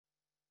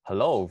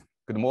Hello,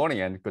 good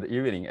morning and good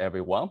evening,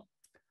 everyone.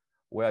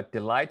 We're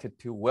delighted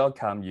to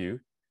welcome you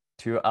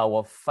to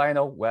our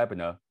final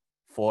webinar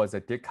for the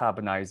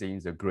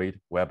Decarbonizing the Grid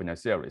webinar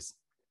series.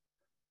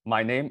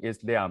 My name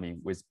is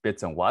Liang with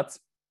Bits and Watts.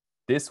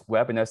 This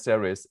webinar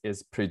series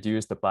is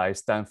produced by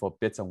Stanford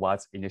Bits and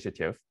Watts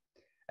Initiative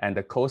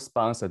and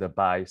co-sponsored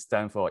by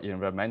Stanford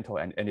Environmental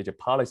and Energy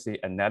Policy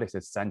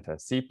Analysis Center,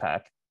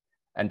 CPAC,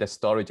 and the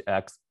Storage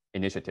X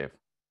Initiative.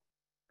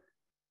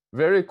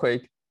 Very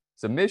quick,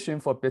 the mission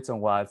for Bits and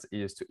Watts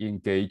is to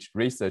engage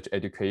research,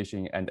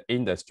 education, and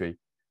industry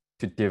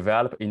to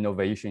develop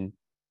innovation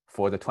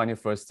for the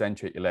 21st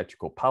century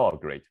electrical power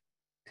grid.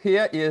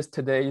 Here is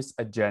today's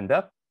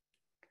agenda.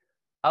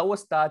 I will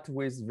start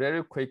with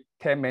very quick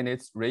 10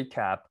 minutes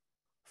recap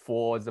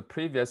for the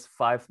previous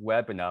 5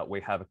 webinars we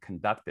have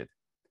conducted.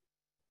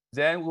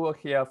 Then we will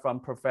hear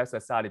from Professor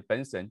Sally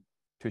Benson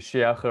to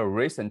share her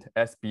recent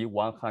SB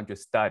 100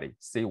 study,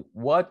 see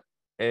what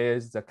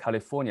is the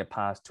California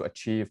path to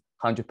achieve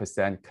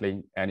 100%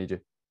 clean energy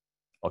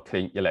or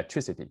clean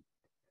electricity.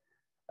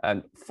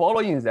 And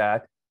following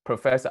that,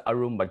 Professor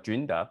Arun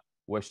Majumdar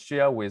will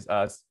share with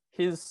us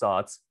his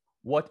thoughts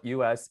what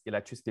US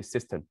electricity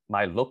system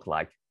might look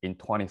like in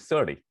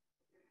 2030.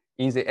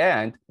 In the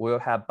end, we'll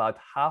have about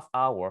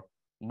half-hour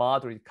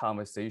moderate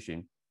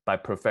conversation by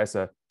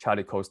Professor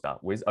Charlie Costa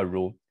with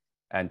Arun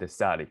and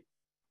Sally.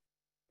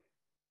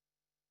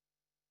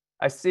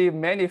 I see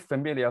many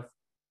familiar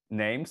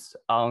names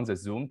on the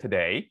Zoom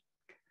today,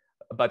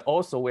 but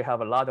also we have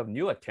a lot of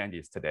new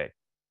attendees today.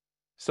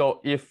 So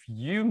if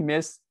you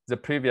missed the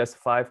previous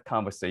 5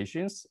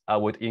 conversations, I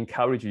would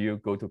encourage you to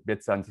go to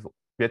Bits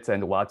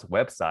and Watts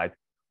website.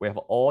 We have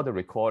all the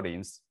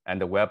recordings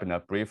and the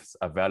webinar briefs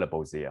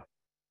available there.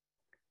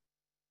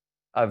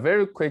 A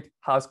very quick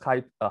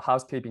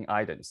housekeeping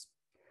items.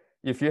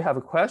 If you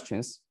have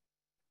questions,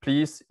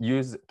 please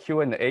use the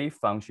Q&A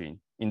function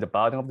in the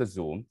bottom of the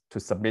Zoom to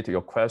submit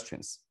your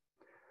questions.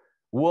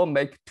 We'll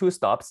make 2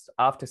 stops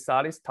after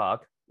Sally's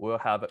talk.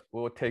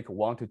 We'll take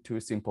 1 to 2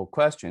 simple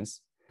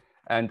questions.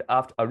 And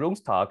after Arun's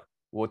talk,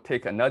 we'll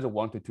take another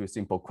 1 to 2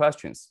 simple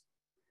questions.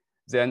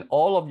 Then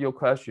all of your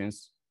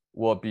questions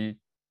will be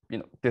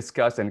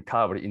discussed and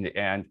covered in the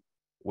end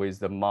with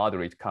the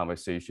moderate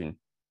conversation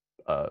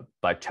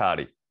by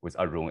Charlie with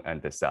Arun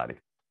and Sally.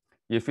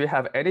 If you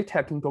have any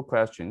technical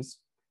questions,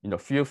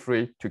 feel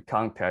free to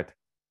contact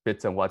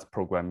Bits and Watts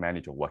Program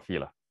Manager,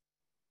 Wahila.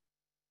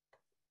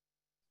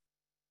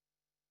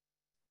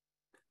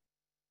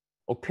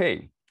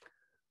 Okay,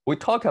 we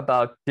talk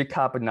about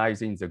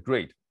decarbonizing the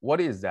grid.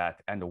 What is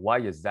that and why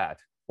is that?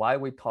 Why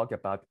we talk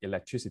about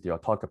electricity or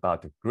talk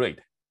about the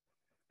grid?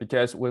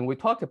 Because when we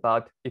talk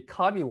about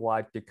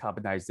economy-wide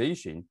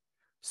decarbonization,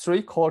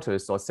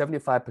 3/4 or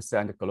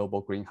 75%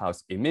 global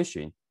greenhouse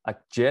emission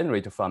are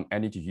generated from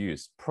energy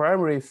use,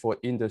 primarily for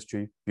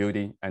industry,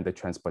 building, and the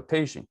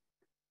transportation.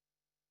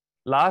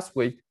 Last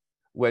week,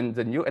 when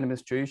the new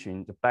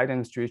administration, the Biden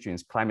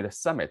administration's climate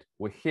summit,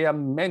 we hear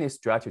many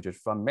strategies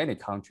from many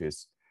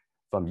countries,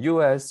 from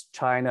US,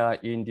 China,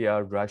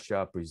 India,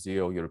 Russia,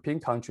 Brazil,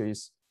 European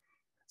countries.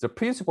 The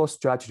principal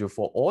strategy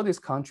for all these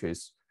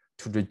countries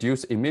to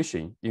reduce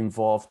emission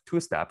involve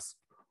 2 steps.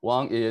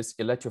 One is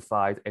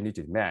electrified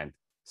energy demand.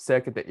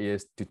 Second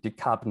is to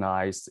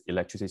decarbonize the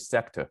electricity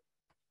sector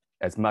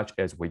as much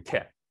as we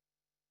can.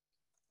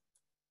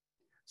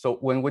 So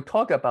when we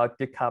talk about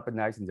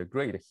decarbonizing the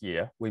grid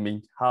here, we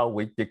mean how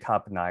we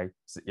decarbonize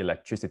the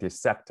electricity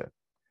sector.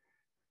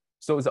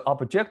 So the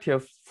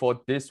objective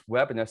for this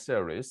webinar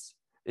series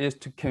is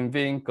to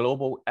convene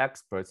global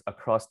experts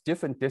across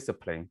different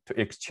disciplines to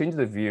exchange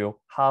the view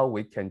how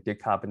we can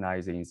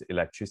decarbonize in the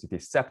electricity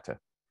sector.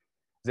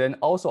 Then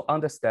also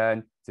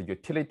understand the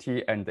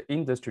utility and the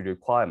industry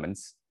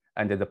requirements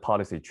and the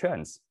policy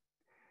trends,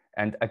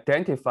 and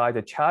identify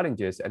the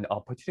challenges and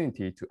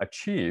opportunity to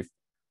achieve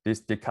this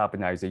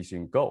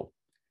decarbonization goal.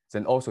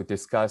 Then also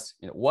discuss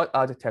what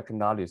are the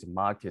technologies,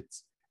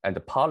 markets, and the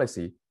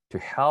policy to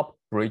help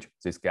bridge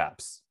these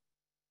gaps.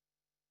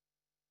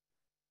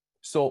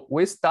 So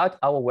we start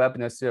our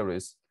webinar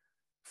series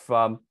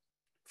from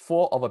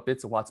 4 of our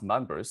Bits and Watts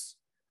members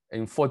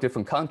in 4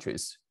 different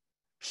countries: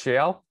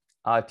 Shell,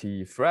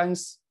 RTE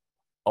France,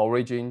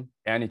 Origin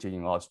Energy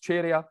in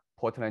Australia,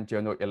 Portland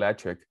General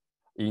Electric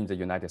in the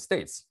United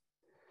States.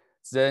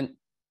 Then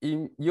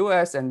in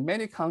US and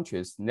many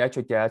countries,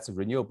 natural gas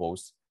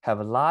renewables have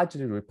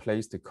largely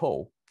replaced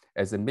coal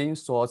as the main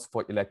source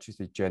for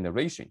electricity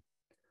generation.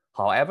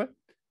 However,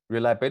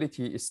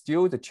 reliability is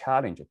still the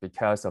challenge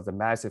because of the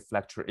massive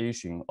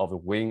fluctuation of the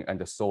wind and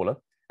the solar,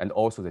 and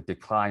also the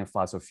decline in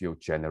fossil fuel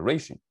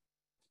generation.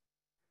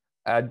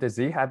 And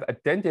they have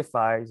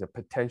identified the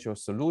potential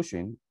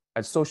solution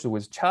associated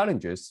with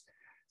challenges.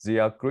 They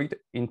are grid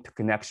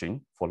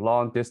interconnection for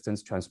long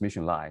distance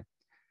transmission line.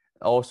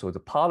 Also the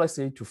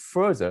policy to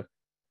further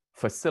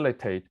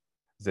facilitate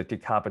the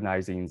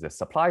decarbonizing the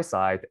supply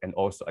side and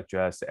also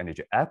address the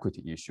energy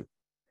equity issue.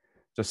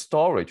 The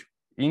storage,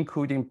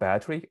 including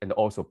battery and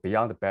also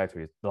beyond the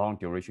battery, long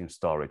duration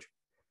storage.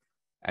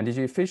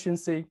 Energy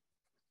efficiency,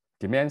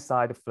 demand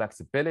side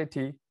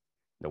flexibility,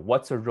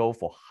 what's the role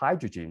for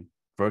hydrogen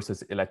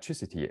versus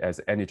electricity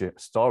as energy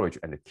storage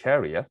and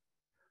carrier,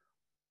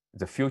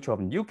 the future of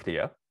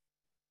nuclear,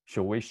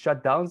 should we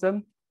shut down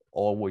them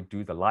or we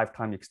do the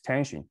lifetime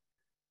extension?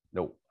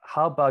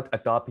 How about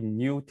adopting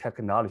new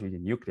technology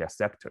in nuclear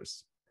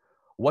sectors?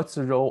 What's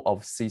the role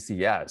of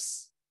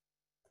CCS?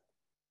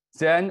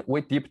 Then we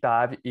deep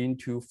dive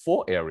into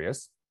 4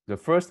 areas. The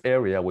first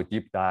area we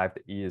deep dived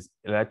is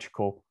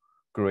electrical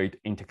grid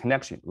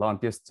interconnection, long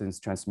distance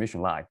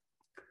transmission line.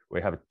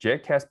 We have Jay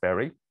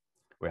Casberry,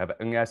 we have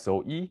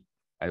NSOE,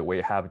 and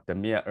we have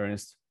Demir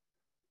Ernst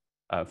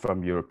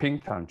from European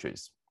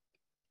countries.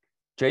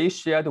 Jay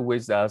shared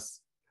with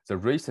us the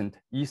recent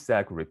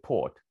ESAG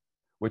report,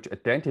 which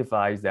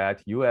identifies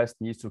that US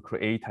needs to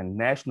create a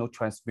national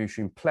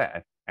transmission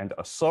plan and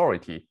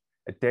authority,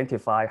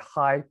 identify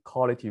high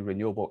quality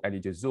renewable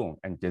energy zone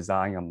and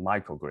design a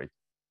microgrid.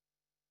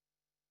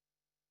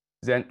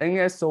 Then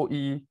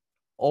NSOE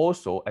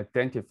also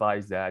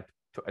identifies that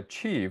to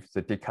achieve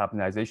the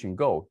decarbonization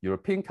goal,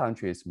 European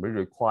countries may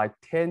require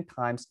 10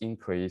 times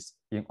increase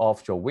in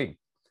offshore wind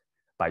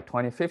by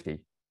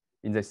 2050.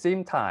 In the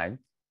same time,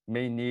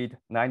 may need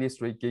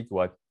 93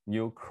 gigawatt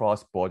new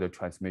cross-border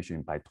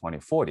transmission by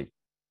 2040.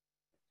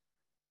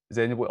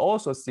 Then we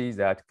also see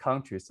that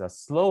countries are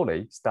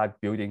slowly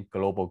start building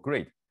global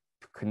grid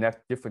to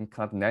connect different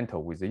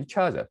continentals with each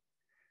other.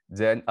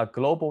 Then a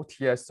global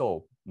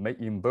TSO may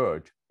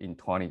emerge in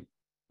 20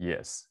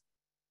 years.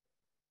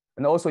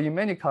 And also in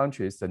many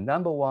countries, the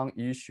 #1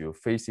 issue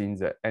facing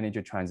the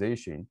energy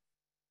transition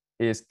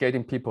is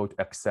getting people to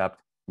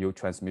accept new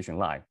transmission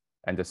line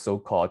and the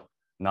so-called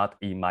not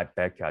in my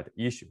backyard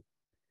issue.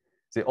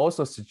 They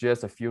also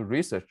suggest a few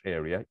research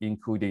areas,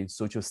 including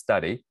social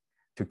study,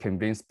 to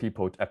convince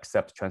people to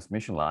accept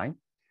transmission line,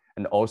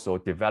 and also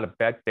develop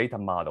bad data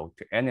model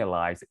to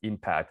analyze the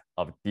impact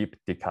of deep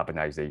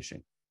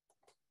decarbonization.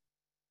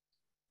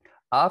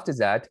 After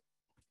that,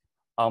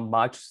 on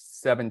March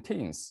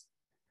 17th,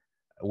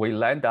 we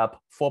lined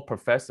up 4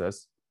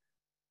 professors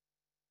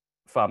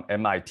from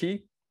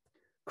MIT,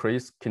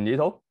 Chris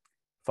Kinito,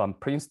 from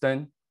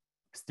Princeton,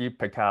 Steve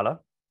Picala,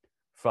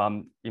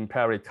 from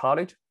Imperial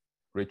College,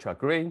 Richard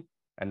Green,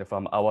 and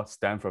from our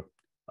Stanford,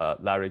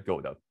 Larry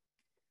Goddard.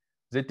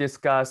 They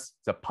discussed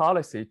the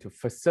policy to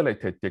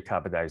facilitate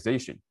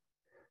decarbonization.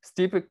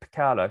 Steve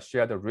Picala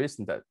shared a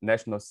recent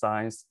National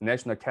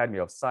Academy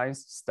of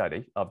Science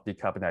study of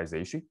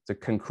decarbonization. The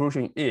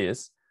conclusion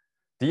is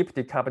deep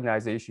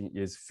decarbonization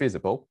is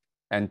feasible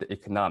and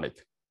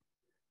economic.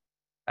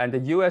 And the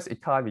US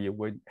economy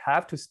would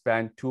have to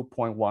spend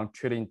 $2.1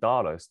 trillion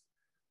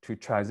to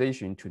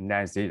transition to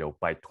net zero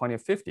by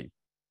 2050.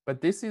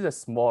 But this is a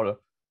smaller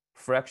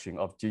fraction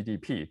of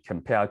GDP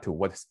compared to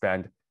what's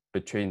spent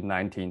between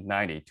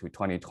 1990 to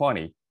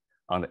 2020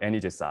 on the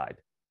energy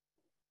side.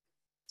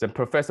 Then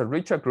Professor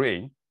Richard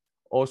Green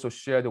also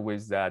shared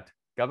with that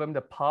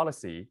government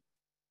policy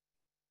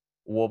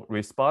were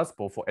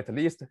responsible for at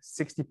least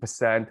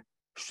 60%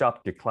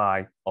 sharp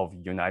decline of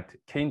United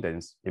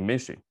Kingdom's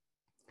emission.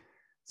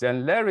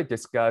 Then Larry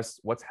discussed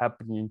what's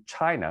happening in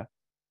China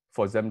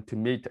for them to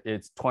meet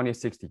its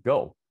 2060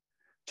 goal.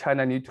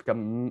 China need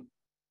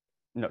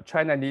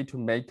to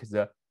make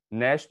the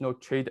national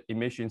trade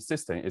emission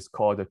system is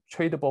called the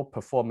Tradable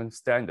Performance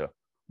Standard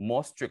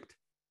more strict,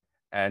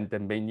 and they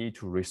may need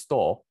to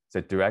restore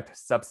the direct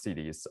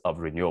subsidies of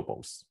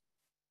renewables.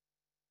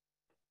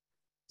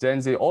 Then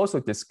they also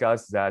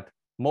discussed that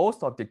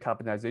most of the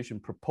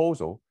decarbonization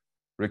proposal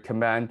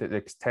recommend the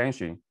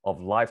extension of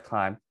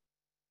lifetime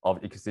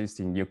of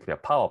existing nuclear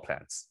power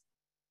plants.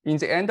 In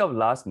the end of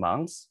last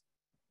month,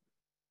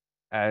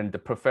 and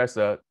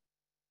Professor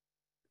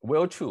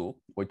Will Chu,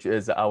 which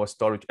is our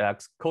Storage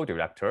X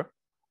co-director,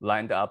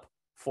 lined up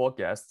 4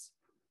 guests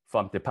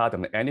from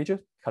Department of Energy,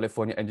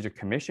 California Energy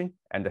Commission,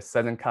 and the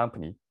Southern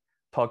Company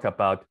talk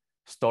about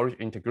storage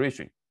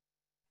integration.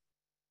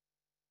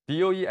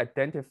 DOE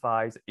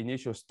identifies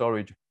initial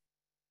storage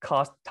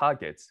cost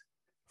targets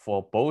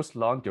for both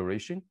long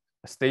duration,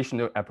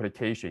 stationary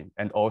application,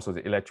 and also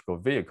the electrical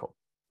vehicle.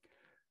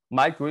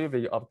 Mike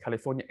Greavy of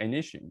California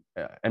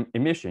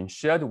Emission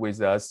shared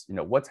with us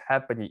what's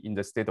happening in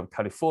the state of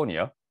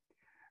California.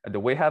 And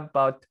we have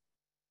about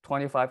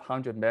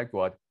 2,500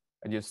 megawatt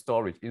energy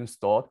storage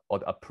installed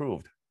or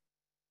approved.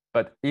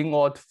 But in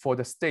order for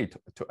the state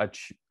to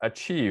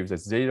achieve the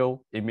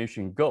zero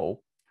emission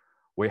goal,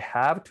 we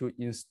have to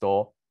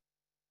install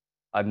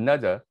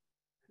another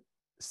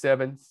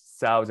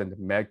 7,000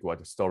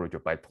 megawatt storage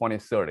by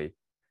 2030,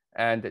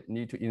 and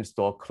need to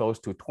install close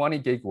to 20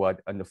 gigawatt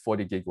and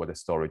 40 gigawatt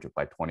storage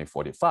by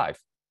 2045.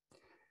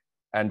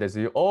 And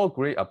they all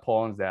agree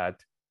upon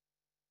that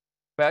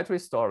battery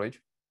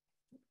storage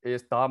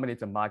is dominating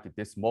the market at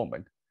this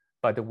moment,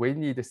 but we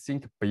need to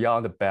think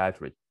beyond the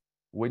battery.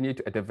 We need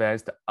to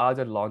advance the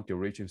other long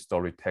duration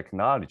storage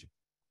technology,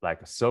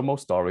 like thermal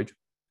storage,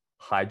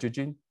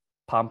 hydrogen,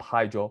 pump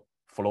hydro,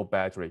 flow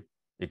battery,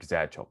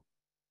 etc.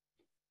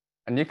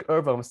 And Nick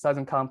Irvin of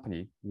Southern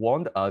Company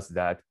warned us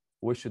that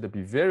we should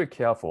be very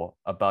careful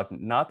about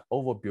not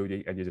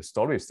overbuilding energy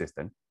storage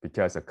system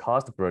because the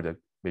cost burden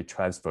may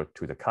transfer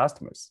to the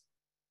customers.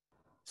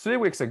 3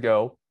 weeks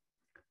ago,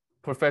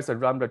 Professor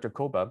Ramla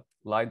Jacoba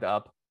lined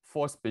up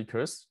 4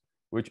 speakers,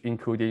 which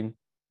including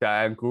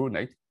Diane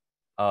Grunick,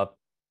 a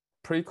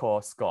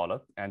Precourt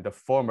scholar and the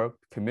former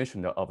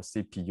commissioner of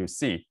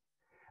CPUC,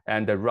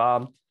 and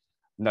Ram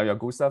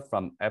Nayagusa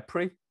from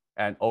EPRI,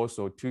 and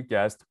also 2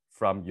 guests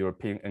from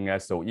European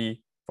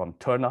NSOE from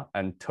Turner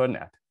and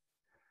Turnet.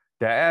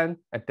 Diane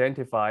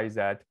identifies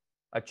that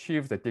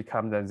achieve the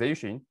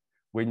decarbonization,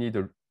 we need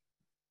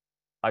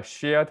a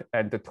shared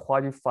and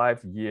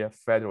 25-year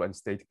federal and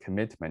state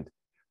commitment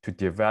to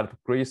develop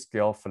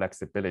grid-scale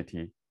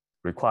flexibility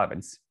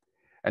requirements.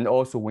 And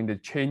also we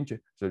need to change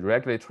the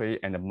regulatory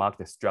and the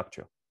market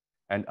structure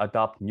and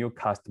adopt new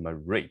customer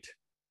rate.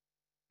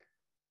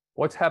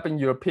 What's happened in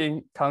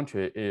European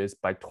country is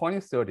by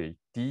 2030,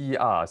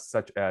 DERs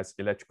such as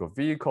electrical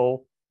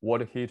vehicle,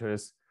 water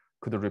heaters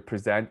could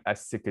represent a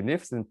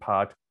significant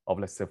part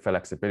of the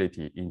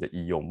flexibility in the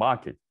EU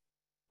market.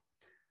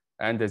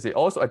 And they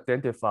also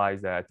identify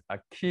that a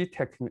key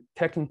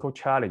technical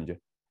challenge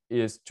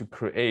is to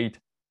create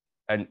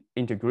an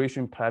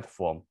integration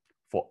platform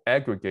for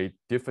aggregate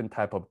different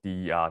type of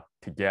DER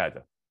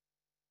together.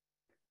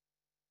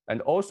 And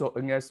also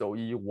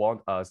NSOE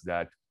want us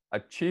that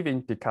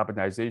achieving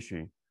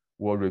decarbonization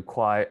will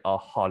require a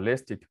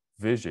holistic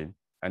vision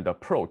and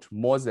approach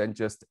more than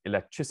just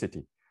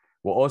electricity.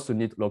 We'll also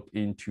need to look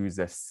into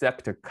the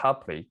sector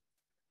coupling,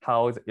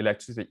 how the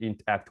electricity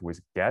interact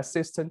with gas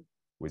system,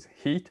 with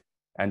heat,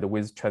 and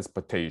with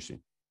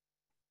transportation.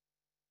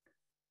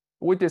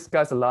 We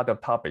discussed a lot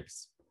of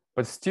topics,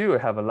 but still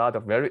have a lot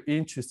of very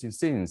interesting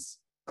things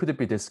could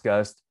be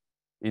discussed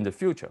in the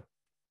future.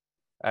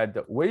 And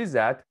with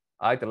that,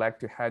 I'd like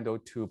to hand over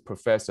to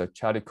Professor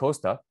Charlie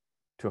Costa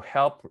to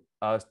help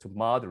us to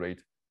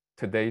moderate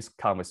today's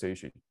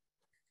conversation.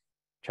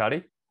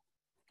 Charlie,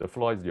 the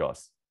floor is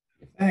yours.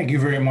 Thank you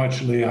very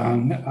much,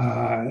 Leon.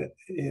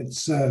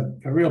 It's a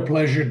real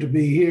pleasure to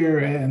be here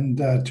and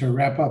to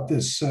wrap up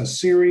this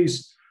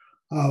series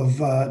of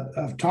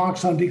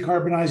talks on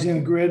decarbonizing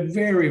the grid.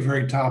 Very,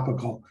 very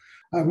topical.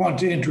 I want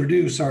to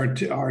introduce our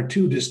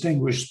 2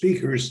 distinguished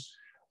speakers,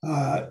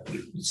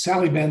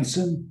 Sally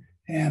Benson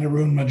and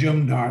Arun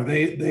Majumdar.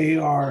 They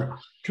are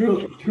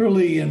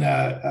truly in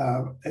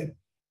a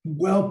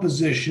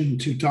well-positioned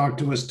to talk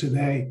to us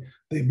today.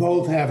 They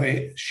both have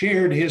a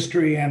shared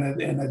history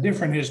and a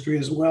different history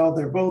as well.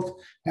 They both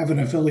have an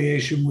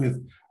affiliation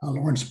with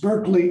Lawrence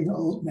Berkeley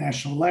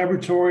National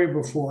Laboratory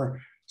before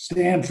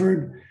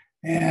Stanford,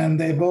 and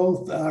they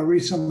both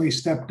recently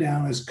stepped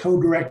down as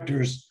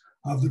co-directors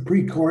of the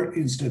Precourt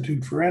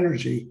Institute for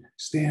Energy,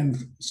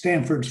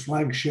 Stanford's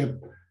flagship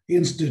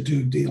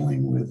institute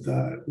dealing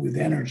with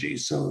energy.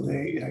 So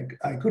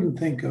I couldn't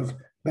think of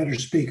better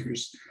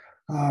speakers.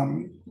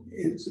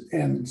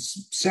 And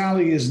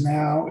Sally is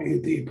now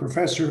the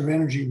professor of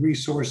energy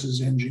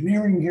resources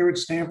engineering here at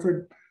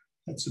Stanford.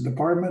 That's a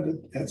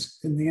department that's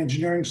in the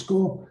engineering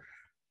school.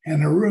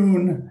 And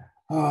Arun,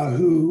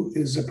 who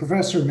is a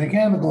professor of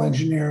mechanical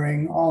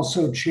engineering,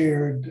 also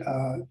chaired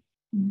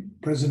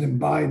President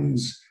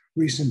Biden's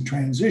recent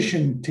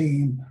transition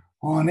team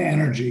on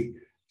energy.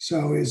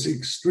 So is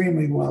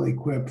extremely well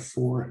equipped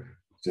for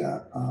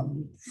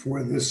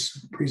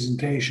this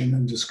presentation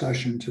and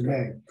discussion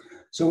today.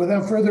 So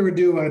without further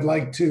ado, I'd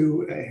like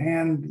to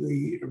hand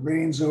the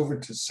reins over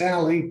to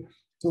Sally,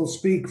 who'll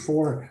speak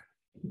for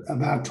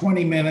about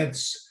 20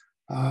 minutes.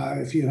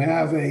 If you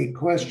have a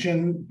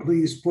question,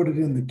 please put it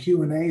in the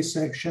Q&A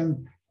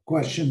section,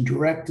 question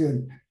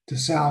directed to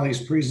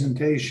Sally's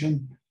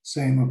presentation.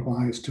 Same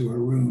applies to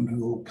Arun, who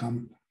will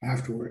come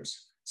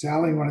afterwards.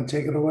 Sally, you want to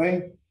take it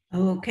away?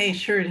 Okay,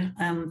 sure.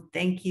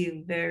 Thank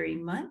you very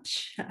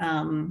much.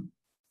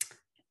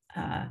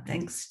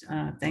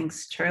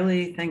 Thanks,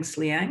 Charlie. Thanks,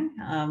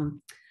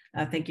 Liang.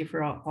 Thank you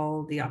for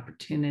all the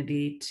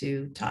opportunity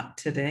to talk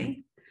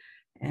today.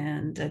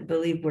 And I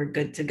believe we're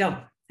good to go.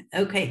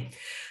 Okay,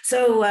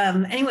 so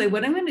anyway,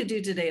 what I'm going to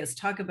do today is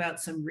talk about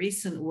some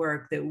recent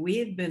work that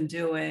we've been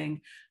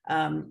doing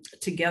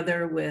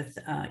together with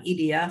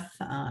EDF,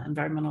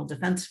 Environmental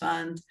Defense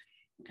Fund,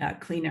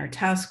 Clean Air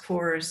Task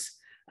Force,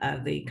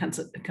 the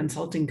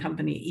consulting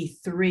company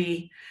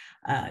E3,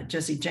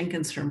 Jesse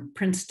Jenkins from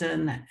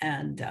Princeton,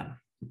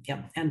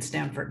 and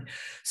Stanford.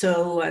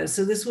 So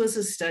this was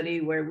a study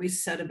where we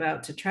set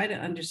about to try to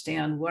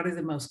understand what are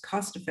the most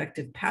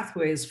cost-effective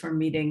pathways for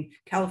meeting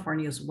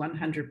California's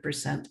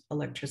 100%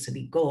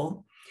 electricity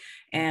goal.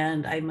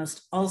 And I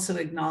must also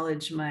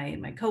acknowledge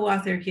my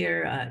co-author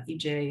here,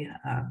 E.J.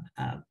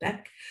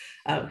 Beck,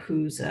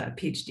 who's a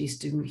PhD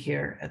student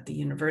here at the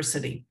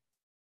university.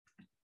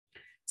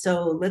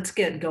 So let's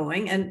get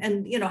going,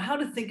 and how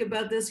to think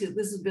about this.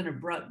 This has been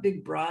a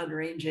big,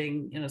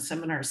 broad-ranging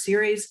seminar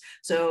series.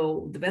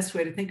 So the best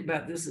way to think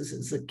about this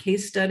is a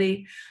case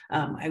study.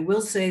 I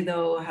will say,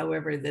 though,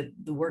 however, that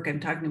the work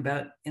I'm talking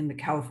about in the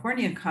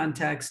California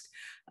context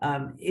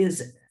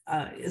is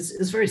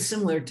is very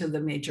similar to the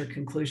major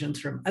conclusions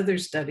from other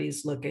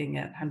studies looking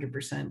at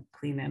 100%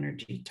 clean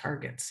energy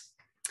targets.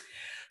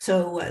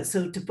 So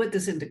to put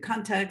this into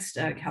context,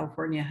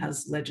 California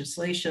has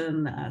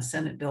legislation,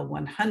 Senate Bill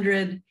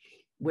 100,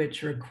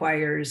 which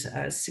requires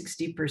a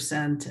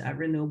 60%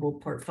 renewable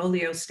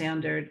portfolio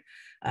standard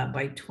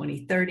by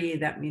 2030.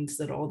 That means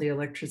that all the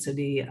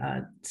electricity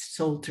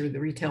sold through the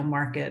retail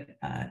market,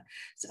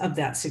 of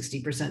that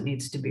 60%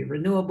 needs to be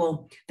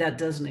renewable. That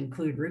doesn't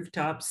include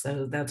rooftops,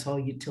 so that's all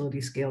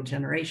utility scale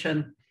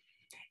generation.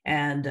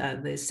 And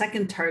the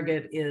second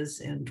target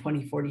is in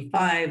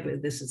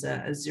 2045. This is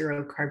a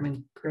zero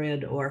carbon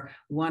grid or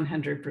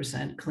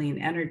 100% clean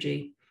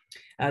energy.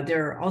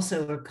 There are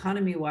also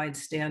economy-wide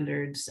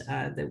standards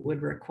that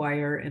would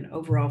require an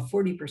overall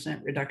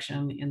 40%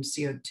 reduction in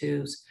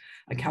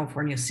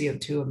California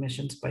CO2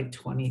 emissions by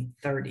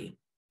 2030.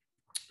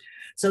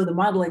 So the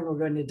modeling we're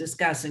going to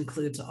discuss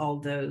includes all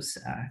those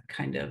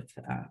kind of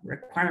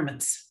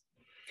requirements.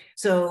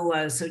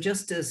 So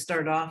just to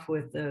start off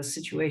with the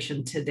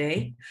situation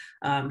today,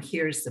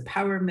 here's the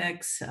power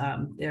mix.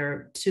 There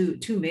are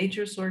two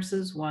major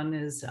sources. One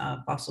is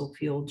fossil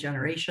fuel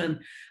generation,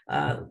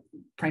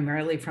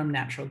 primarily from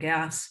natural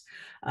gas.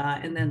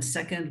 And then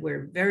second,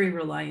 we're very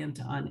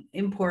reliant on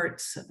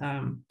imports.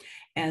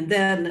 And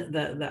then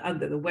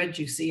the wedge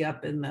you see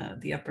up in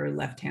the upper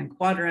left-hand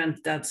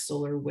quadrant, that's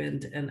solar,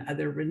 wind, and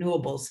other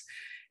renewables.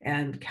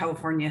 And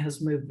California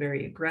has moved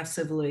very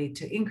aggressively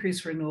to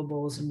increase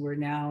renewables, and we're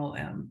now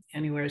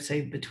anywhere,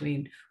 say,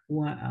 between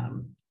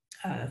 31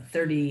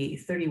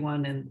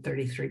 and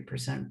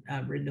 33%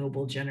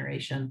 renewable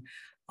generation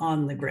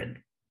on the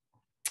grid.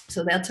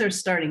 So that's our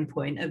starting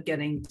point of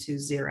getting to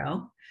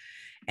zero.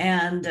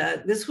 And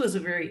this was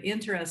a very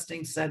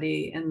interesting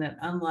study in that,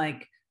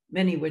 unlike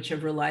many which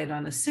have relied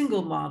on a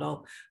single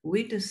model,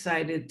 we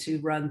decided to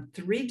run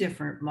 3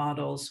 different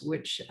models,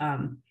 which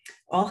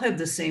all have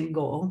the same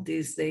goal.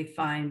 They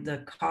find the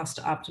cost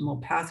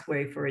optimal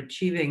pathway for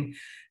achieving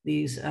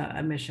these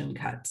emission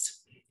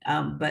cuts.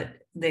 But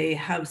they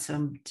have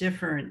some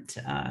different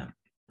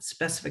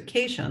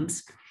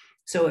specifications.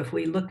 So if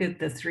we look at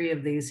the 3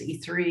 of these,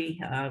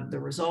 E3, the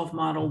resolve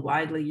model,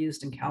 widely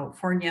used in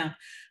California,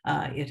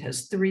 it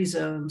has 3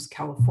 zones: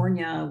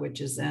 California,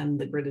 which is then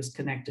the grid is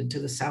connected to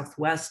the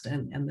Southwest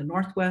and the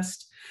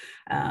Northwest.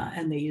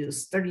 And they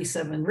use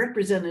 37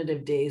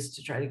 representative days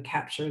to try to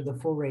capture the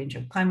full range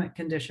of climate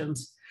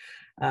conditions.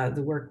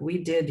 The work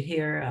we did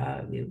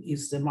here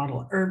used the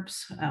model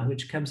ERPS,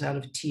 which comes out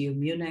of TU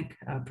Munich,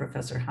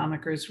 Professor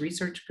Honeker's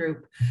research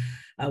group.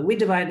 We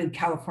divided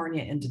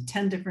California into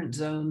 10 different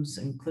zones,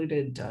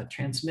 included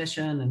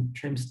transmission and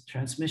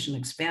transmission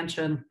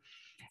expansion.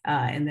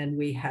 And then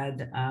we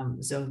had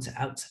zones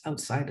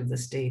outside of the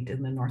state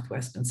in the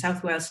Northwest and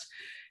Southwest.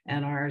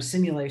 And our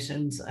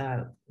simulations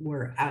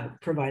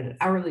provided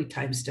hourly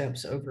time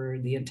steps over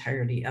the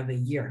entirety of a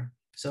year.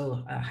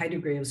 So a high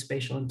degree of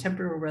spatial and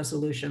temporal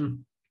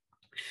resolution.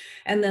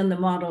 And then the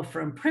model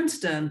from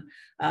Princeton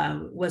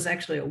was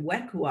actually a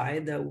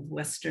WECY, the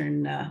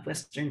Western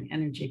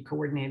Energy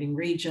Coordinating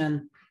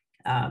Region,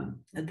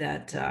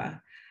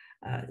 that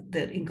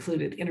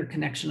included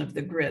interconnection of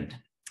the grid.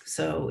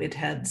 So it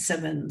had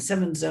seven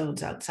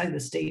zones outside the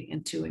state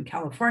and 2 in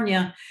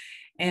California.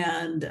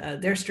 And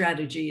their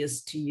strategy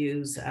is to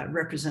use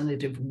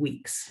representative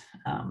weeks.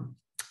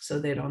 So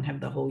they don't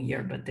have the whole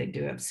year, but they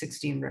do have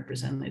 16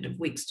 representative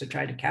weeks to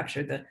try to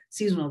capture the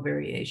seasonal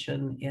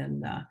variation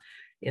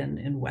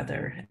in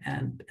weather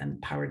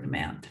and power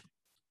demand.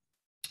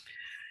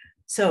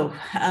 So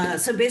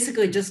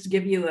basically, just to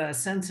give you a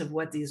sense of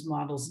what these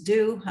models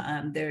do,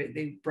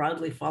 they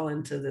broadly fall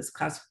into this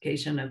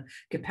classification of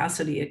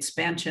capacity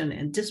expansion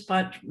and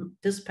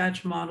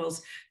dispatch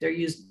models. They're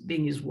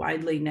being used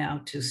widely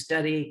now to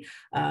study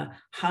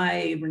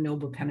high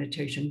renewable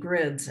penetration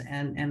grids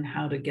and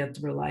how to get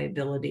the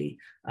reliability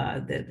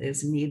that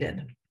is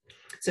needed.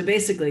 So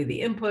basically,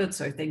 the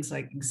inputs are things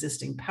like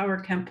existing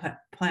power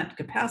plant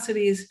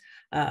capacities,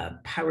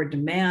 power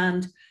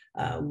demand,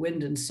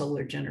 wind and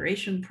solar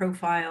generation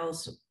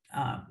profiles.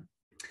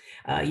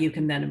 You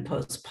can then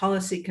impose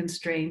policy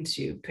constraints.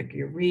 You pick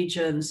your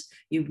regions.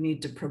 You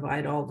need to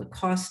provide all the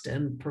cost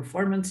and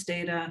performance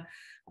data.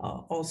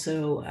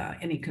 Also,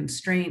 any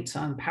constraints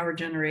on power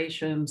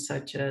generation,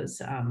 such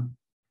as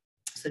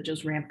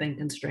ramping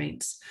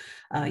constraints.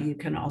 You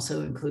can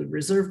also include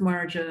reserve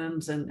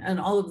margins and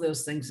all of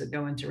those things that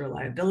go into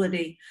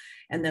reliability.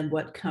 And then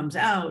what comes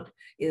out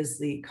is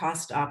the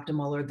cost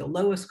optimal or the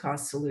lowest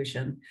cost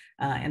solution,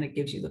 and it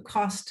gives you the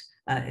cost.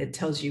 It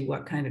tells you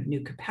what kind of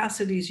new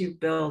capacities you've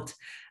built,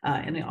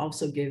 and it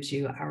also gives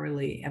you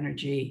hourly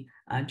energy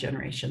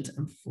generations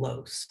and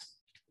flows.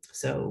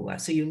 So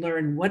you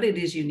learn what it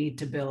is you need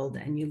to build,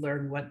 and you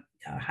learn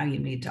how you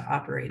need to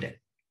operate it.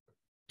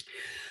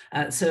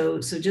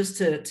 So just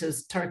to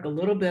talk a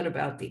little bit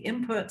about the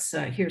inputs,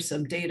 here's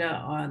some data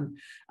on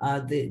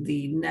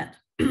the net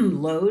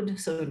load.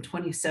 So in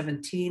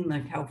 2017,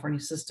 the California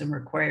system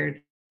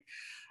required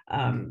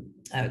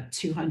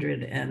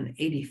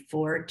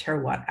 284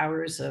 terawatt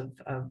hours of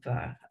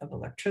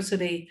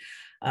electricity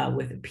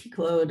with a peak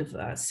load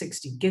of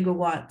 60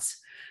 gigawatts.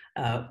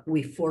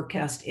 We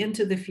forecast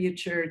into the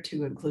future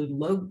to include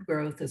load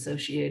growth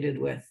associated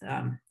with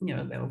the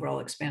overall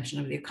expansion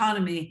of the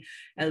economy,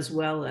 as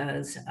well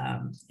as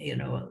a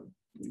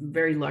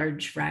very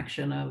large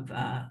fraction of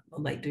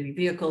light duty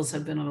vehicles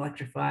have been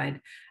electrified,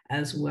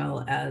 as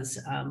well as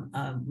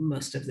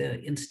most of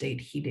the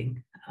in-state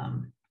heating.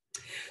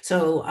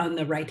 So on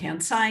the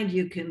right-hand side,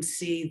 you can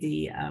see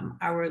the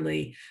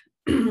hourly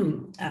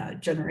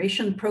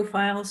generation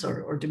profiles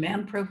or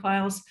demand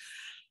profiles.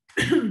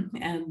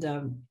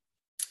 And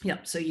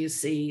so you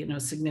see,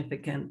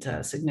 significant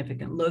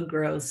load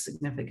growth,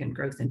 significant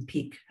growth in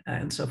peak,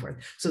 and so forth.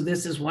 So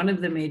this is one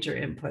of the major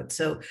inputs.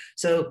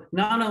 So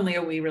not only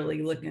are we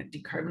really looking at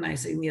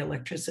decarbonizing the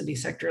electricity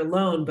sector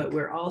alone, but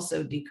we're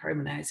also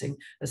decarbonizing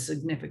a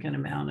significant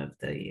amount of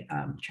the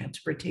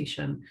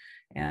transportation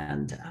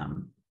and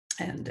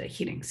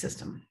heating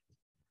system.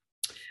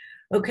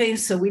 Okay,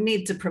 so we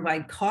need to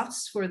provide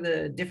costs for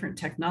the different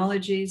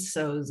technologies.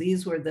 So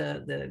these were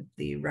the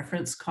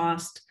reference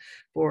cost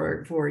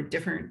for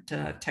different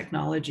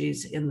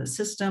technologies in the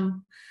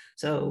system.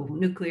 So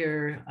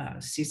nuclear,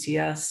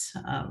 CCS,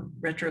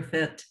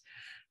 retrofit,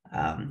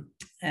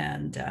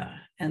 and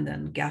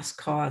then gas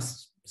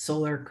costs,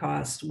 solar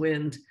costs,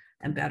 wind,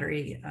 and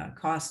battery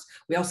costs.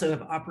 We also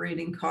have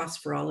operating costs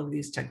for all of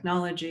these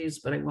technologies,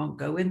 but I won't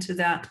go into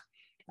that.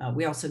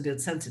 We also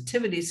did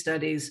sensitivity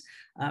studies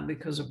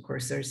because, of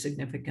course, there's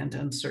significant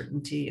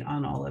uncertainty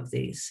on all of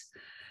these.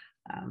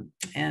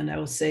 And I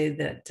will say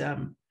that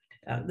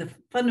the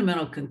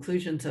fundamental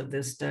conclusions of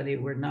this study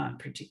were not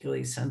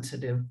particularly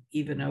sensitive,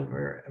 even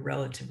over a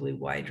relatively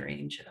wide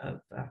range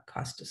of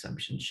cost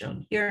assumptions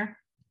shown here.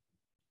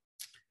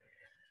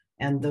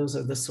 And those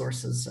are the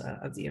sources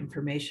of the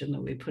information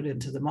that we put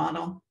into the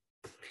model.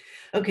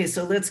 Okay,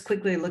 so let's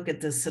quickly look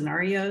at the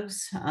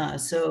scenarios.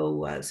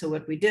 So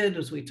what we did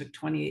was we took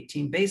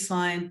 2018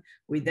 baseline.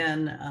 We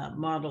then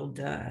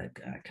modeled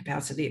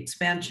capacity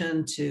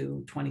expansion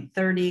to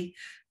 2030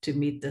 to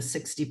meet the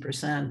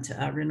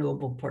 60%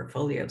 renewable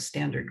portfolio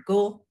standard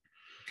goal.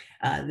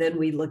 Then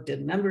we looked at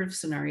a number of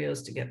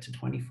scenarios to get to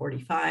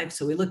 2045.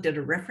 So we looked at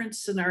a reference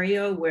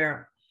scenario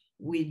where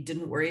we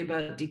didn't worry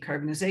about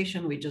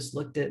decarbonization. We just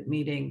looked at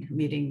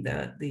meeting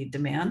the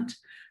demand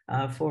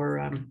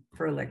for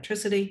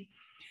electricity.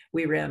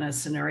 We ran a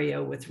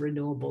scenario with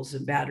renewables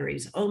and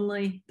batteries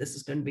only. This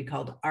is going to be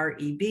called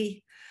REB.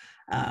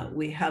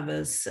 We have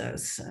a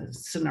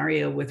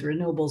scenario with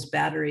renewables,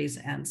 batteries,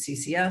 and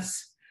CCS.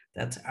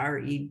 That's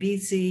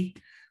REBC.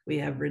 We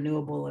have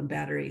renewable and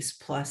batteries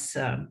plus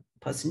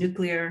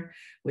nuclear.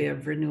 We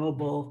have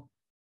renewable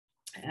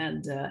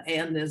and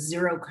the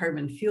zero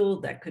carbon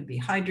fuel. That could be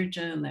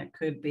hydrogen. That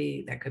could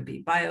be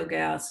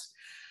biogas.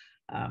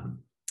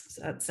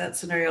 So that's that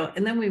scenario.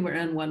 And then we were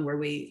in one where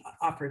we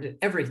offered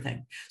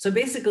everything. So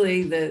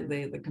basically the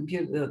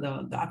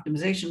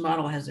optimization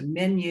model has a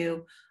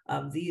menu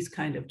of these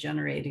kind of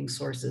generating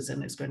sources,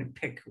 and it's going to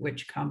pick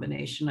which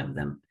combination of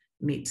them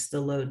meets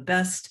the load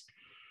best.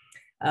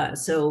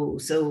 So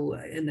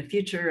in the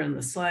future, in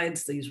the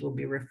slides, these will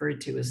be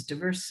referred to as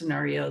diverse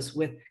scenarios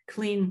with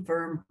clean,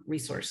 firm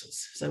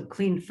resources. So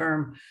clean,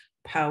 firm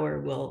power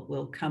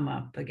will come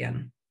up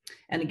again.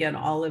 And again,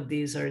 all of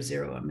these are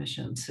zero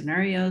emission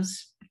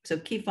scenarios. So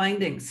key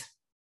findings.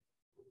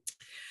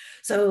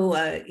 So,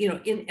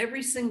 in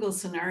every single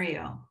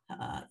scenario,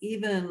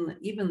 even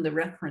the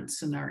reference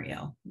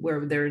scenario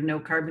where there are no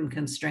carbon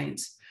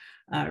constraints,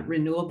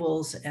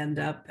 renewables end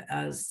up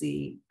as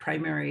the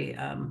primary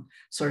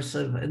source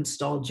of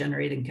installed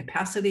generating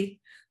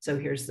capacity. So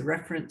here's the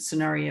reference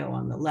scenario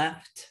on the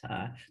left,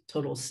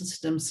 total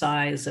system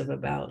size of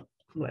about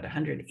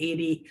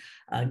 180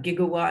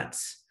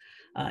 gigawatts.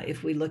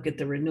 If we look at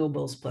the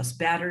renewables plus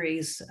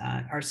batteries,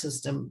 our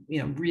system,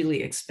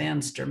 really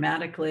expands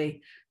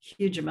dramatically.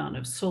 Huge amount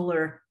of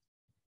solar.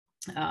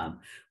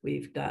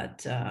 We've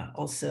got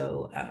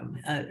also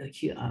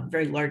a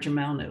very large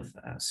amount of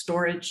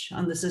storage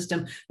on the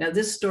system. Now,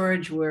 this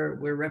storage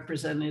we're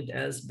represented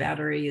as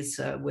batteries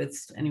with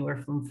anywhere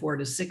from 4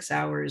 to 6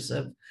 hours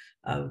of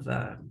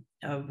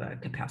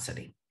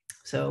capacity.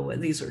 So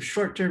these are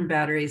short-term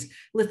batteries.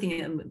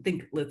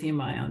 Think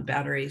lithium-ion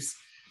batteries.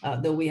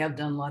 Though we have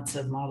done lots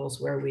of models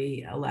where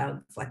we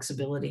allowed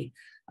flexibility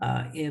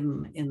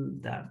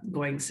in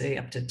going, say,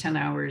 up to 10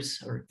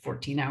 hours or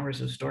 14 hours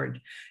of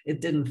storage,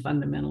 it didn't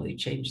fundamentally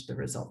change the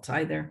results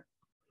either.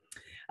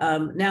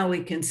 Now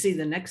we can see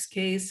the next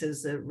case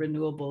is the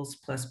renewables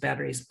plus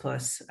batteries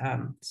plus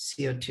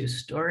CO2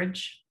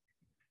 storage.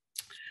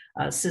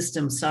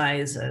 System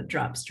size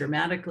drops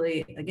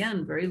dramatically.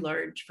 Again, very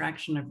large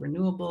fraction of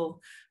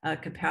renewable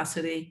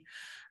capacity.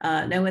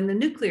 Now, in the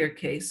nuclear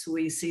case,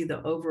 we see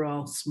the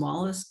overall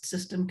smallest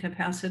system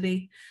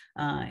capacity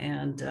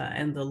and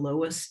the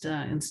lowest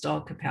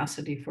installed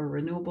capacity for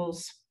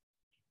renewables.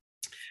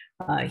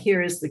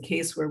 Here is the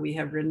case where we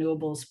have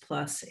renewables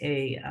plus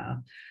a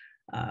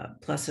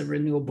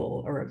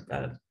renewable or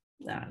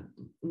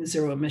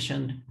zero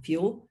emission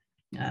fuel.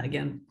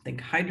 Again,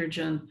 think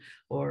hydrogen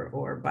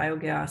or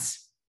biogas.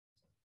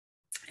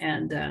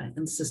 And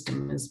the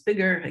system is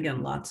bigger,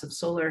 again, lots of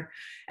solar.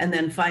 And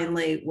then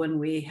finally, when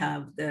we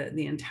have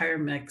the entire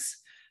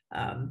mix,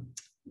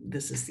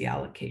 this is the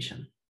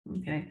allocation,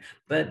 okay?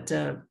 But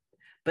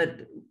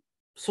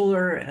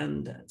solar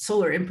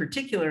in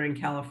particular in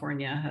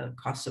California,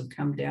 costs have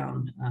come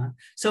down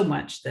so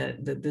much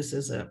that this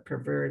is a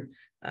preferred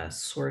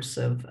source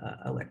of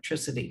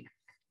electricity.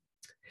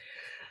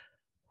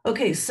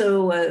 Okay,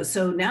 so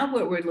now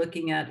what we're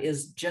looking at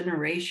is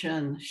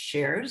generation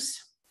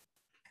shares.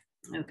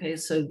 Okay,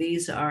 so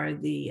these are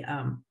the,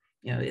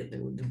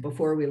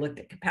 before we looked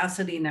at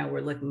capacity, now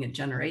we're looking at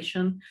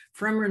generation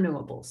from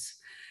renewables.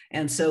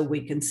 And so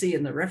we can see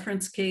in the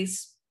reference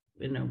case,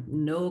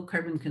 no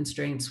carbon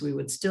constraints, we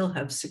would still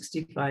have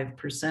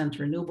 65%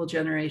 renewable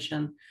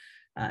generation,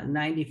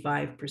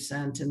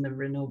 95% in the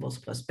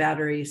renewables plus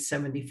batteries,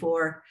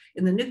 74.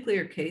 In the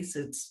nuclear case,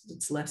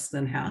 it's less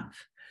than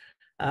half.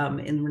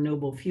 In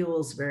renewable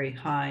fuels, very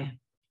high.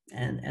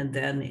 And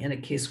then in a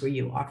case where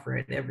you offer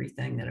it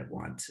everything that it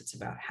wants, it's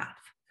about half.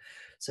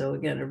 So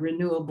again, a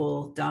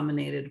renewable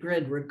dominated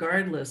grid,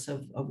 regardless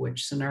of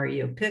which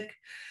scenario you pick.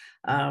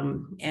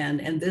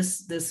 And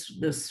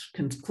this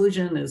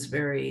conclusion is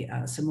very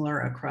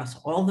similar across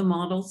all the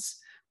models.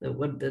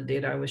 What the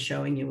data I was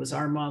showing you was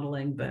our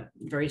modeling, but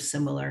very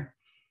similar.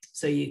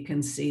 So you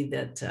can see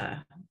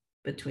that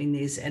between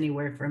these,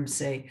 anywhere from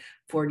say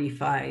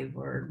 45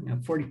 or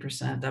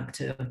 40% up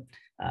to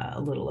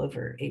a little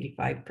over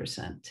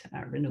 85%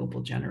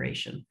 renewable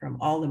generation from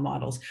all the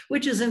models,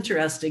 which is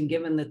interesting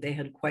given that they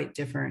had quite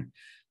different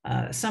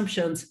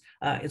assumptions.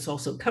 It's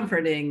also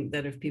comforting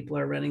that if people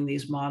are running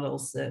these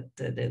models, that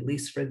at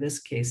least for this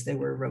case, they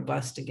were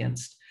robust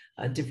against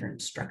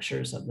different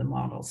structures of the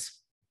models.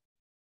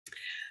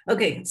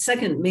 Okay,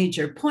 second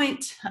major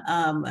point,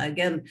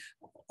 again,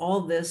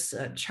 all this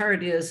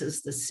chart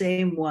is the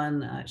same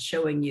one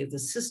showing you the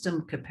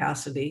system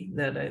capacity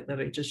that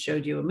I just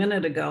showed you a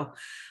minute ago.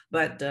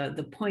 But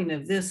the point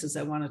of this is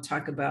I want to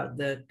talk about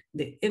the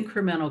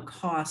incremental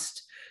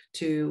cost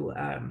to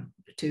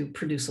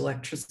produce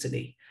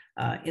electricity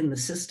in the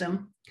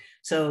system.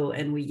 So,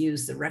 and we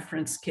use the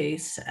reference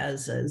case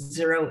as a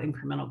zero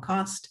incremental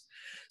cost.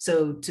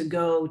 So to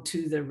go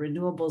to the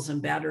renewables and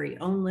battery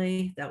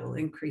only, that will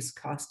increase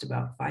cost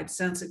about 5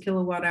 cents a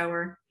kilowatt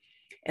hour.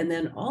 And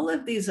then all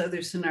of these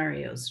other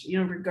scenarios,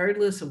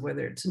 regardless of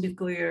whether it's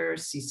nuclear,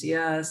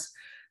 CCS,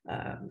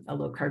 a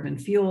low carbon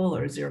fuel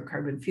or zero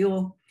carbon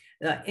fuel,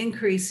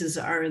 increases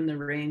are in the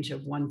range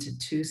of 1 to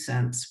 2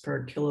 cents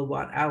per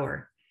kilowatt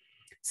hour.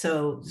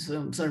 So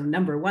sort of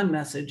number one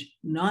message,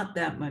 not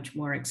that much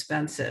more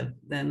expensive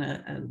than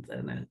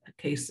a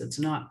case that's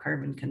not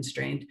carbon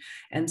constrained.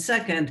 And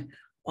second,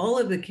 all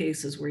of the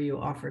cases where you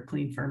offer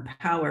clean firm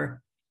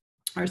power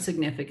are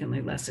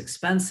significantly less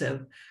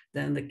expensive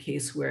than the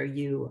case where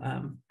you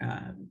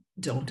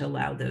don't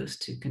allow those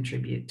to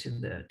contribute to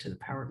the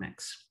power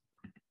mix.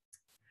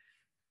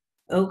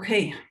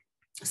 Okay,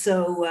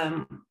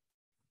 so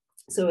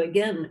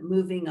again,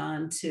 moving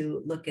on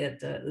to look at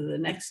the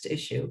next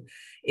issue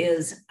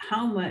is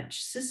how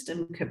much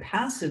system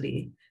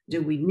capacity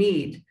do we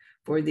need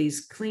for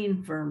these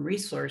clean firm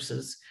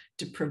resources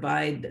to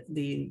provide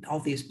all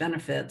these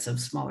benefits of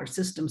smaller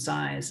system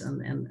size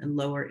and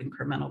lower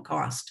incremental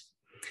cost.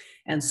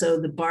 And so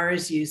the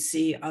bars you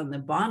see on the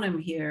bottom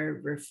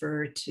here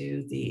refer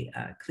to the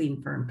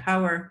clean firm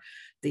power,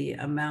 the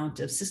amount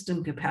of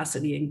system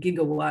capacity in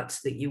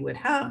gigawatts that you would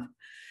have.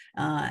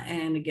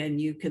 And again,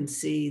 you can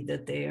see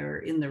that they are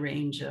in the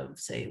range of,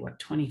 say,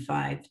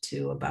 25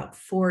 to about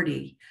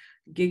 40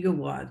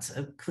 gigawatts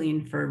of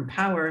clean firm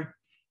power.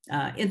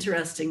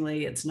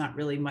 Interestingly, it's not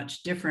really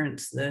much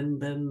different than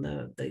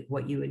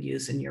what you would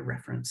use in your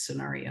reference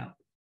scenario.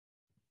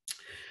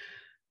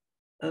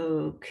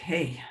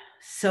 Okay.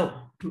 So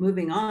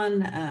moving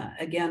on,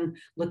 again,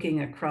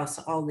 looking across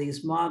all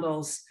these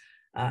models,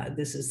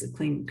 this is the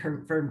clean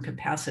firm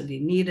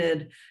capacity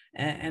needed.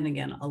 And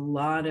again, a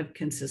lot of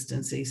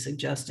consistency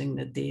suggesting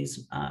that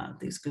these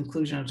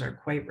conclusions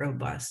are quite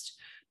robust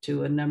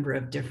to a number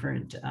of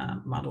different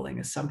modeling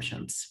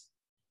assumptions.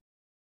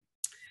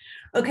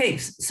 Okay,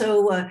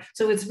 so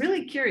it's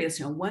really curious,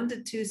 1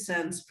 to 2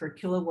 cents per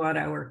kilowatt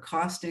hour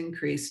cost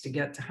increase to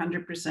get to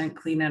 100%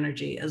 clean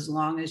energy as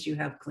long as you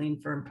have clean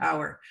firm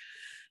power.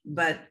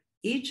 But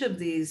each of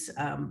these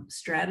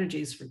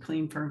strategies for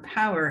clean firm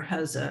power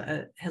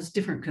has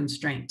different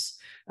constraints.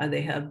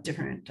 They have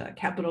different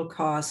capital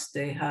costs,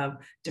 they have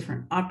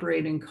different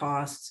operating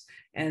costs,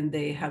 and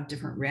they have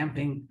different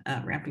ramping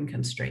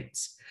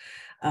constraints.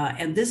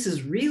 And this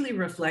is really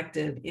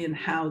reflected in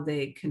how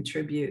they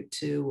contribute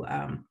to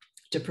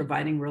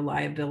providing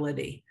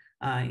reliability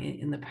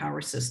in the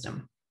power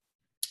system.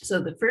 So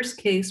the first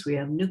case, we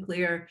have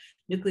nuclear,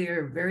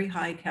 very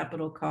high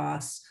capital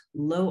costs,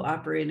 low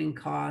operating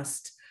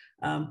costs,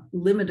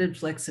 limited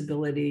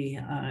flexibility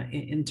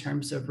in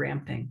terms of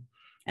ramping.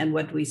 And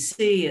what we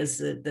see is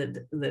that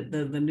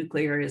the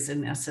nuclear is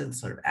in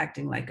essence sort of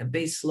acting like a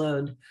base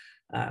load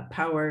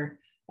power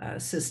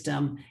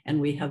system,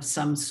 and we have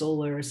some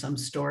solar, some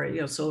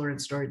storage. Solar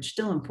and storage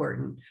still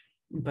important,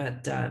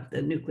 but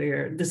the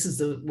nuclear. This is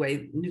the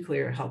way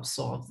nuclear helps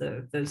solve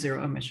the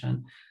zero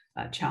emission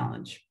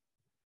challenge.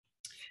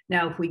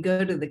 Now, if we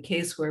go to the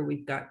case where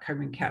we've got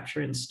carbon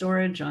capture and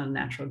storage on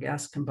natural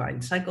gas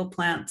combined cycle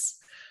plants,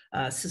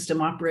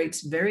 system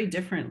operates very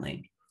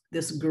differently.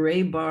 This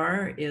gray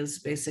bar is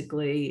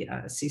basically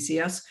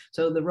CCS.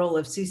 So the role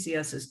of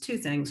CCS is two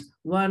things.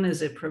 One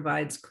is it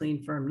provides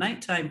clean, firm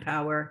nighttime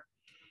power.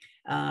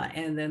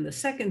 And then the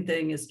second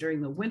thing is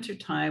during the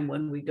wintertime,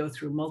 when we go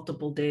through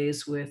multiple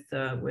days with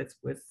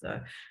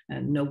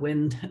no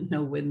wind,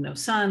 no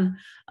sun,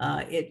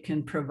 it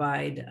can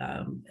provide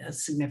a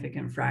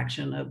significant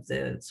fraction of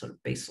the sort of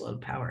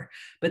baseload power.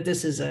 But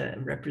this is a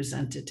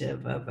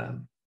representative of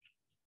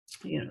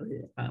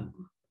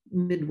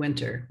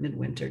midwinter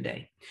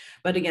day.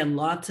 But again,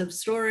 lots of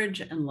storage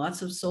and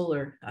lots of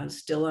solar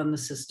still on the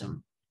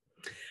system.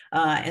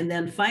 And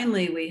then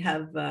finally, we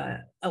have,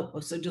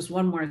 so just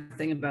one more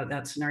thing about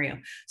that scenario.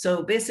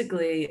 So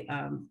basically,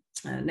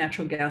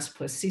 natural gas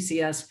plus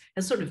CCS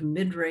has sort of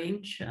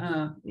mid-range,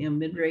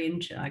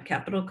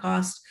 capital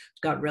costs.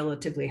 It's got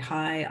relatively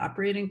high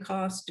operating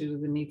costs due to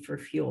the need for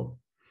fuel.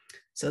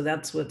 So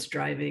that's what's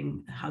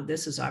driving how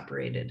this is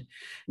operated.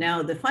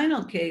 Now, the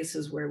final case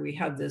is where we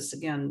have this,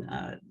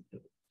 again,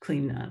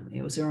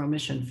 clean, zero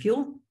emission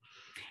fuel.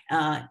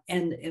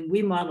 And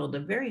we modeled a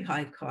very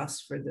high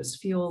cost for this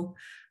fuel.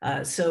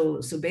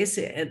 So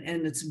basically,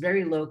 and it's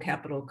very low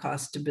capital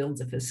cost to build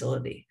the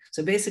facility.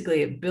 So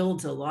basically it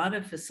builds a lot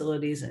of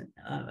facilities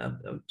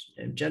of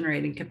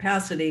generating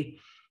capacity,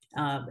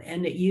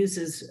 and it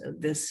uses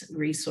this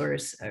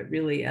resource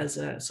really as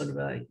a sort of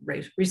a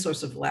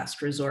resource of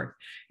last resort.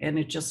 And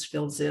it just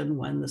fills in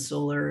when the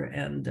solar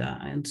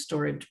and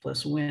storage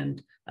plus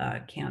wind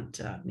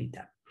can't meet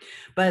that.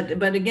 But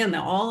again,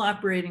 they're all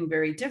operating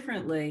very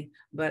differently,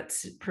 but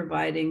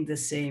providing the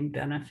same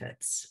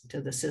benefits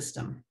to the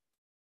system.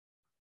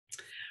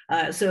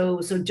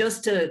 So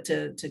just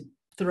to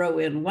throw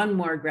in one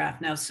more graph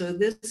now. So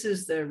this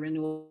is the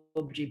renewable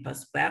G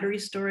plus battery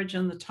storage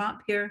on the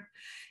top here.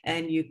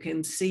 And you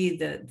can see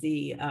that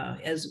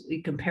as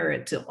we compare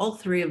it to all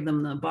three of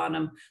them on the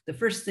bottom, the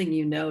first thing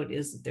you note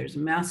is that there's a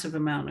massive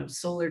amount of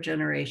solar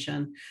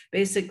generation.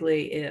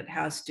 Basically, it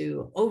has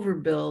to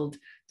overbuild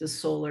the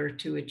solar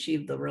to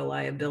achieve the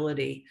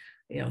reliability,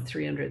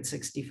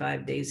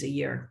 365 days a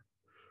year.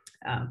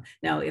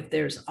 Now, if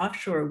there's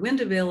offshore wind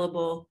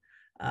available,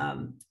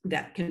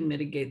 that can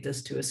mitigate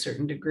this to a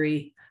certain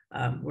degree.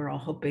 We're all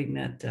hoping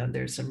that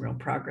there's some real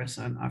progress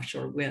on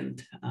offshore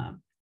wind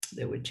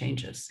that would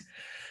change this.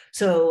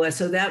 So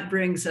that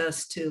brings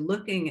us to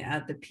looking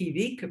at the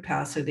PV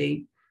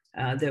capacity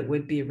that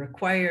would be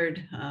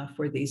required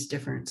for these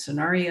different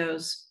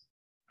scenarios.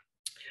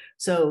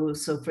 So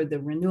for the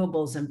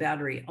renewables and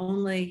battery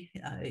only,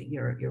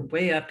 you're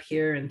way up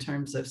here in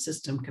terms of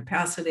system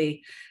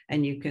capacity.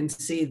 And you can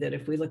see that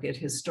if we look at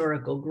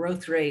historical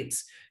growth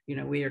rates,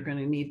 we are going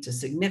to need to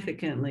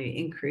significantly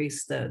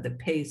increase the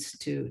pace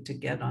to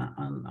get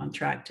on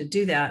track to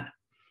do that.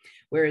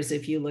 Whereas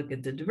if you look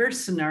at the diverse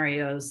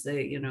scenarios,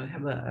 they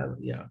have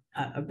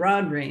a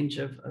broad range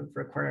of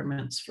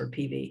requirements for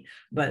PV,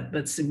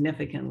 but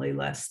significantly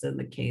less than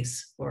the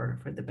case for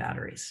the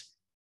batteries.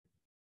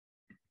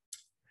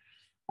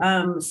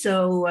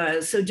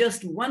 So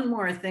just one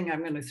more thing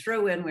I'm going to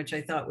throw in, which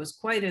I thought was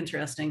quite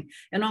interesting.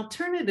 An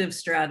alternative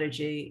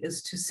strategy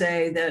is to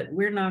say that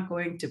we're not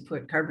going to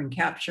put carbon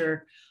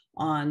capture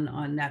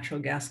on natural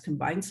gas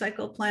combined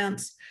cycle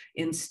plants.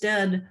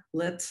 Instead,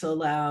 let's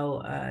allow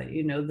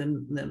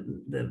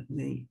the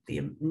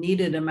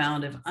needed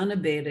amount of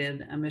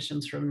unabated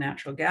emissions from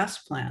natural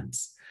gas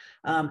plants,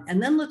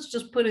 and then let's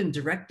just put in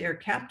direct air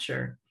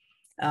capture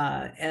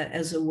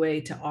as a way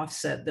to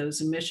offset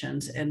those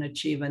emissions and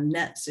achieve a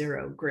net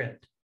zero grid.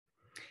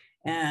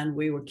 And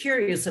we were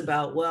curious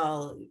about,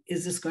 well,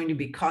 is this going to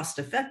be cost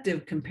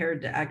effective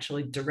compared to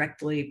actually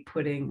directly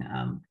putting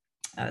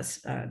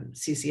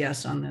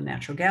CCS on the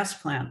natural gas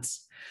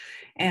plants?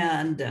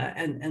 And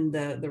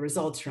the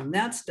results from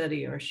that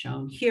study are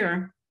shown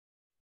here.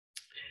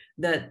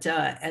 That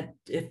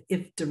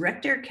if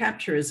direct air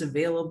capture is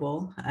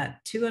available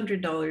at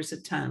 $200 a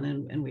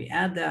ton, and we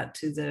add that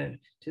to the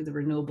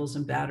renewables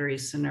and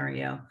batteries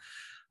scenario,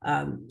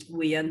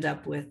 we end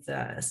up with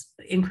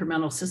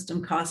incremental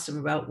system costs of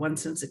about 1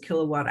 cent a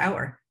kilowatt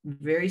hour,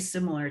 very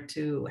similar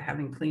to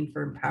having clean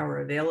firm power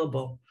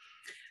available.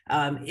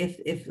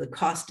 If the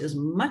cost is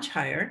much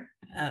higher,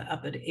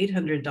 up at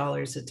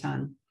 $800 a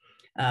ton,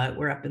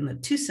 we're up in the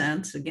 2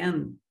 cents,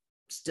 again,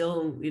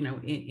 still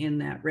in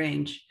that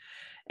range.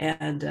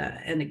 And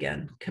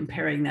again,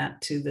 comparing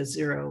that to the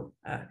zero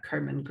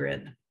carbon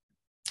grid.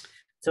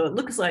 So it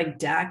looks like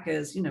DAC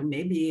is,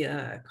 maybe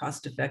a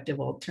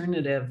cost-effective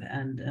alternative,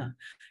 and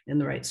in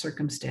the right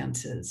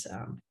circumstances,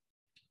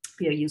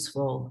 be a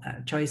useful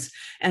choice.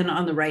 And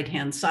on the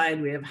right-hand side,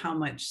 we have how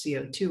much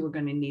CO2 we're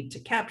going to need to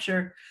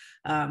capture.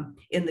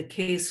 In the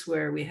case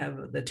where we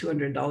have the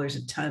 $200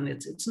 a ton,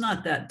 it's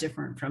not that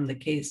different from the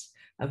case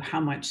of how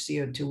much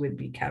CO2 would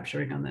be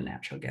capturing on the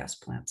natural gas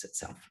plants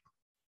itself.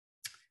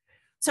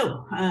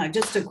 So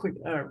just to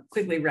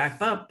quickly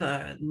wrap up,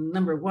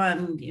 number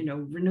one,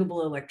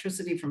 renewable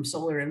electricity from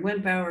solar and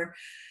wind power,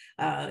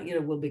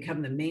 will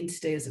become the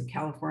mainstays of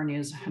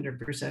California's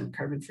 100%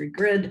 carbon-free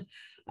grid,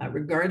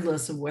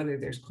 regardless of whether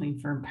there's clean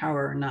firm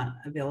power or not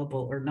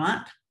available or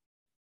not.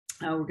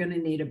 We're going to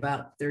need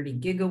about 30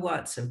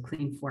 gigawatts of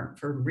clean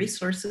firm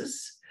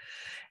resources.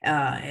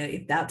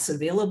 If that's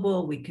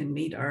available, we can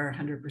meet our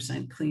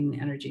 100% clean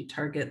energy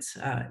targets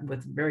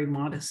with very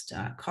modest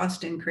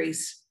cost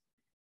increase.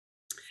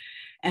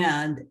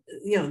 And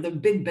the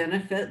big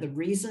benefit, the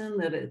reason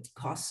that it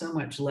costs so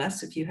much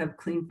less if you have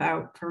clean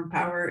firm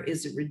power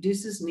is it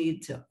reduces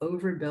need to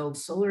overbuild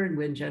solar and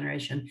wind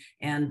generation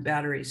and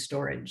battery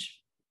storage.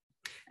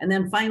 And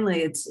then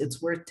finally,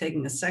 it's worth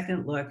taking a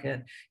second look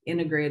at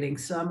integrating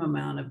some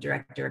amount of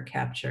direct air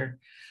capture.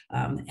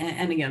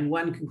 And again,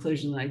 one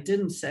conclusion that I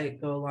didn't say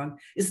go along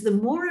is the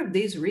more of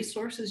these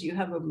resources you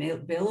have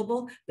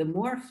available, the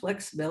more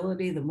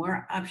flexibility, the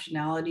more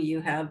optionality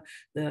you have,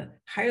 the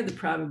higher the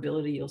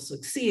probability you'll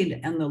succeed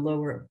and the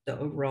lower the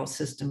overall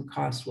system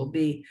cost will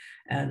be,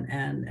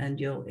 and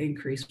you'll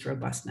increase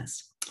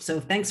robustness. So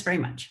thanks very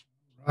much.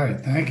 All right,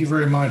 thank you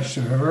very much.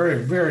 A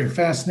very, very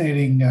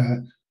fascinating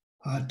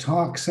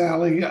talk,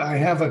 Sally. I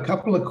have a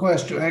couple of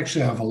questions.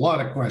 Actually, I have a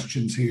lot of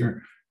questions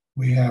here.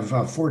 We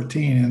have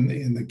 14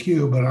 in the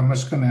queue, but I'm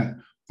just going to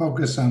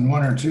focus on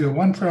one or two.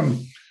 One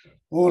from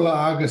Ola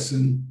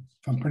Augustin,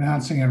 if I'm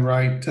pronouncing it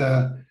right.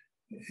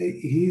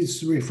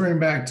 He's referring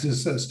back to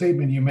a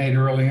statement you made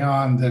early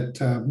on that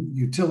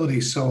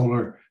utility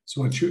solar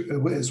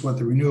is what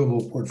the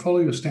Renewable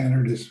Portfolio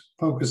Standard is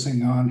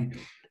focusing on.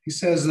 He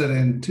says that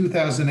in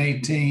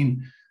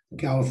 2018,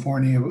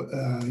 California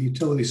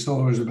utility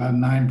solar is about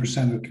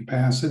 9% of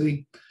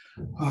capacity.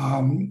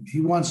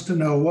 He wants to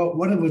know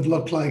what it would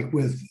look like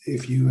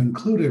if you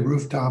included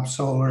rooftop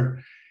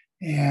solar,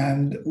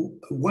 and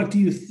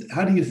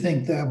how do you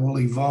think that will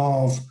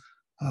evolve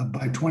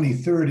by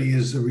 2030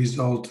 as a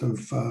result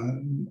of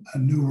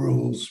new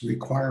rules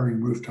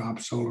requiring rooftop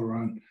solar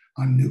on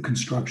new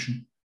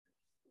construction?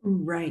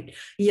 Right.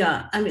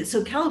 Yeah. I mean,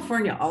 so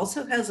California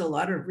also has a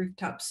lot of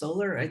rooftop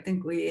solar. I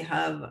think we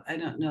have,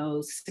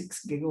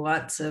 6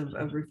 gigawatts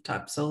of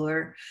rooftop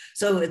solar.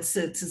 So it's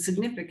a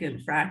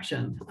significant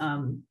fraction.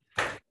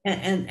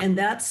 And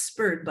that's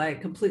spurred by a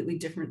completely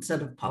different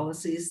set of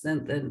policies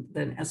than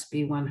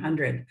SB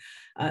 100.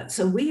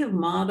 So we have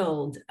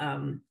modeled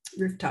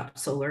rooftop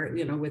solar,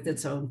 with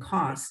its own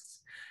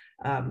costs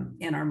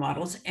in our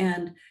models.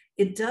 And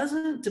it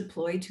doesn't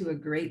deploy to a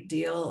great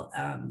deal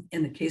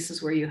in the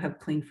cases where you have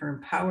clean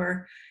firm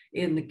power.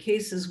 In the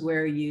cases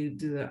where you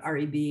do the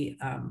REB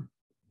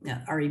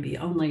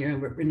only, or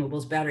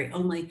renewables battery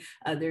only,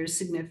 there's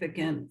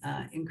significant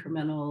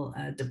incremental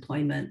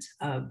deployment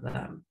of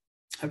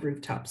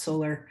rooftop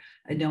solar.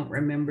 I don't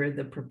remember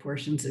the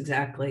proportions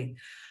exactly.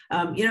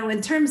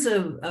 In terms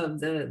of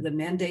the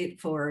mandate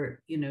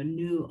for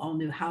all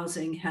new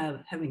housing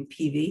having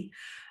PV.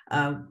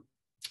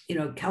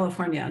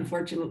 California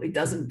unfortunately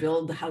doesn't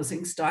build the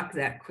housing stock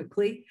that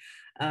quickly.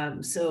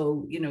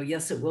 So,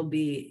 yes, it will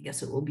be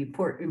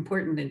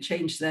important and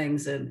change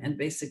things and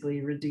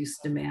basically reduce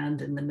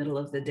demand in the middle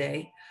of the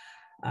day.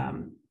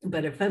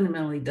 But it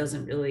fundamentally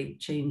doesn't really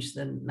change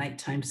the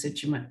nighttime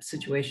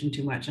situation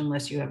too much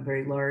unless you have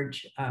very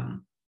large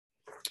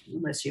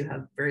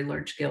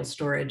scale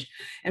storage.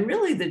 And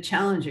really the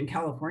challenge in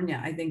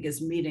California, I think,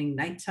 is meeting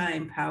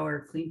nighttime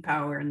power, clean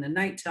power in the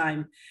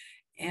nighttime,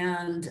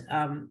 and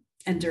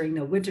during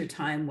the winter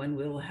time when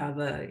we'll have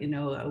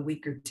a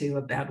week or two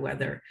of bad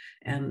weather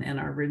and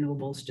our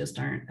renewables just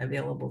aren't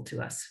available to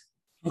us.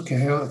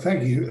 Okay, well,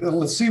 thank you.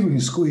 Let's see if we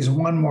can squeeze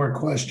one more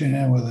question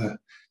in if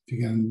you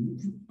can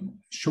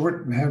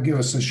give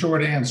us a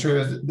short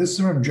answer. This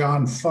is from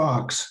John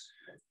Fox.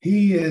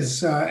 He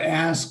is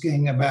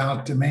asking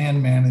about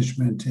demand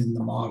management in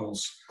the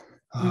models,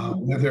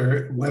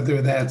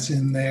 whether that's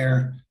in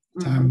there.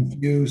 Time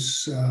of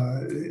use.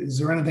 Is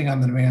there anything on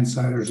the demand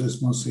side, or is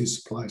this mostly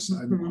supply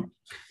side?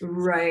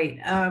 Right.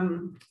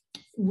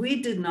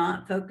 We did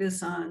not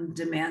focus on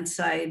demand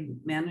side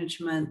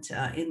management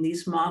in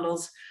these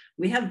models.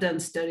 We have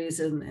done studies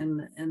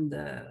in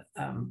the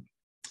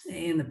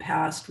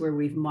past where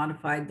we've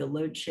modified the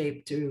load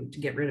shape to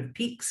get rid of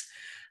peaks.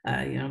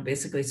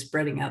 Basically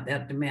spreading out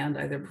that demand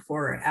either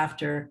before or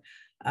after.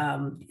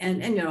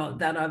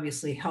 That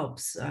obviously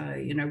helps,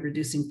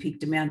 reducing peak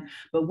demand.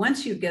 But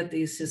once you get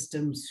these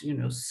systems,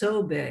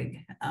 so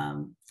big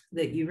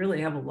that you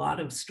really have a lot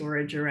of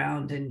storage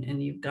around,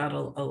 and you've got a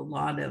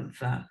lot of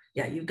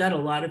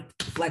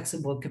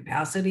flexible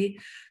capacity.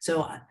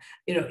 So,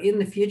 in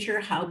the future,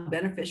 how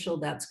beneficial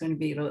that's going to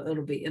be,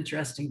 it'll be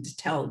interesting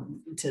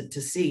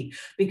to see,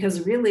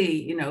 because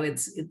really,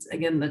 it's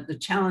again the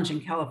challenge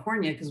in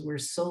California, because we're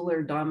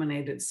solar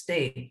dominated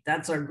state.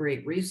 That's our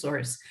great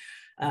resource.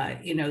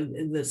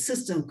 The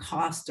system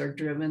costs are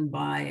driven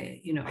by,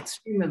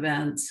 extreme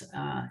events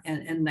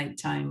and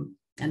nighttime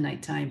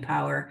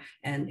power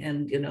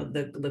and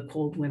the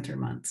cold winter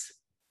months.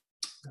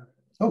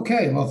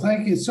 Okay, well,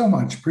 thank you so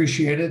much.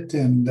 Appreciate it.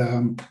 And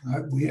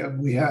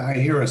I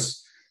hear a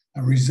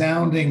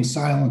resounding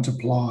silent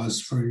applause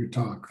for your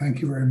talk.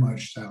 Thank you very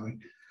much, Sally.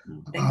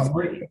 Thanks.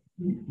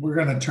 We're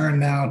going to turn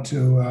now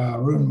to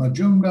Arun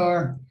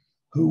Majumdar,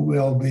 who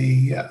will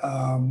be,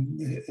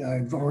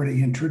 I've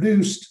already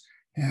introduced,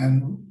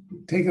 and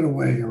take it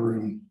away,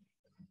 Arun.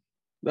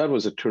 That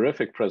was a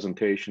terrific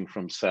presentation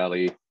from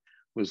Sally,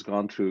 who's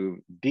gone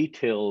through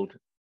detailed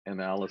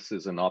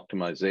analysis and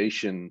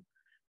optimization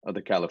of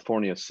the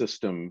California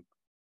system.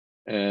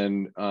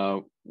 And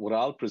what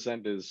I'll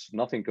present is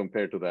nothing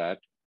compared to that,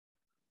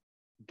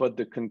 but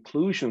the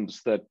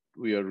conclusions that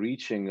we are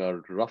reaching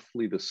are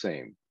roughly the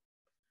same.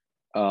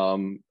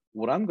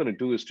 What I'm going to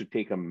do is to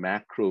take a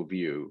macro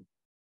view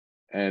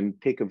and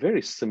take a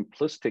very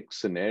simplistic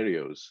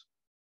scenarios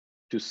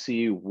to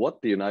see what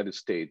the United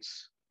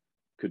States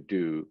could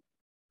do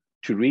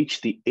to reach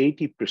the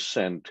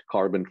 80%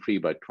 carbon-free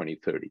by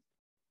 2030.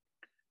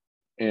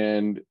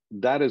 And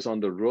that is on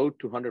the road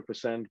to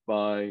 100%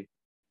 by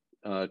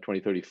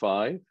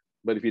 2035.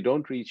 But if you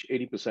don't reach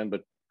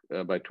 80%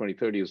 by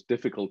 2030, it's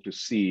difficult to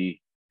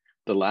see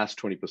the last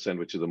 20%,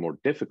 which is a more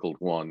difficult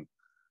one,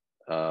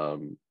 but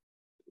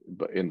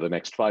in the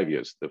next 5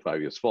 years, the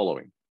 5 years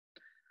following.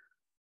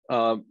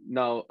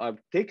 Now, I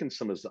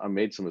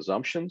made some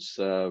assumptions.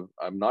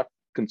 I'm not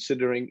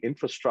considering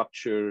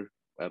infrastructure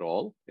at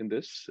all in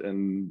this,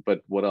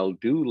 but what I'll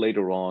do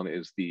later on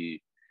is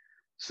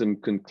some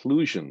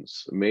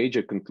conclusions,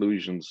 major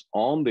conclusions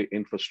on the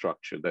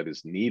infrastructure that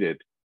is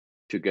needed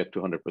to get to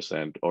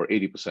 100% or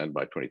 80%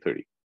 by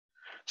 2030.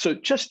 So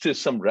just to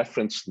some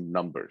reference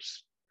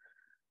numbers,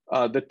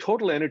 the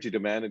total energy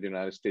demand in the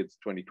United States in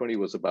 2020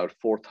 was about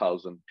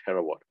 4,000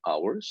 terawatt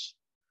hours.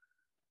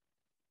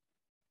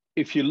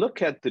 If you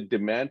look at the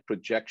demand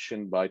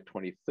projection by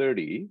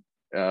 2030,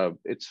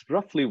 it's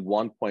roughly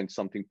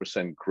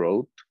 1-point-something%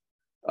 growth.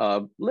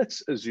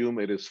 Let's assume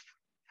it is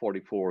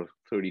 30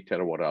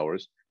 terawatt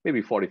hours,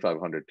 maybe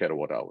 4,500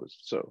 terawatt hours.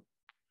 So,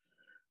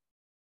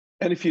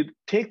 and if you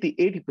take the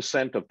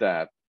 80% of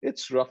that,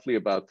 it's roughly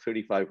about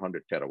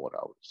 3,500 terawatt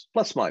hours,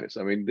 plus minus.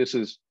 I mean, this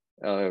is,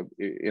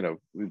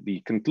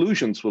 the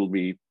conclusions will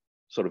be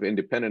sort of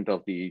independent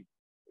of the,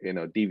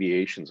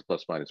 deviations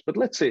plus minus. But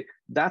let's say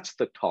that's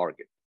the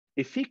target.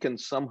 If we can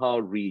somehow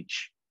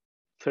reach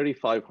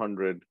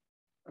 3,500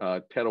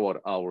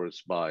 terawatt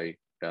hours by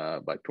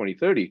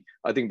 2030,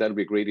 I think that'll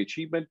be a great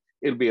achievement.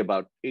 It'll be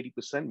about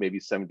 80%,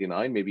 maybe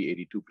 79,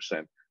 maybe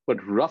 82%,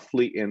 but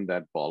roughly in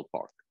that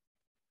ballpark.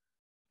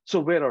 So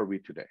where are we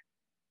today?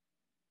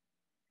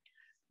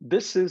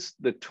 This is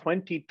the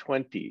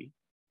 2020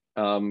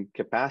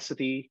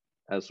 capacity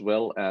as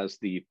well as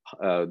the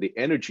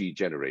energy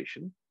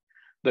generation.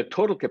 The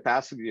total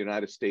capacity of the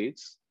United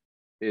States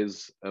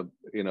is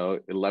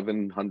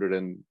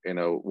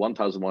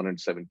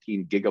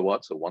 1,117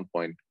 gigawatts, or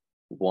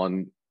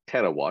 1.1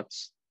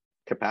 terawatts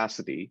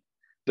capacity.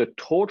 The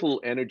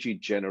total energy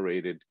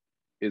generated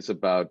is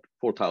about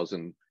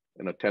 4,000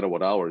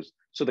 terawatt hours.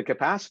 So the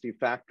capacity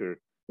factor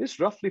is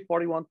roughly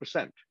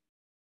 41%.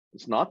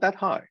 It's not that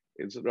high.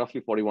 It's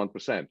roughly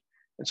 41%.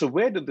 And so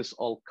where did this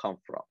all come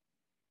from?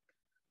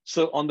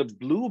 So on the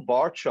blue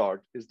bar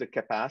chart is the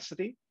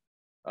capacity.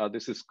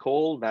 This is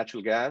coal,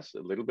 natural gas,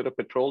 a little bit of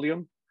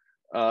petroleum,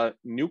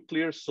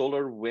 nuclear,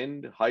 solar,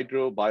 wind,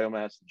 hydro,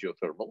 biomass,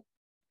 geothermal.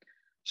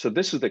 So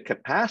this is the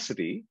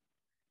capacity.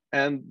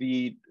 And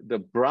the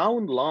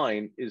brown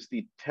line is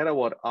the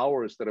terawatt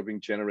hours that are being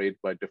generated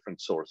by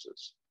different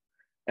sources.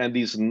 And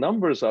these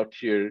numbers out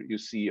here you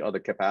see are the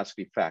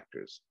capacity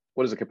factors.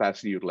 What is the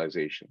capacity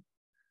utilization?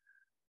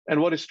 And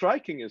what is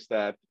striking is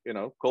that,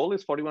 coal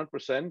is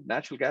 41%,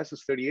 natural gas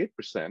is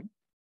 38%,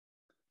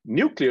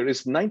 nuclear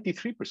is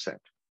 93%.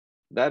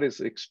 That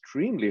is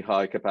extremely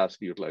high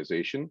capacity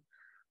utilization.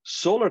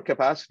 Solar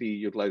capacity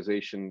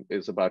utilization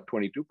is about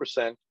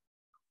 22%,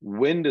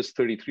 wind is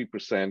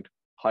 33%,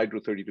 hydro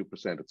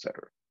 32%, et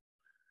cetera.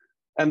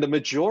 And the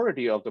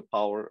majority of the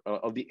power,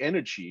 of the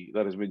energy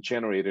that has been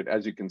generated,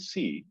 as you can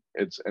see,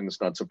 it's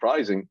not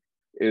surprising,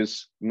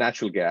 is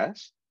natural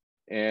gas,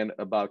 and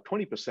about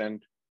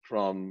 20%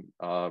 from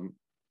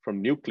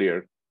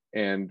nuclear,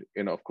 and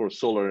of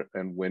course solar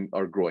and wind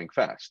are growing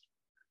fast.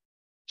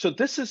 So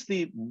this is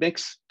the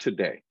mix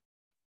today.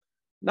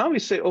 Now we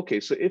say, okay,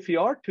 so if we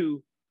are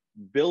to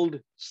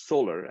build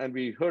solar, and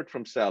we heard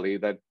from Sally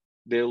that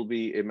there'll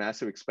be a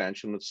massive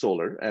expansion of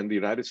solar, and the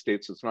United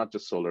States is not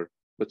just solar,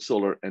 but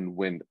solar and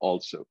wind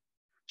also.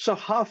 So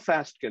how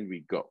fast can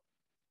we go?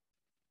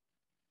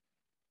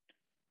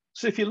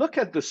 So if you look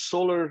at the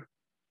solar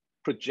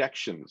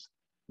projections,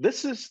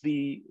 this is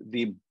the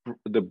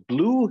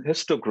blue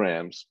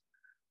histograms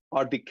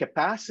are the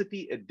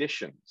capacity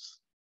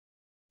additions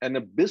and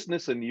a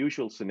business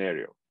unusual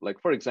scenario. Like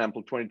for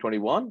example,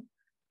 2021,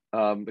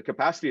 the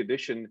capacity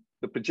addition,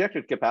 the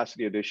projected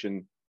capacity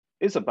addition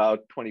is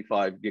about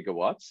 25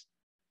 gigawatts.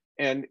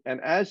 And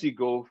as you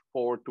go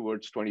forward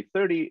towards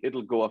 2030,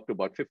 it'll go up to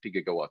about 50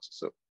 gigawatts or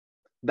so.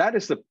 That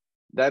is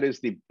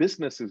the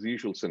business as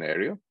usual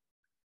scenario.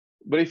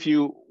 But if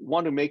you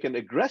want to make an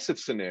aggressive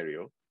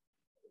scenario,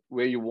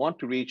 where you want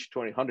to reach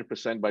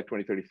 100% by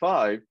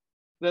 2035,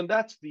 then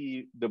that's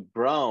the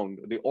brown,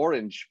 the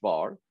orange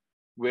bar,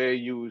 where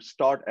you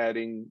start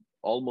adding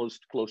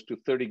almost close to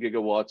 30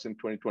 gigawatts in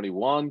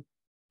 2021,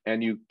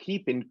 and you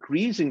keep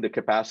increasing the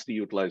capacity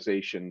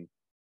utilization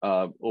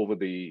over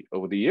the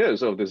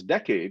years of this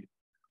decade,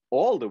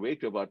 all the way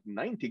to about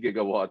 90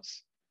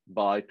 gigawatts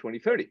by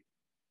 2030.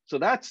 So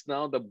that's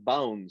now the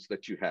bounds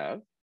that you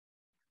have.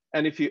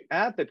 And if you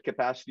add that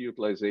capacity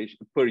utilization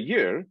per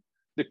year,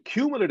 the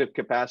cumulative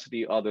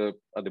capacity are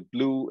the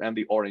blue and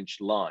the orange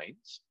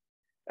lines.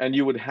 And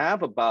you would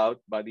have about,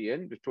 by the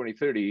end of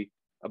 2030,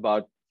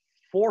 about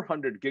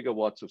 400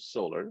 gigawatts of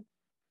solar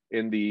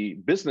in the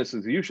business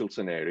as usual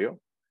scenario.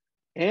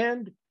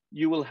 And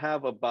you will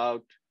have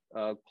about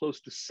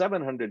close to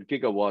 700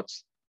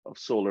 gigawatts of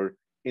solar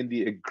in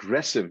the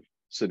aggressive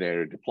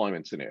scenario,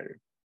 deployment scenario.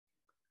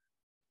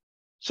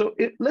 So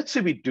let's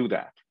say we do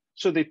that.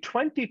 So the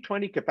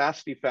 2020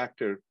 capacity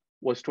factor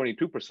was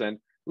 22%.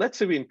 Let's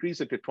say we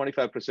increase it to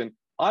 25%.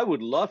 I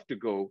would love to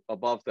go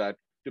above that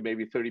to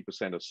maybe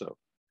 30% or so.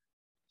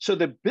 So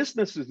the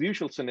business as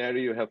usual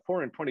scenario, you have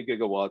 420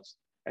 gigawatts,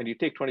 and you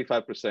take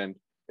 25%,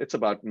 it's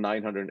about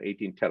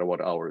 918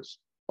 terawatt hours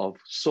of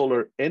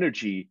solar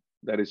energy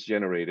that is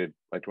generated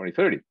by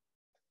 2030.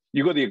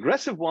 You go the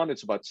aggressive one,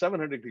 it's about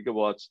 700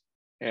 gigawatts,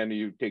 and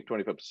you take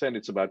 25%,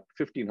 it's about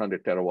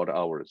 1,500 terawatt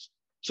hours.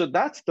 So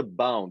that's the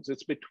bounds.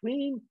 It's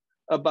between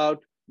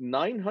about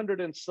 900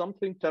 and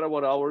something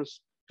terawatt hours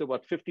to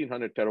about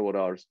 1,500 terawatt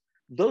hours.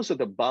 Those are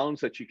the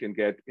bounds that you can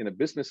get in a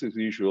business as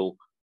usual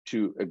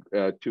to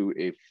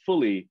a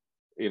fully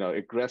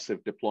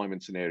aggressive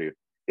deployment scenario.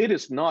 It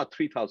is not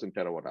 3,000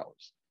 terawatt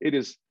hours.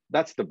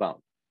 That's the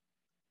bound.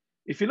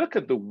 If you look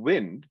at the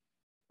wind,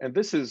 and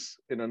this is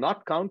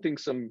not counting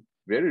some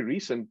very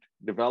recent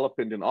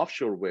development in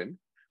offshore wind,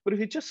 but if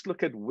you just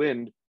look at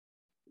wind,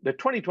 the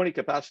 2020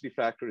 capacity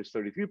factor is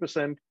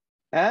 33%.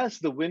 As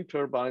the wind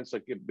turbines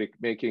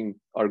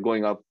are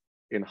going up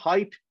in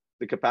height,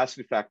 the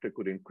capacity factor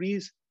could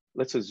increase.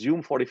 Let's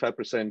assume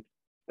 45%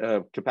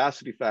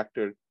 capacity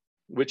factor,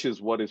 which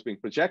is what is being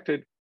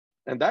projected.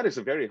 And that is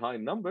a very high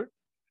number.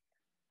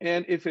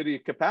 And if the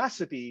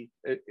capacity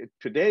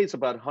today is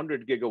about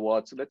 100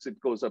 gigawatts, let's say it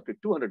goes up to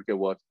 200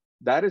 gigawatts,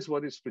 that is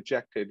what is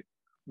projected.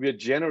 We are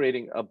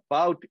generating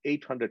about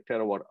 800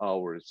 terawatt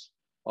hours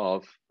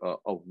of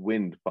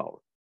wind power,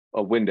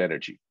 of wind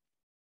energy.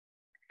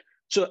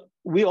 So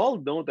we all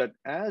know that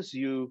as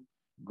you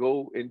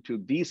go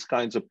into these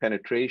kinds of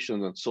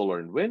penetrations on solar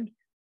and wind,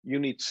 you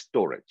need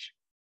storage.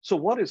 So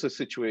what is the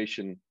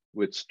situation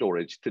with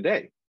storage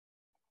today?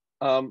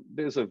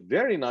 There's a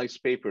very nice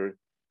paper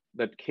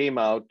that came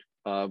out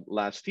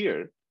last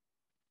year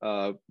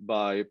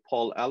by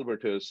Paul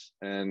Albertus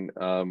and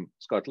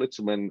Scott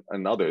Litzman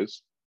and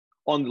others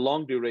on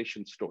long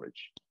duration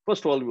storage.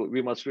 First of all,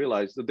 we must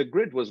realize that the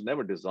grid was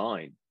never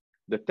designed.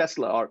 The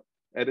Tesla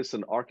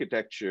Edison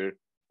architecture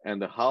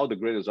and how the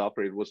grid is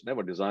operated was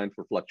never designed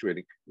for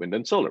fluctuating wind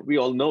and solar. We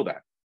all know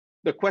that.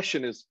 The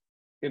question is,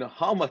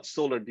 how much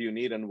solar do you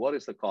need and what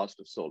is the cost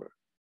of solar?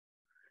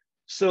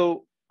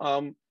 So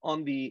on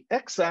the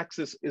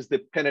x-axis is the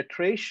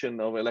penetration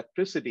of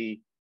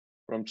electricity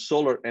from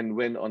solar and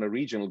wind on a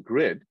regional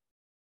grid.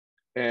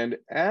 And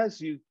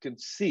as you can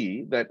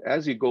see that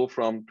as you go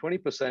from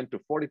 20% to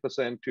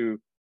 40% to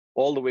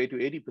all the way to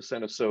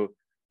 80% or so,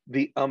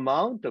 the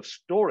amount of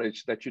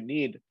storage that you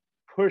need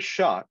per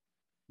shot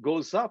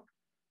goes up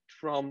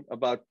from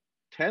about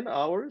 10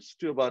 hours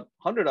to about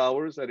 100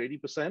 hours at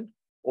 80%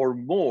 or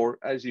more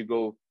as you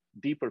go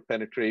deeper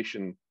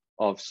penetration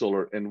of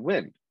solar and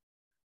wind.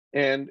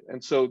 And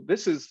so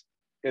this is,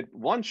 at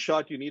one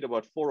shot, you need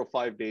about 4 or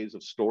 5 days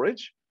of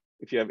storage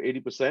if you have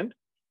 80%,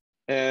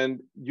 and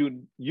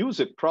you use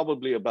it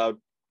probably about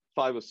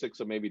 5 or 6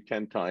 or maybe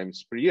 10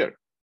 times per year.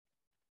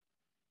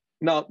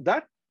 Now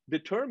that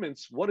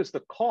determines what is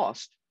the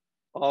cost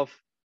of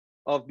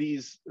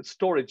these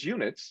storage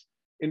units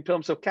in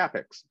terms of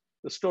CapEx,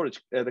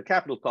 the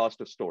capital cost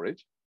of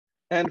storage.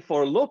 And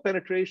for low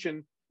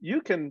penetration,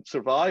 you can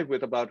survive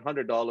with about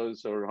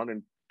 $100 or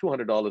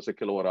 $200 a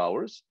kilowatt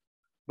hours.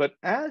 But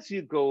as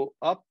you go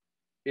up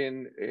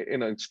in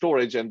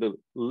storage and the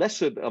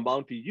lesser the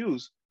amount you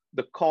use,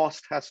 the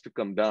cost has to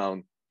come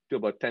down to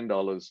about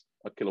 $10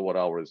 a kilowatt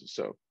hours or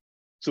so.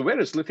 So where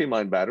is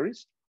lithium-ion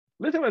batteries?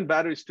 Lithium-ion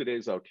batteries today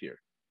is out here.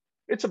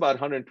 It's about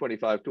 $125,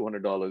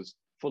 $200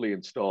 fully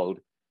installed,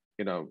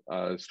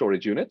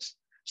 storage units.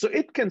 So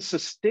it can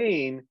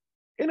sustain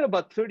in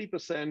about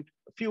 30%,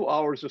 a few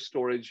hours of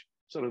storage,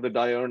 sort of the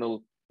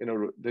diurnal,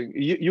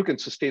 you can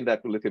sustain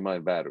that with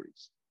lithium-ion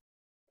batteries.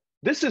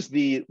 This is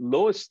the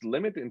lowest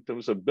limit in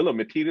terms of bill of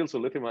materials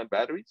of lithium-ion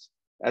batteries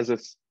as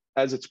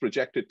it's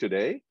projected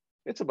today.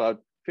 It's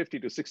about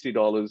 $50 to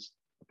 $60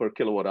 per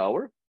kilowatt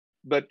hour.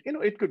 But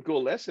it could go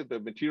less if the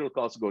material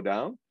costs go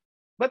down.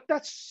 But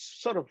that's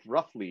sort of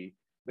roughly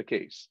the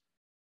case.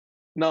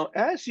 Now,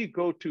 as you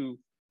go to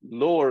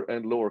lower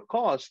and lower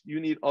cost, you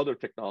need other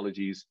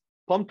technologies.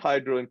 Pumped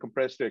hydro and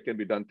compressed air can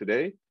be done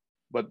today,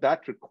 but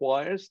that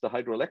requires the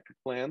hydroelectric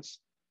plants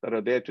that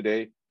are there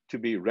today to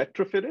be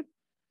retrofitted.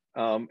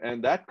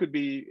 And that could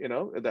be,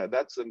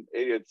 that's an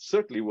area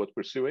certainly worth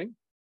pursuing.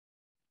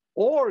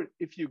 Or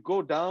if you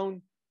go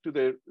down to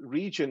the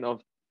region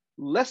of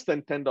less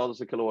than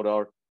 $10 a kilowatt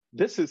hour,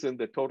 this is in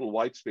the total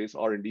white space,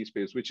 R&D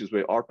space, which is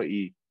where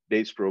ARPA-E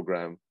DAYS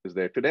program is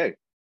there today.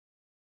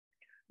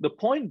 The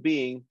point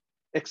being,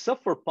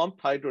 except for pumped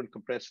hydro and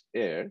compressed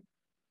air,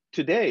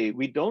 today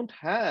we don't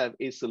have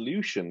a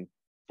solution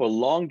for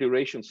long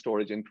duration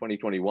storage in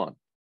 2021.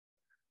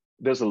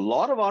 There's a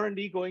lot of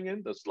R&D going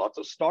in, there's lots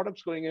of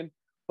startups going in,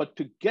 but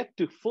to get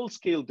to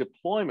full-scale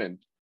deployment,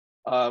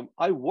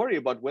 I worry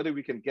about whether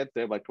we can get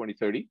there by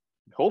 2030,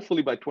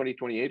 hopefully by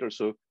 2028 or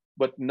so,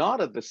 but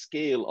not at the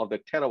scale of the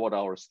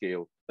terawatt-hour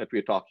scale that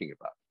we're talking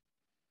about.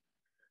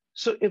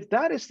 So if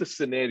that is the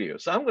scenario,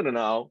 so I'm going to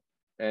now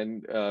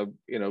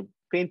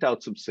paint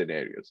out some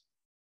scenarios.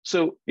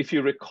 So if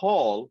you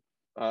recall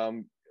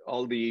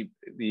all the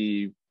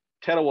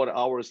terawatt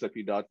hours that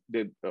we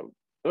did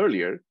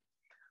earlier,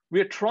 we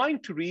are trying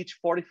to reach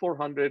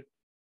 4,400,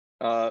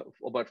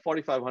 about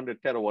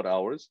 4,500 terawatt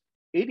hours.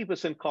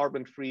 80%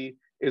 carbon free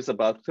is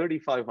about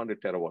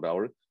 3,500 terawatt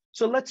hours.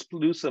 So let's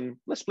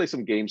play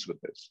some games with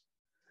this.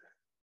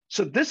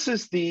 So this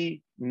is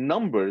the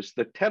numbers,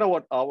 the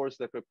terawatt hours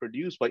that were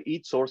produced by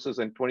each sources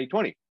in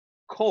 2020.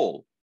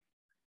 Coal,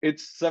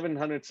 it's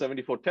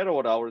 774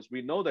 terawatt hours.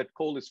 We know that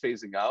coal is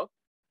phasing out.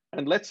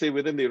 And let's say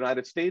within the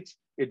United States,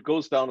 it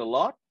goes down a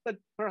lot, but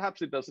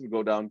perhaps it doesn't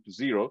go down to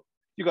zero.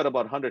 You got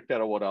about 100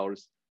 terawatt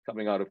hours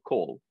coming out of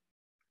coal.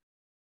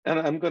 And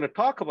I'm going to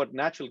talk about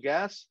natural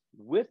gas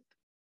with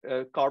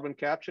carbon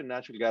capture,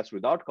 natural gas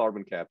without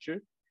carbon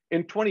capture.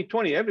 In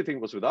 2020,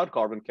 everything was without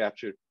carbon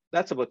capture.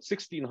 That's about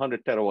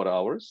 1,600 terawatt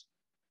hours.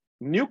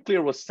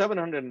 Nuclear was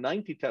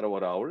 790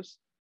 terawatt hours.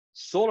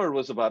 Solar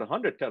was about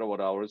 100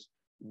 terawatt hours.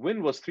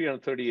 Wind was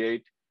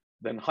 338.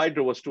 Then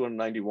hydro was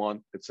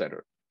 291, et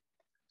cetera.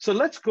 So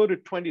let's go to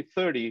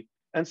 2030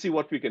 and see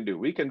what we can do.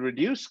 We can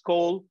reduce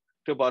coal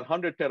to about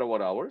 100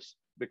 terawatt hours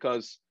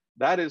because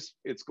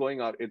it's going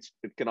out, it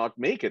cannot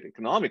make it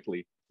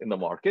economically in the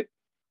market.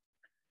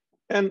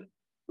 And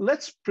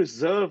let's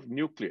preserve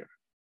nuclear,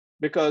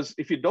 because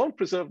if you don't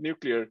preserve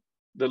nuclear,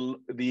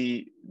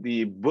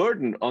 the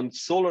burden on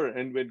solar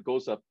and wind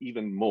goes up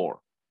even more,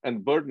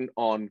 and burden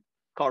on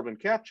carbon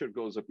capture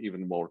goes up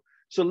even more.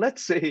 So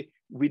let's say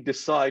we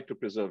decide to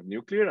preserve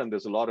nuclear, and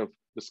there's a lot of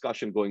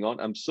discussion going on.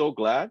 I'm so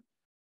glad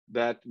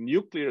that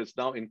nuclear is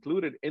now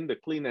included in the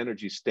clean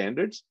energy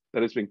standards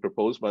that is being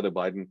proposed by the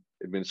Biden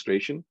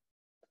administration.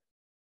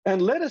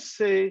 And let us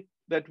say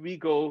that we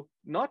go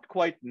not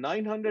quite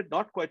 900,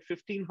 not quite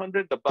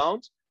 1,500, the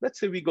bounds. Let's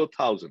say we go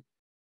 1,000.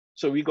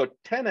 So we got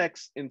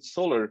 10x in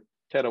solar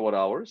terawatt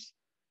hours,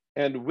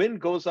 and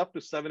wind goes up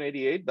to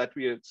 788 that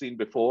we had seen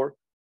before,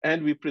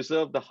 and we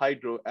preserve the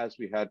hydro as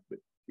we had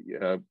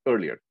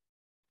earlier.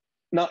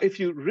 Now, if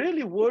you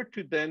really were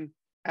to then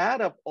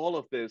add up all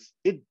of this,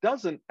 it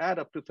doesn't add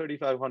up to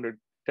 3,500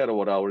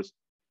 terawatt hours.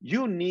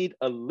 You need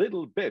a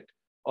little bit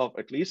of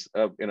at least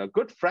a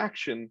good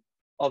fraction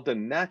of the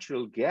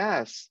natural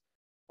gas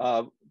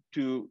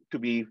to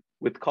be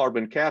with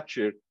carbon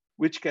capture,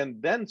 which can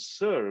then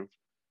serve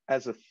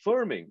as a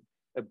firming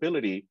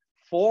ability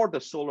for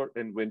the solar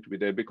and wind to be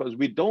there, because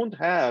we don't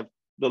have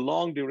the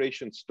long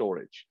duration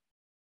storage.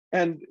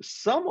 And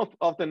some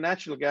of the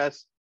natural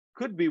gas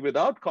could be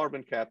without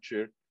carbon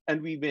capture,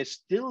 and we may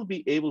still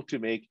be able to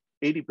make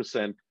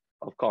 80%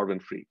 of carbon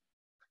free.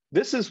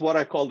 This is what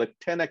I call the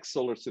 10x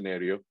solar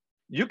scenario.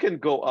 You can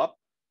go up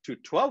to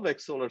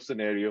 12x solar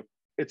scenario.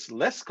 It's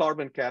less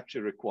carbon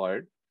capture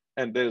required,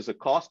 and there's a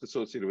cost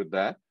associated with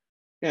that.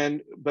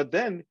 But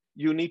then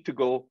you need to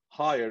go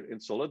higher in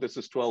solar. This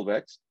is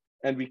 12x,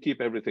 and we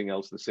keep everything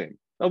else the same.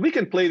 Now we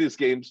can play these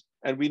games,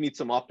 and we need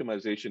some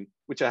optimization,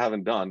 which I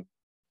haven't done.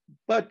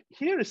 But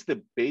here is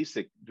the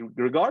basic,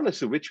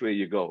 regardless of which way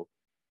you go.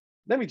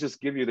 Let me just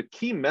give you the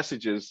key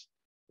messages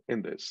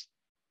in this.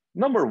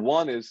 Number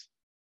one is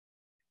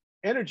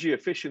energy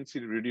efficiency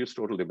to reduce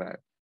total demand.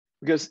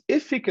 Because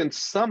if we can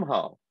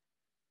somehow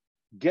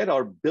get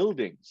our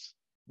buildings,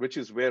 which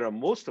is where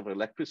most of our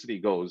electricity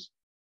goes,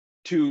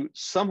 to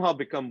somehow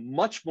become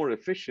much more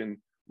efficient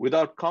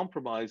without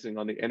compromising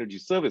on the energy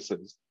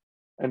services,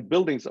 and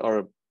buildings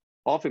are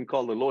often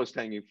called the lowest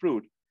hanging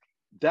fruit,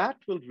 that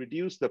will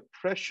reduce the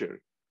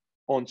pressure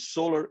on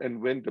solar and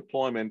wind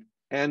deployment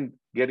and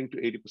getting to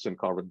 80%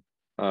 carbon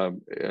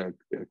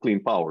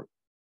clean power.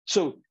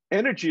 So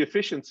energy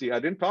efficiency, I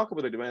didn't talk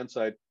about the demand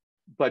side,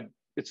 but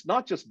it's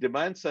not just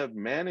demand side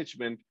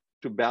management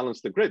to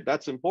balance the grid.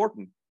 That's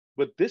important.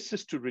 But this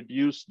is to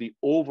reduce the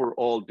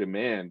overall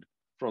demand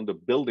from the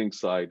building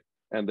side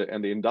and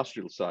the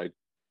industrial side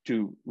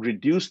to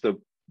reduce the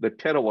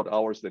terawatt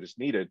hours that is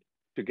needed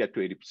to get to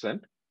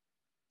 80%.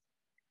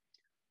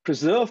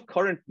 Preserve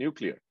current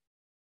nuclear.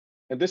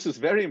 And this is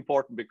very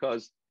important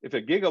because if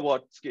a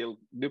gigawatt scale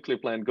nuclear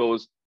plant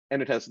goes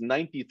and it has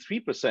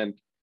 93%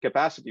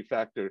 capacity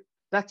factor,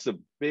 that's a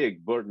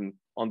big burden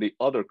on the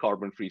other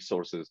carbon-free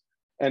sources.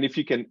 And if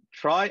you can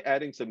try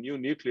adding some new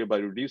nuclear by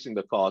reducing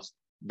the cost,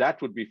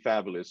 that would be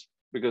fabulous,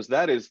 because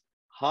that is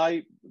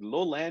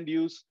low land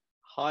use,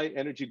 high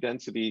energy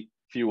density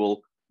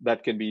fuel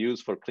that can be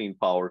used for clean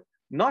power,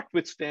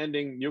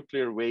 notwithstanding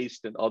nuclear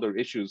waste and other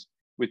issues,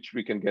 which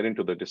we can get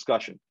into the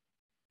discussion.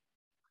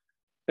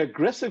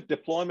 Aggressive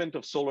deployment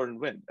of solar and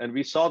wind, and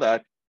we saw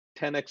that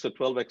 10x or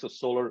 12x of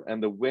solar,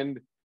 and the wind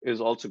is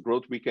also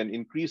growth. We can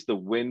increase the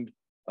wind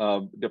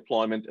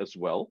deployment as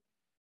well.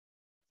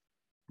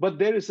 But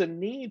there is a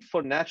need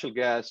for natural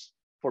gas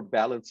for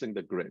balancing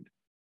the grid,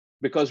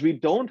 because we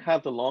don't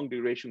have the long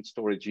duration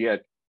storage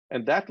yet,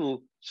 and that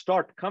will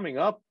start coming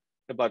up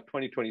about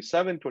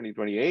 2027,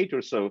 2028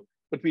 or so,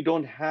 but we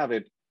don't have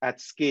it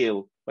at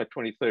scale by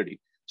 2030.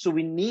 So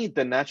we need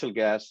the natural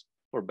gas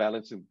for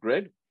balancing the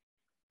grid,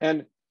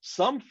 and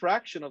some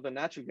fraction of the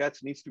natural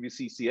gas needs to be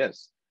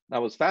CCS. I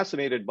was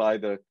fascinated by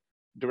the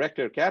direct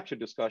air capture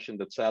discussion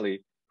that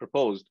Sally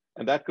proposed,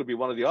 and that could be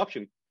one of the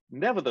options.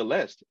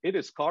 Nevertheless, it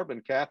is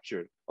carbon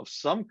capture of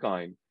some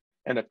kind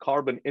and a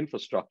carbon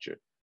infrastructure.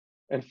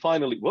 And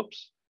finally,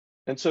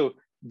 and so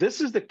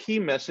this is the key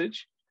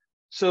message.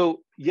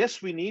 So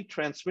yes, we need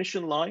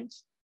transmission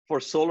lines for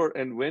solar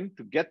and wind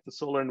to get the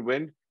solar and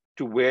wind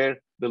to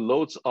where the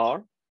loads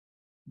are,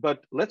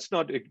 but let's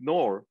not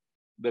ignore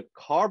the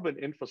carbon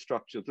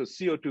infrastructure, the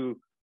CO2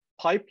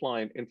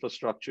 pipeline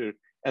infrastructure,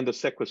 and the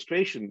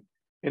sequestration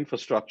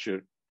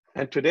infrastructure.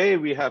 And today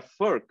we have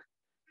FERC,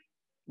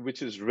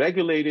 which is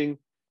regulating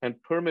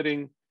and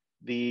permitting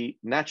the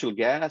natural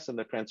gas and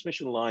the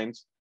transmission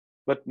lines,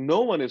 but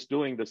no one is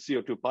doing the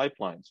CO2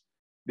 pipelines.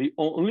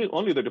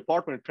 Only the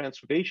Department of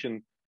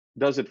Transportation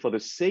does it for the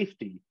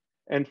safety,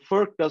 and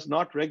FERC does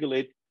not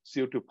regulate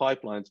CO2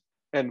 pipelines.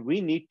 And we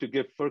need to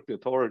give FERC the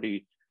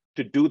authority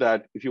to do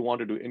that if you want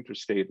to do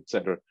interstate, et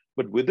cetera.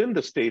 But within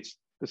the states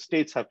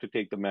have to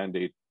take the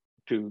mandate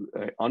to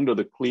under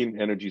the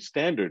clean energy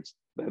standards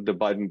that the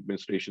Biden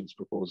administration is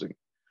proposing.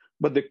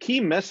 But the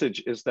key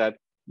message is that,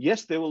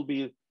 yes, there will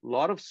be a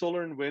lot of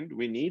solar and wind.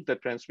 We need the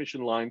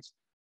transmission lines.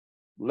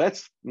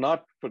 Let's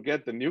not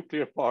forget the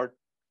nuclear part.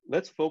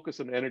 Let's focus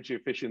on energy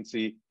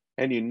efficiency,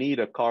 and you need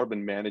a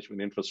carbon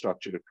management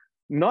infrastructure,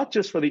 not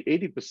just for the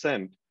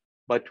 80%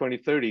 by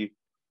 2030,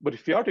 but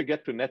if you are to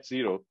get to net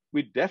zero,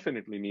 we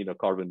definitely need a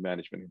carbon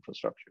management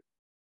infrastructure.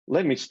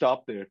 Let me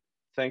stop there.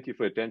 Thank you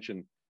for your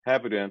attention.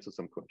 Happy to answer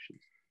some questions.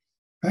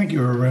 Thank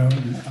you, Arun.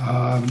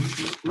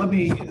 Let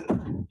me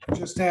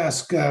just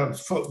ask a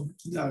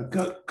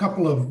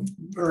couple of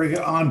very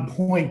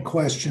on-point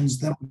questions,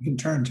 then we can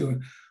turn to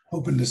an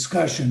open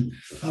discussion.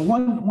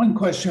 One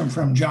question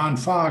from John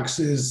Fox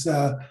is,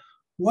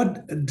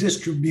 what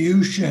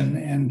distribution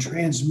and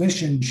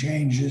transmission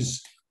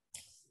changes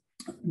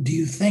do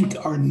you think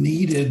are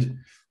needed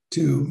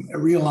to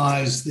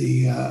realize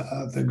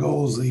the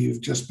goals that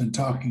you've just been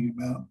talking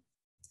about?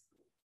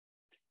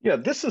 Yeah,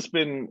 this has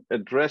been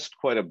addressed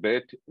quite a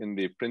bit in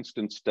the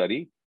Princeton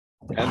study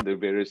and the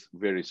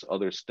various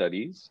other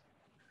studies.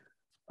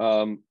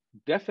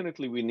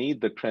 Definitely, we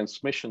need the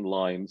transmission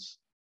lines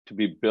to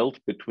be built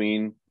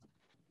between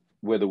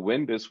where the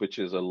wind is, which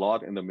is a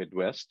lot in the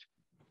Midwest,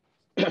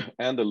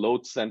 and the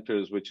load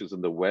centers, which is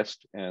in the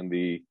West and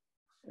the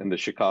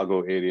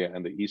Chicago area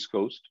and the East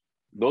Coast.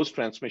 Those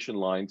transmission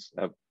lines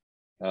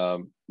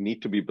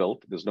need to be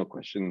built. There's no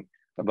question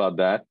about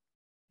that,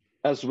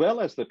 as well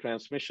as the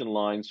transmission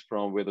lines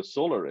from where the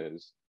solar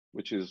is,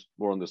 which is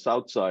more on the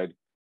south side,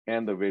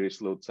 and the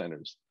various load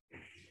centers.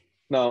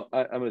 Now,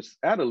 I must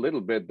add a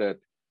little bit that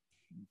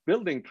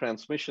building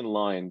transmission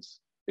lines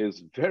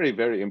is very,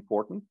 very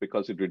important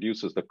because it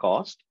reduces the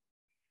cost,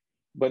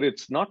 but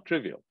it's not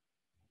trivial.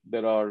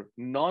 There are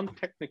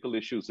non-technical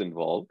issues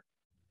involved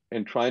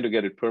in trying to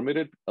get it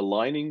permitted.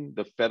 Aligning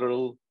the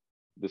federal,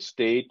 the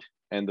state,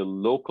 and the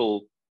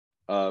local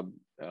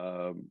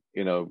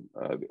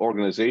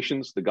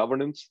organizations, the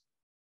governance,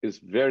 is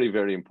very,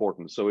 very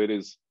important. So it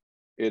is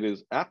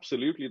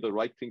absolutely the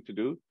right thing to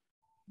do,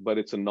 but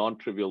it's a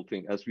non-trivial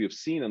thing, as we have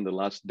seen in the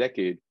last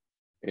decade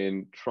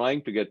in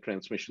trying to get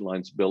transmission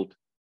lines built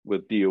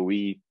with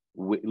DOE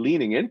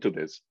leaning into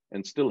this,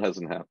 and still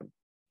hasn't happened.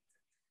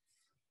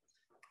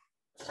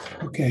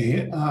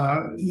 Okay,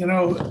 there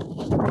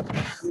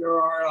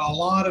are a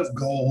lot of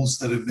goals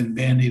that have been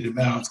bandied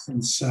about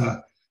since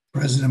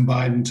President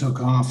Biden took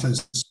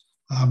office.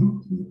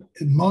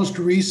 Most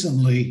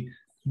recently,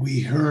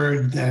 we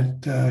heard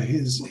that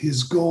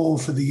his goal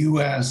for the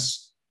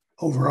U.S.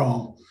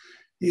 overall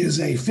is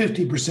a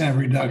 50%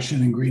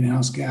 reduction in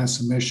greenhouse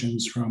gas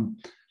emissions from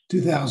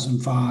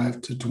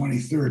 2005 to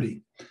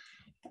 2030.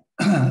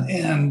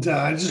 And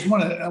I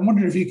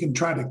wonder if you can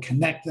try to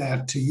connect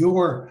that to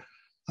your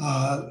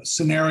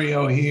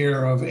scenario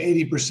here of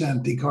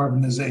 80%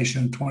 decarbonization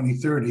in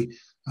 2030,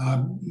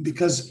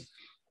 because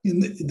in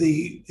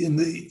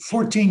the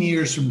 14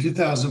 years from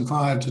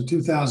 2005 to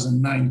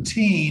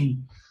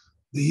 2019,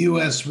 the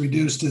U.S.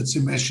 reduced its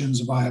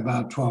emissions by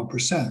about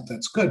 12%.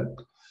 That's good.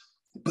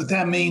 But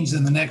that means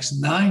in the next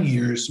 9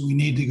 years, we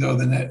need to go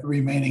the net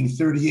remaining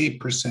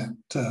 38%.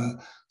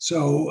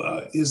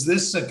 So is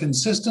this a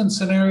consistent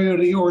scenario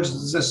to yours?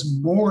 Is this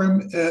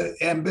more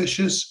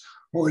ambitious,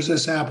 or is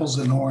this apples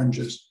and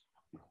oranges?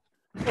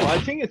 No, I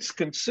think it's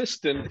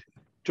consistent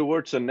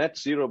towards a net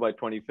zero by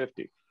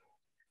 2050.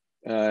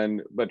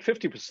 But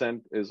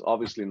 50% is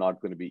obviously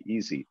not going to be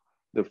easy.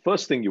 The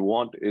first thing you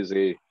want is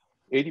a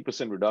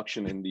 80%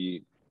 reduction in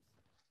the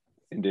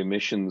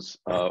emissions,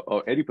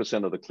 or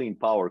 80% of the clean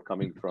power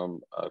coming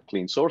from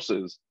clean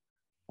sources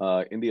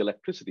in the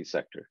electricity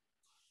sector,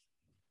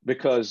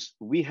 because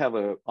we have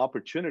an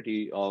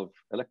opportunity of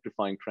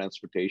electrifying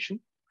transportation,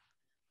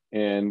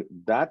 and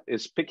that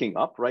is picking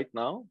up right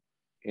now.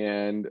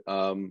 And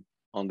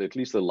on at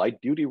least the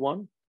light duty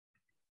one,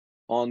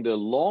 on the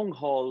long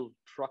haul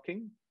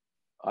trucking,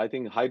 I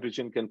think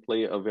hydrogen can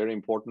play a very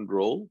important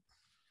role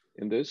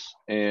in this.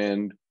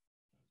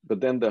 But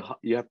then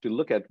you have to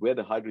look at where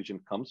the hydrogen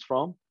comes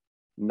from.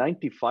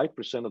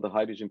 95% of the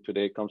hydrogen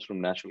today comes from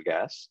natural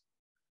gas.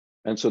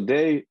 And so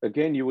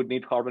again, you would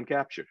need carbon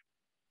capture.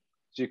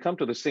 So you come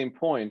to the same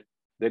point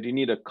that you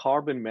need a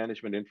carbon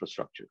management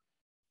infrastructure.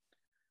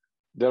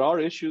 There are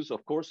issues,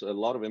 of course, a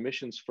lot of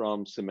emissions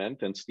from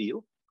cement and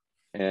steel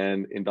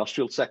and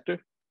industrial sector,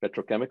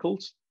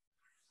 petrochemicals,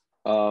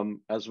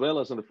 as well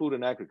as in the food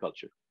and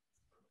agriculture.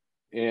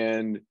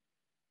 And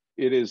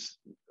it is,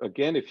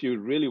 again, if you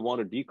really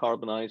want to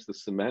decarbonize the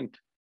cement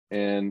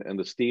and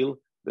the steel,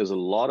 there's a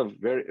lot of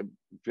very,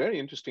 very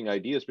interesting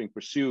ideas being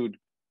pursued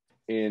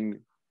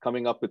in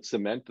coming up with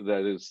cement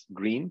that is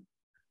green.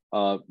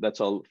 That's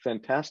all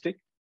fantastic.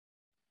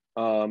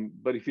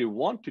 But if you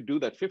want to do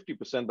that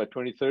 50% by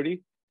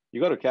 2030,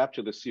 you got to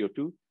capture the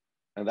CO2,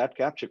 and that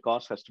capture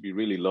cost has to be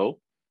really low.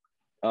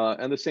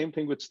 And the same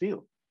thing with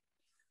steel.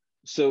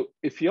 So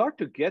if you are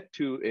to get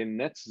to a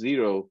net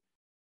zero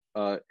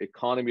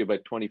economy by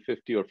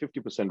 2050 or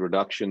 50%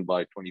 reduction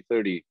by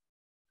 2030,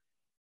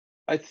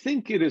 I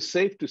think it is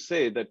safe to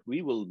say that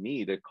we will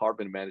need a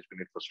carbon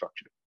management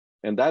infrastructure.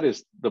 And that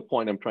is the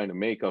point I'm trying to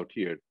make out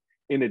here.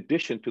 In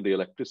addition to the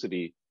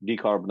electricity,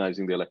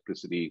 decarbonizing the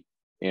electricity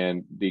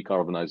and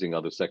decarbonizing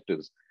other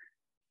sectors,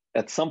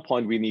 at some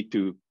point we need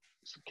to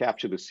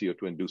capture the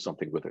CO2 and do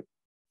something with it.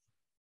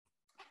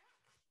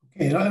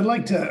 Okay,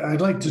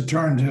 I'd like to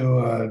turn to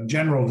a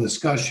general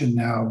discussion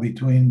now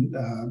between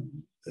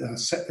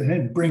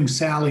bring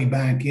Sally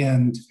back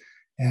in,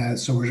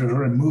 so we're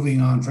sort of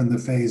moving on from the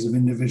phase of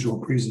individual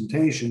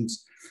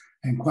presentations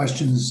and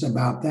questions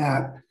about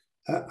that.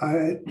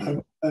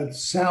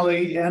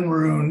 Sally and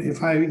Arun,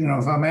 if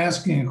I'm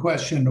asking a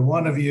question to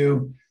one of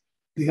you,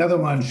 the other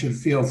one should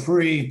feel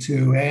free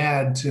to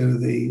add to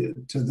the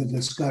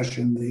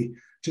discussion.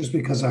 Just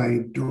because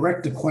I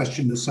direct a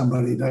question to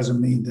somebody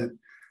doesn't mean that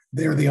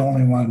they're the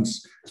only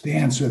ones to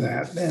answer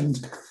that.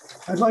 And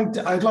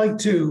I'd like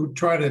to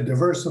try to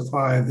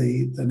diversify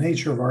the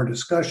nature of our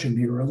discussion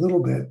here a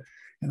little bit.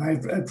 And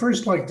I'd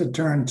first like to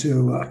turn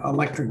to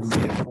electric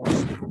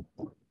vehicles,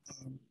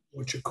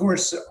 which of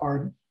course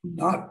are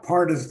not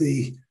part of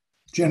the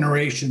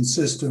generation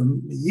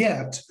system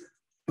yet,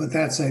 but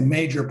that's a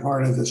major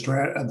part of the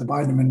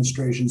Biden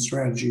administration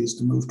strategy, is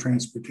to move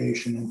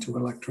transportation into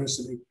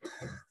electricity.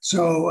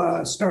 So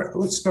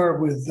let's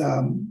start with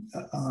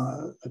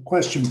a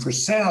question for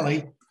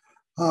Sally.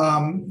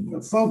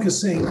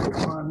 Focusing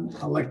on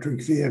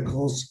electric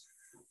vehicles,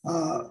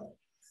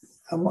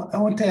 I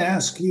want to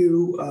ask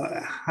you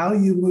how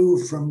you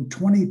move from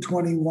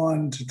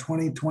 2021 to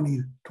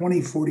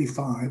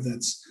 2045.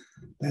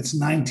 That's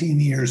 19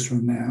 years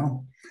from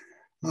now.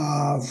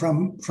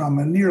 From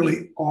a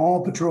nearly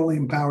all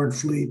petroleum powered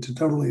fleet to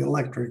totally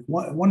electric.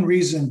 One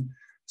reason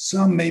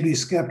some may be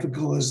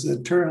skeptical is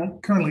that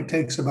it currently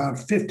takes about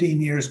 15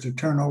 years to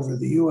turn over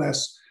the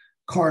US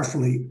car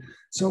fleet.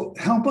 So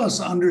help us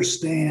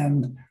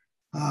understand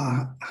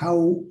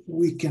how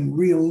we can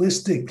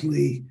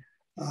realistically,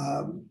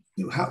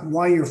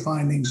 why your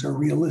findings are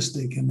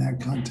realistic in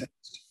that context.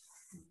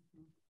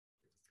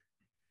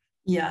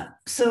 Yeah,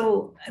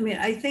 so I mean,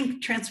 I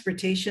think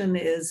transportation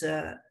is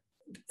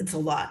it's a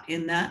lot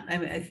in that. I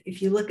mean,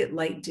 if you look at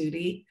light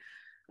duty,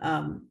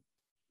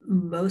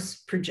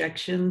 most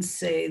projections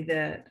say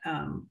that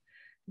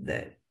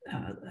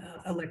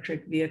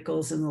electric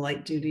vehicles in the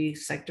light duty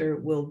sector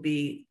will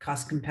be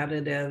cost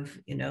competitive,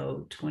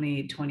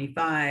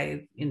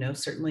 2025,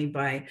 certainly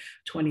by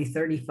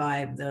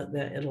 2035,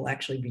 it'll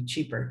actually be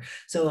cheaper.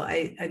 So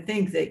I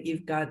think that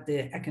you've got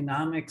the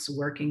economics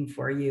working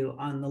for you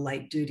on the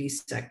light duty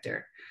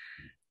sector.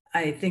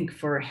 I think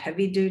for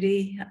heavy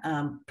duty,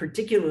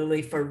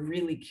 particularly for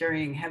really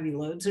carrying heavy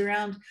loads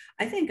around,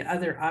 I think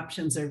other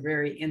options are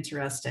very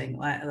interesting,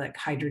 like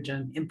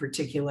hydrogen in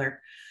particular.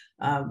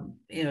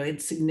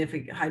 It's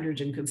significant.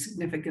 Hydrogen could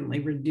significantly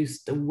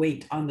reduce the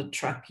weight on the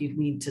truck you'd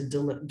need to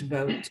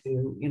devote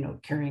to,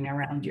 carrying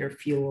around your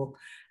fuel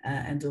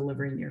and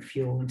delivering your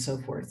fuel and so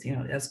forth,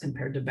 as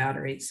compared to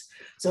batteries.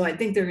 So I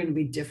think there are going to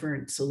be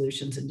different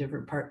solutions in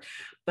different parts.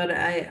 But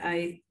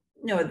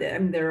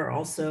there are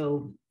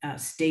also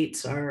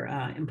states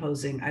are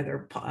imposing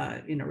either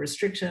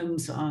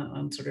restrictions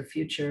on sort of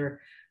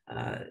future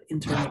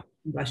internal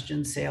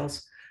combustion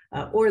sales.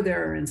 or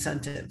there are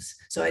incentives.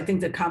 So I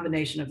think the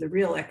combination of the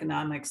real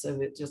economics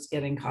of it just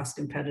getting cost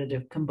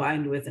competitive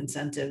combined with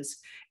incentives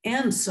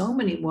and so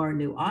many more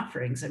new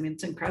offerings. I mean,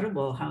 it's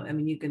incredible how, I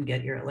mean, you can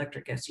get your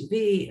electric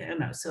SUV, you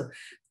know,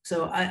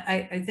 so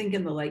I think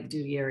in the light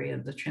duty area,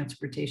 the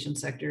transportation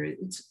sector,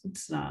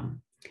 it's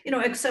you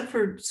know, except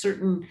for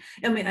certain,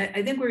 I mean,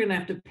 I think we're going to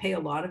have to pay a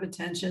lot of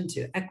attention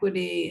to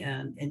equity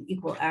and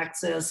equal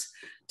access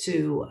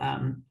to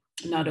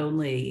not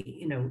only,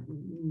 you know,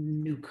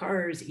 new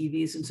cars,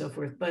 EVs and so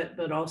forth,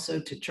 but also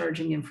to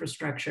charging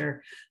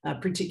infrastructure,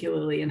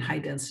 particularly in high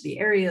density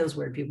areas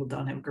where people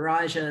don't have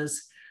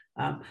garages.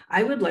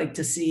 I would like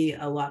to see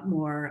a lot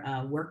more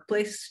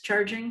workplace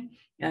charging.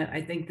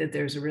 I think that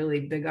there's a really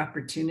big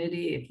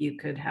opportunity if you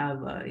could have,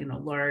 you know,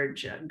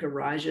 large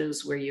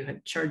garages where you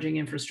had charging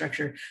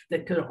infrastructure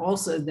that could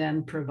also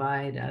then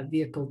provide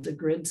vehicle to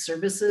grid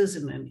services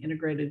in an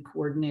integrated,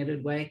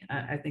 coordinated way.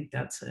 I think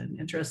that's an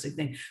interesting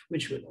thing,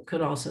 which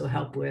could also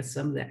help with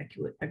some of the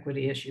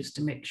equity issues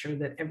to make sure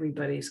that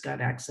everybody's got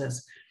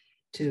access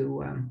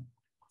to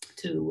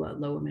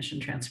low emission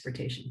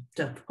transportation.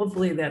 So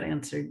hopefully that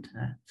answered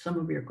some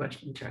of your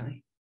question,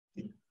 Charlie.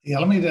 Yeah,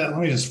 let me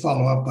just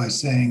follow up by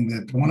saying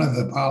that one of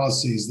the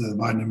policies that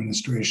the Biden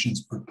administration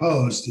has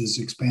proposed is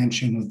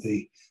expansion of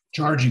the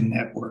charging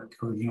network,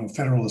 or, you know,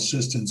 federal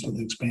assistance with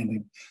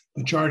expanding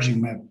the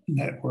charging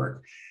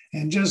network.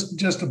 And just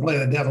to play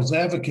the devil's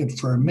advocate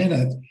for a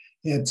minute,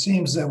 it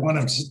seems that one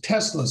of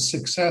Tesla's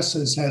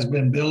successes has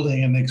been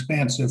building an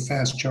expansive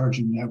fast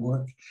charging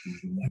network.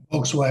 Mm-hmm. And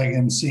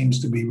Volkswagen seems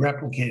to be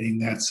replicating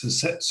that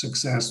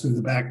success through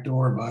the back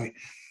door by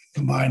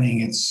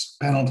combining its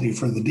penalty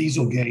for the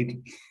Dieselgate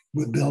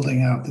with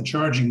building out the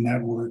charging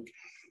network.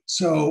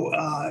 So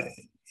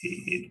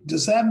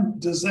does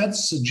that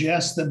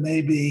suggest that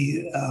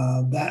maybe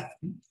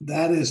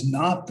that is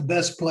not the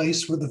best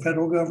place for the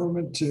federal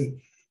government to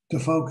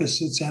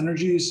focus its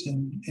energies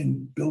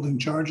in building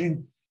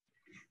charging?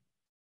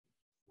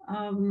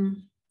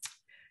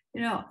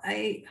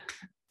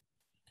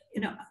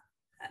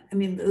 I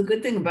mean, the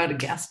good thing about a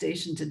gas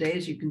station today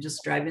is you can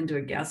just drive into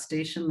a gas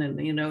station, and,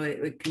 you know,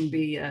 it can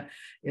be, an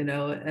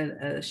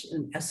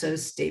Esso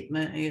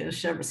statement, a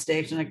Chevron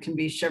station, it can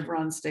be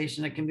Chevron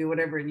station, it can be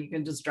whatever, and you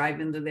can just drive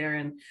into there,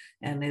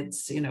 and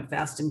it's, you know,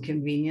 fast and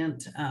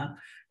convenient.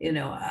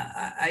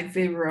 I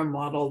favor a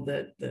model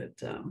that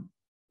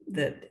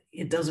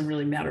it doesn't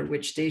really matter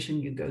which station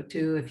you go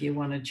to if you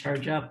want to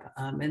charge up,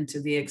 and to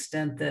the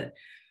extent that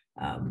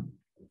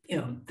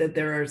that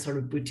there are sort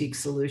of boutique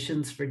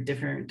solutions for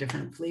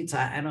different fleets.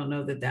 I don't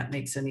know that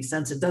makes any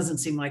sense. It doesn't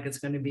seem like it's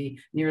going to be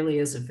nearly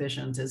as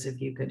efficient as if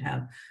you could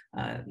have,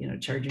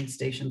 charging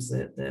stations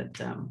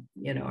that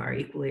are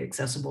equally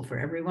accessible for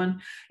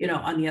everyone.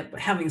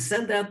 Having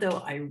said that,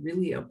 though, I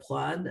really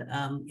applaud,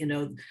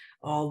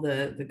 all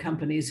the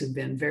companies who've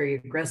been very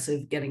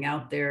aggressive getting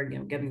out there,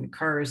 getting the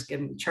cars,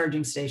 getting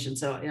charging stations.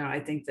 So, I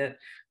think that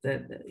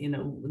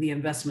the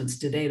investments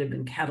to date have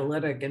been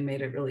catalytic and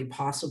made it really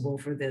possible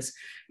for this,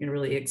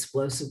 really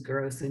explosive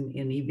growth in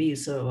EVs.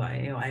 So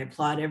I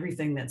applaud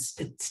everything it's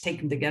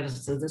taken to get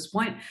us to this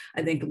point.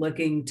 I think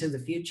looking to the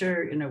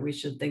future, we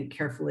should think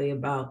carefully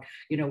about,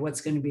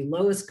 what's going to be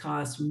lowest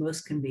cost,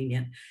 most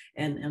convenient,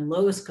 and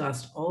lowest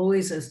cost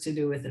always has to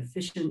do with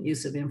efficient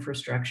use of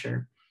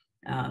infrastructure,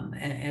 and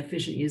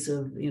efficient use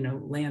of,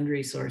 land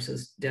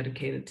resources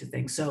dedicated to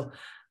things. So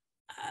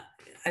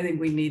I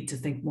think we need to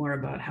think more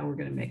about how we're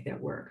going to make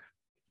that work.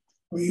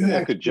 Well,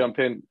 I could jump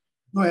in.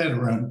 Go ahead,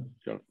 Arun.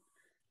 Sure.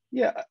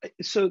 Yeah,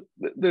 so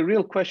the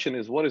real question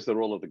is, what is the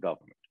role of the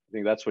government? I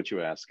think that's what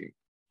you're asking.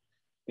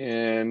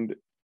 And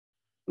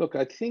look,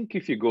 I think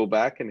if you go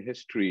back in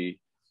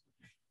history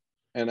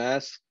and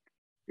ask,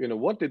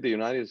 what did the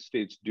United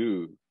States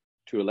do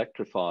to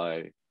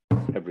electrify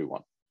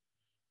everyone?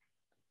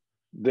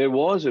 There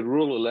was a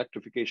Rural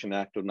Electrification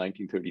Act of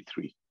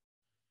 1933.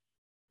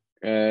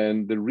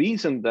 And the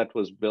reason that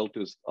was built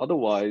is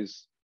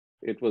otherwise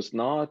it was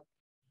not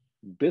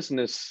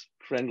business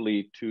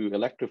friendly to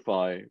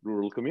electrify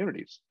rural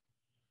communities.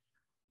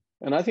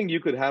 And I think you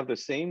could have the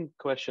same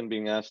question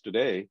being asked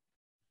today.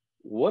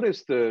 What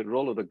is the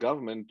role of the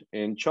government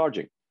in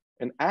charging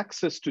and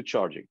access to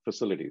charging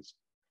facilities?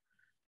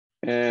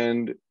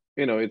 And,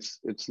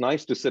 it's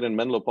nice to sit in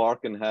Menlo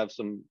Park and have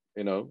some,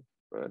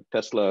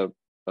 Tesla,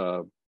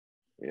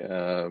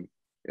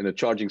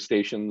 charging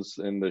stations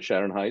in the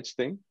Sharon Heights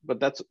thing, but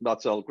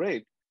that's all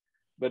great.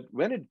 But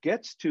when it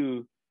gets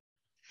to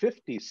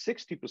 50,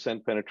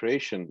 60%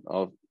 penetration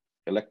of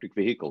electric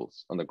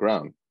vehicles on the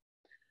ground,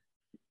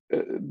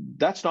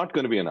 that's not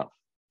going to be enough.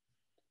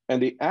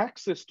 And the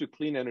access to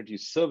clean energy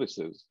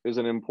services is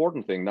an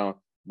important thing.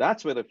 Now,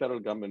 that's where the federal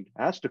government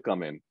has to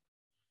come in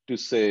to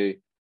say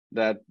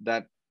that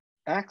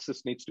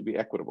access needs to be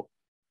equitable.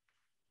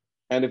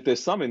 And if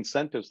there's some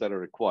incentives that are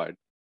required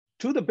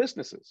to the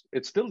businesses,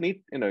 it still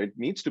it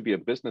needs to be a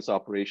business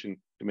operation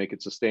to make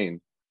it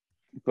sustained.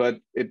 But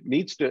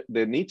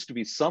there needs to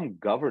be some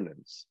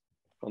governance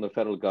from the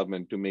federal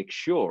government to make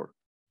sure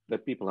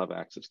that people have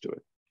access to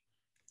it.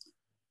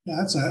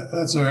 That's a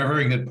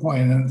very good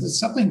point. And it's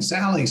something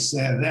Sally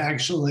said,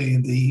 actually,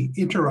 the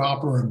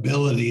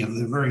interoperability of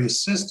the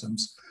various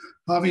systems.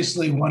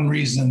 Obviously, one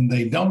reason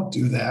they don't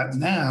do that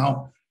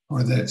now,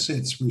 or that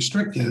it's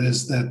restricted,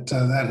 is that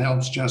that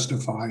helps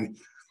justify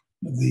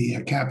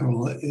the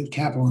capital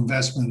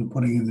investment of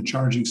putting in the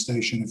charging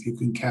station if you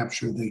can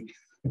capture the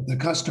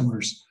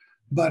customers.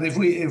 But if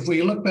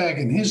we look back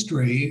in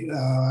history,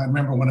 I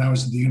remember when I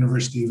was at the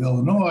University of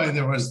Illinois,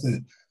 there was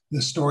the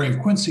story of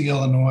Quincy,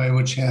 Illinois,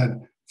 which had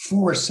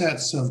 4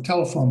 sets of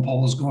telephone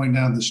poles going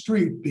down the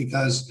street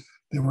because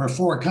there were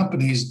 4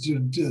 companies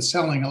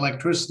selling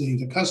electricity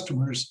to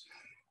customers.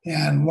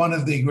 And one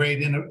of the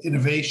great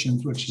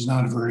innovations, which is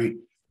not very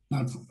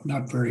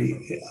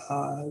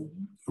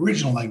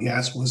original, I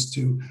guess, was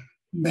to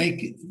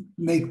make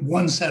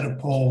one set of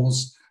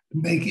poles,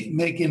 make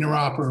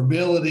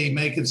interoperability,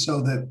 make it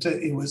so that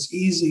it was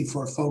easy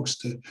for folks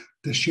to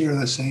share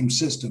the same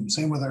system.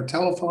 Same with our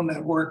telephone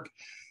network.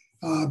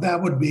 That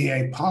would be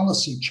a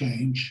policy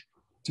change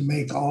to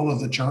make all of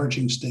the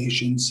charging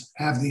stations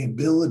have the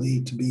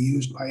ability to be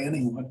used by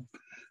anyone.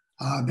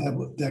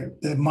 That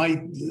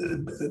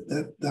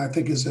I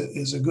think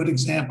is a good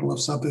example of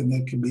something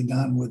that can be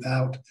done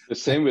without. The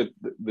same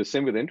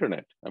with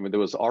internet. I mean, there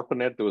was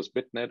ARPANET, there was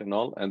BitNet, and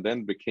all, and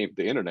then became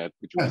the internet,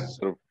 which was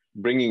sort of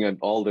bringing in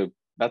all the.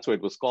 That's why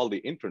it was called the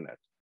internet.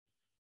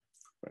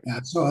 Right. Yeah.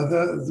 So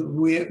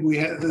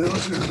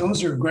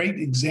those are great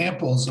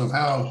examples of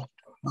how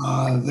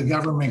the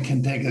government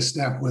can take a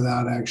step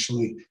without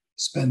actually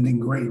spending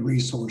great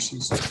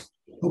resources.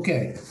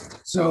 Okay,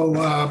 so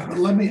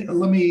let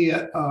me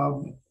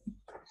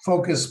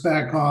focus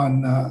back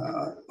on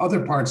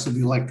other parts of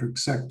the electric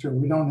sector.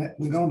 We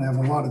don't have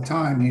a lot of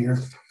time here,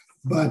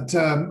 but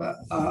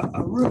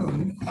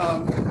Arun,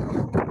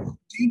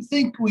 do you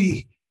think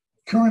we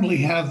currently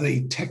have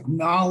the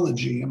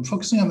technology? I'm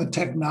focusing on the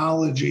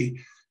technology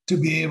to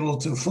be able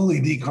to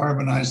fully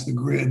decarbonize the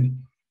grid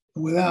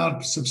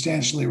without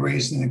substantially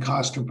raising the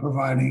cost of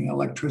providing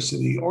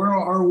electricity, or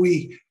are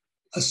we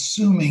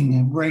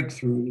assuming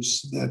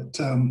breakthroughs that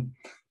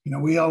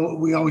we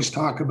always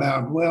talk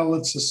about? Well,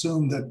 let's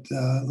assume that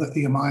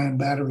lithium-ion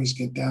batteries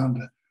get down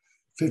to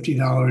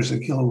 $50 a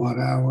kilowatt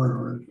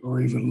hour,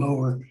 or even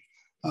lower.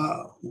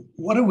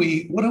 What are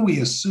we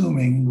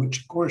assuming?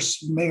 Which of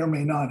course may or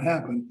may not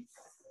happen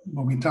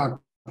when we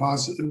talk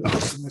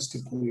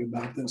optimistically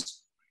about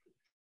this.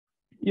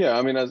 Yeah,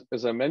 I mean,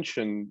 as I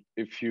mentioned,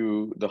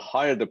 the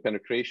higher the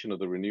penetration of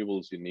the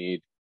renewables you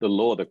need, the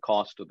lower the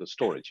cost of the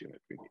storage unit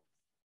we need.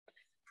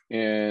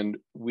 And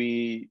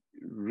we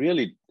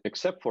really,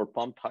 except for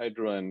pumped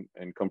hydro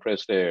and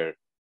compressed air,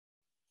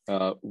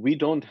 we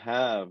don't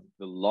have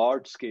the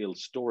large-scale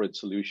storage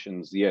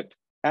solutions yet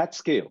at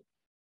scale.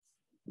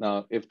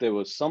 Now, if there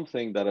was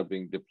something that are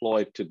being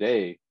deployed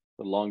today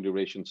for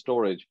long-duration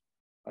storage,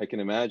 I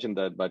can imagine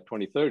that by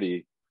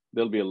 2030,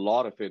 there'll be a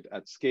lot of it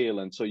at scale.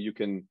 And so you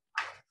can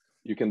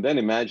then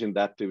imagine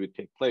that to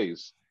take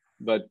place.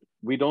 But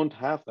we don't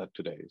have that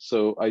today.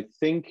 So I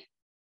think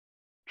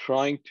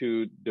trying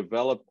to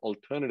develop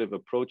alternative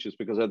approaches,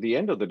 because at the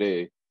end of the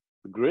day,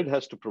 the grid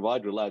has to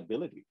provide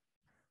reliability.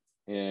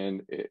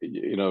 And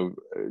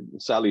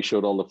Sally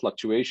showed all the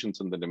fluctuations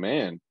in the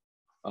demand,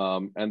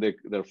 and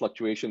there are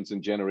fluctuations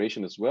in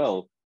generation as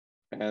well.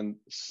 And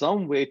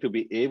some way to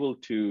be able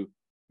to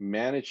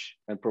manage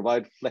and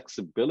provide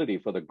flexibility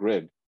for the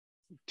grid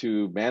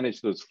to manage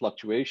those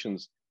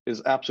fluctuations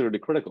is absolutely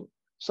critical.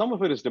 Some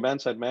of it is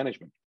demand side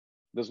management.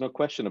 There's no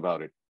question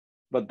about it.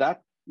 But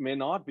that may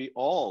not be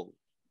all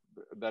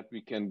that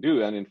we can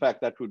do. And in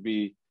fact, that would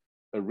be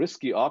a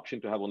risky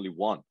option to have only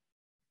one.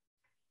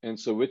 And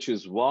so, which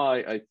is why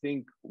I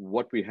think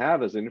what we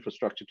have as an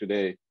infrastructure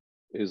today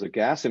is a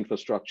gas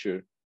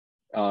infrastructure.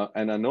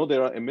 And I know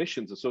there are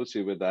emissions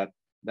associated with that.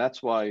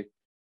 That's why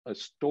a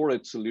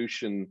storage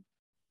solution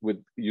with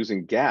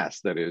using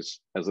gas, that is,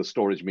 as a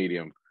storage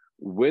medium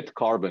with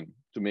carbon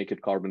to make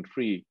it carbon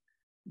free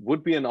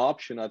would be an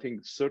option, I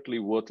think, certainly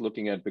worth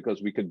looking at,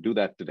 because we could do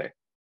that today.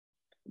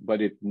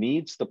 But it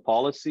needs the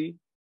policy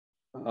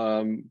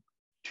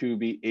to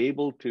be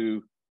able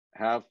to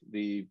have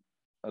the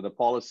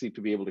policy to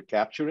be able to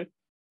capture it,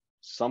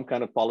 some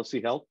kind of policy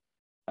help,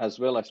 as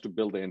well as to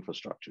build the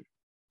infrastructure.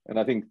 And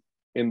I think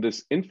in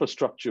this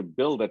infrastructure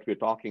bill that we're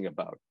talking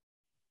about,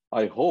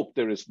 I hope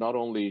there is not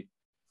only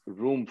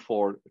room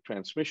for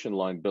transmission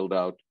line build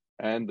out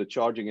and the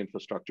charging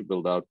infrastructure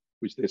build out,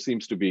 which there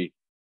seems to be,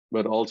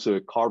 but also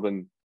a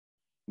carbon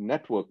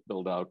network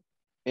build out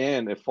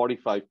and a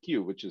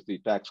 45Q, which is the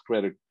tax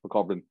credit for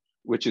carbon,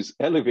 which is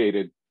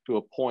elevated to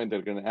a point that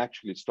are going to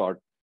actually start,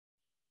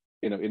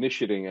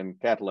 initiating and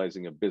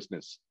catalyzing a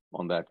business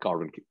on that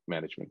carbon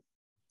management.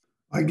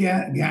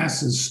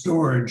 Gas as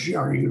storage,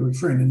 are you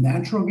referring to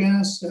natural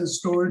gas as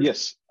storage?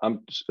 Yes,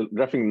 I'm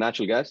referring to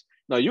natural gas.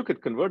 Now you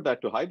could convert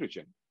that to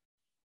hydrogen.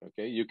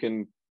 Okay, you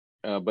can,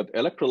 but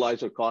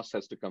electrolyzer cost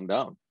has to come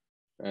down.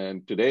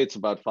 And today it's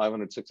about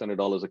 $500,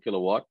 $600 a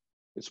kilowatt.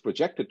 It's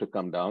projected to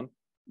come down,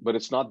 but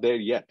it's not there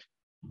yet.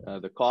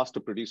 The cost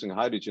of producing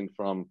hydrogen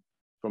from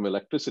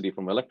electricity,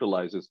 from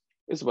electrolyzers,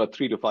 is about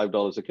 $3 to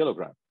 $5 a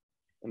kilogram.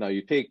 And now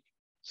you take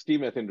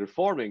steam methane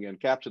reforming and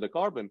capture the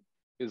carbon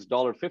is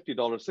 $50,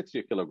 $60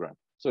 a kilogram.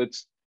 So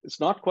it's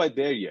not quite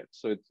there yet.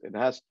 So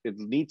it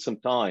needs some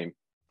time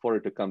for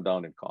it to come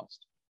down in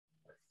cost.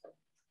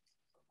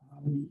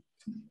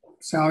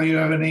 Sally, you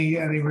have any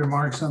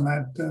remarks on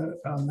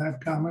that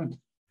comment?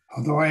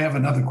 Although I have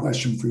another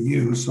question for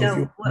you. So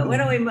no, what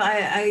do we?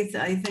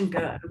 I think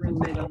Arun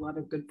made a lot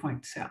of good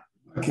points. Yeah.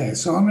 Okay,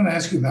 so I'm going to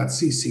ask you about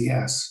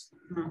CCS,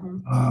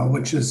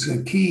 which is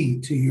a key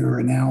to your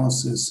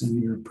analysis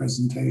in your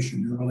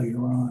presentation earlier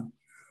on.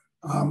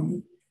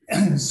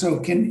 So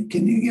can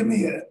you give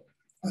me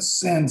a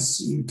sense?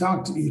 You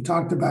talked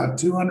about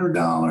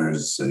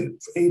 $200,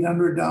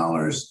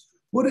 $800.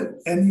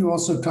 And you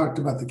also talked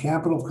about the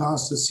capital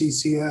cost of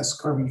CCS,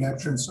 carbon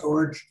capture and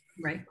storage.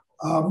 Right.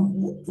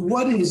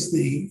 What is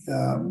the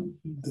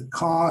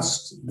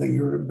cost that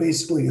you're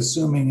basically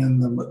assuming in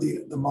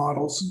the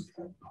models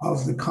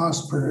of the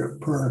cost per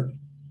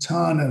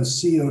ton of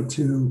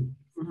CO2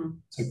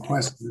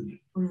 sequestered?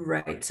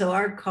 Right. So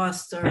our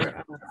costs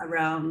are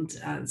around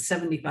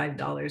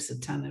 $75 a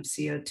ton of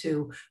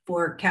CO2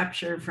 for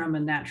capture from a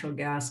natural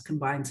gas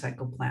combined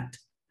cycle plant.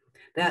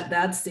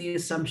 That's the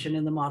assumption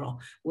in the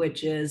model,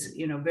 which is,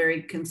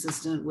 very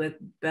consistent with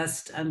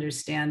best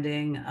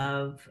understanding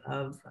of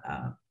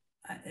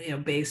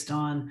based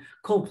on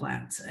coal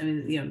plants. I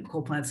mean,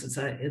 coal plants,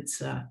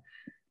 there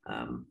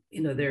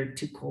are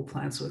two coal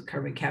plants with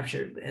carbon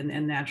capture,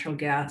 and natural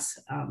gas,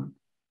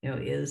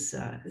 is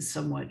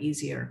somewhat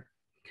easier.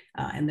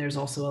 And there's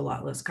also a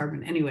lot less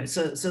carbon anyway.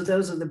 So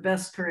those are the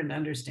best current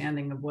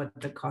understanding of what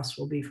the cost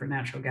will be for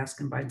natural gas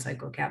combined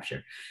cycle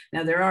capture.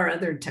 Now, there are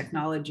other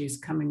technologies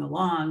coming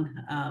along.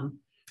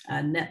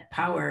 Net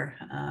Power,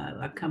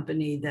 a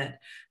company that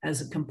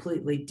has a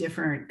completely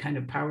different kind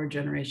of power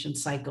generation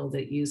cycle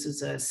that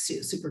uses a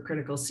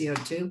supercritical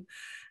CO2.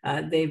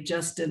 They've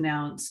just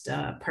announced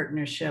a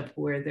partnership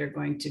where they're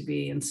going to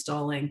be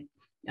installing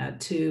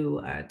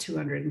two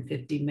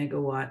 250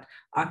 megawatt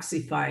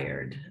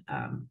oxy-fired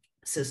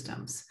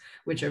systems,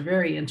 which are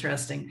very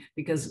interesting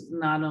because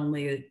not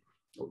only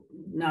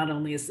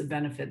is the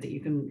benefit that you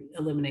can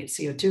eliminate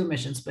CO2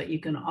 emissions, but you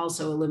can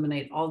also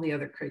eliminate all the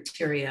other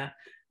criteria,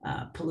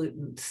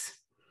 pollutants.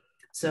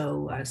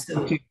 So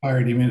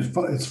fired, you mean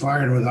it's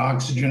fired with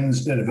oxygen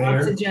instead of air?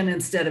 Oxygen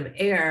instead of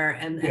air,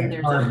 and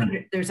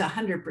there's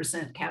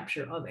 100%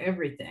 capture of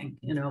everything,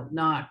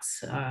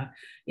 NOx,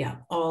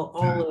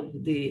 all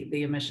of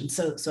the emissions.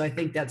 So I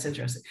think that's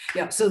interesting.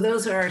 Yeah, so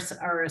those are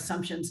our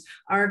assumptions.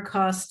 Our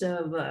cost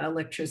of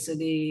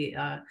electricity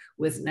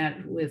with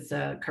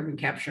carbon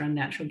capture on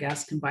natural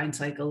gas combined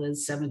cycle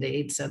is 7 to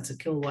 8 cents a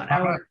kilowatt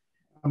hour.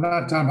 I'm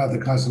not talking about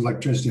the cost of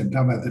electricity. I'm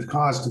talking about the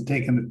cost of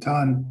taking a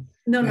ton.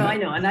 No, I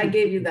know, and I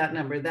gave you that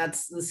number.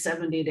 That's the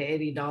 $70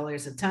 to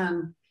 $80 a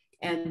ton,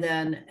 and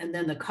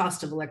then the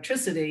cost of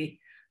electricity.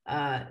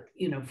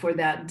 For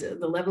that,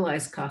 the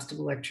levelized cost of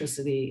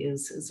electricity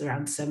is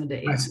around 7 to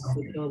 8 cents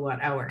a kilowatt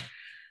hour.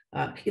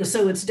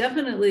 So it's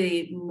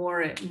definitely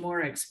more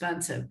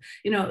expensive.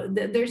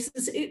 There's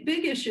this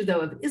big issue though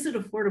of, is it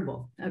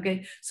affordable?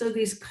 Okay, so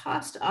these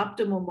cost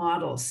optimal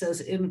models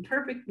says in a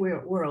perfect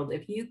world,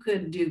 if you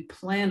could do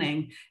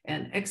planning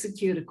and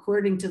execute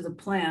according to the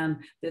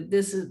plan, that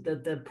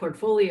the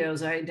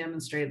portfolios I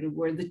demonstrated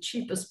were the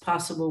cheapest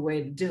possible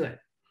way to do it.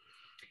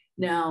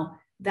 Now,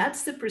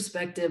 that's the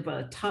perspective,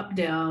 a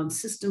top-down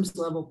systems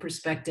level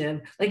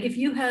perspective. Like if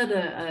you had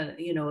an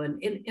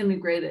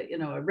integrated,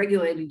 a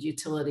regulated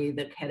utility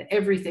that had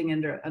everything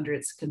under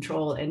its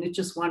control and it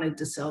just wanted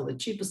to sell the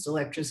cheapest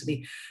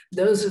electricity,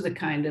 those are the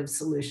kind of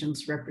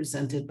solutions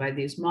represented by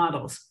these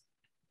models.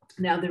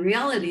 Now, the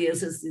reality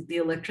is that the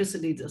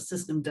electricity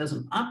system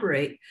doesn't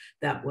operate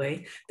that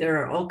way. There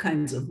are all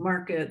kinds of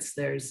markets.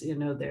 There's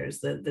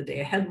the day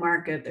ahead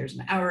market, there's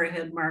an hour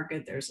ahead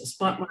market, there's a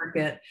spot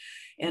market.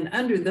 And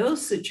under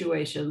those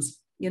situations,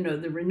 the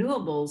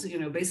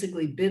renewables,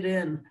 basically bid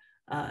in,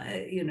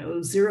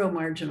 zero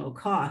marginal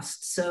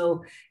cost.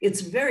 So it's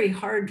very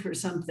hard for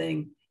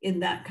something in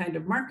that kind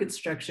of market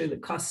structure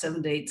that costs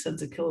 7 to 8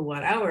 cents a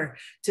kilowatt hour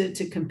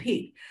to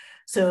compete.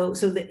 So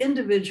the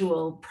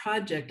individual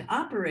project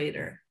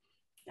operator,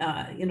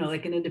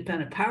 like an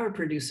independent power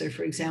producer,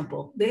 for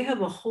example, they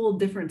have a whole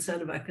different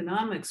set of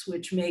economics,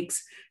 which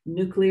makes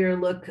nuclear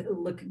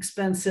look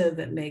expensive.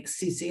 It makes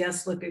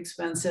CCS look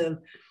expensive,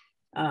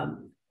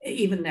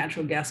 even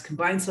natural gas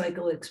combined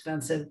cycle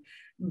expensive.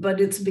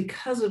 But it's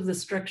because of the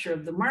structure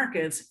of the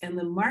markets, and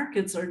the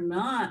markets are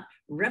not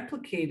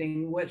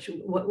replicating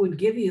what would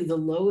give you the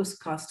lowest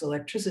cost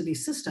electricity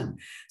system.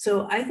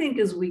 So I think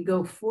as we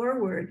go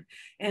forward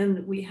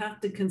and we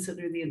have to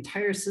consider the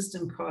entire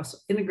system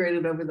cost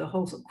integrated over the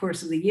whole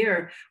course of the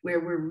year, where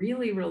we're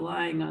really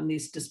relying on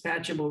these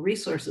dispatchable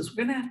resources,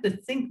 we're going to have to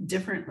think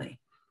differently.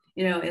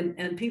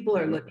 And people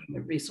are looking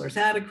at resource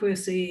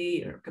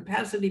adequacy or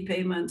capacity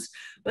payments,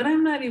 but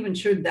I'm not even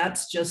sure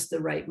that's just the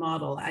right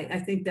model. I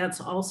think that's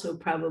also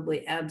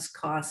probably adds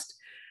cost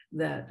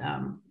that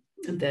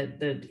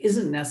that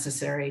isn't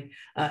necessary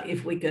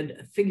if we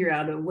could figure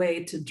out a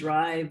way to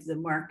drive the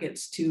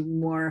markets to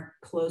more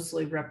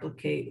closely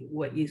replicate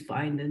what you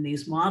find in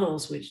these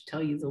models, which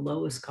tell you the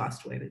lowest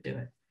cost way to do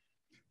it.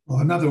 Well,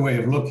 another way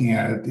of looking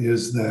at it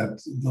is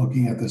that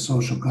looking at the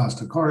social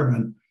cost of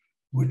carbon,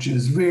 which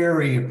is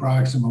very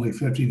approximately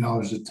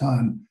 $50 a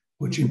ton,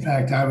 which in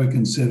fact I would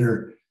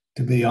consider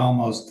to be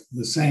almost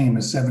the same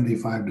as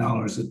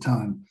 $75 a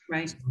ton.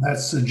 Right. So that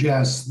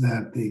suggests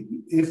that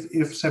if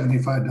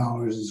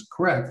 $75 is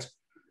correct,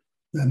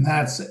 then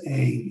that's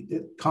a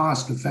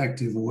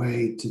cost-effective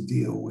way to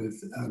deal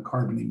with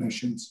carbon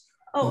emissions.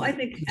 Oh, I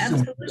think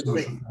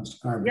absolutely.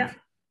 Yeah.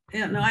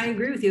 Yeah, no, I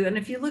agree with you. And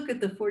if you look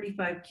at the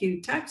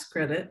 45Q tax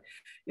credit,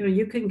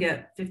 you can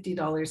get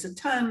 $50 a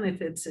ton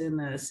if it's in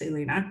a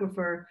saline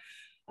aquifer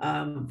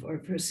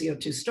or for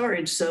CO2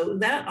 storage. So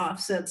that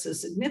offsets a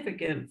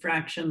significant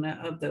fraction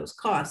of those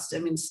costs. I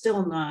mean,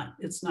 still not,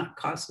 it's not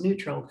cost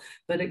neutral,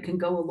 but it can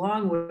go a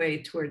long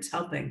way towards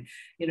helping.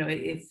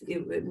 If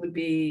it would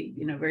be,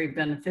 very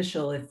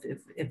beneficial if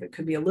it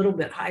could be a little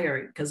bit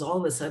higher, because all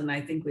of a sudden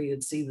I think we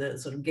would see the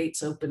sort of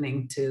gates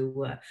opening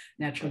to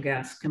natural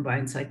gas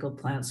combined cycle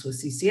plants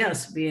with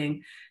CCS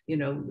being,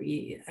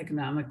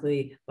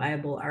 economically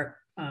viable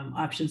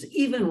options,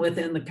 even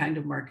within the kind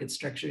of market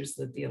structures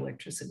that the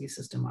electricity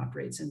system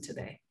operates in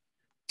today.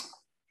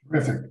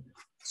 Terrific.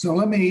 So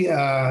let me,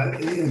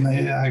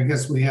 I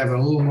guess we have a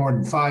little more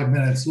than 5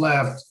 minutes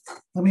left.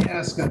 Let me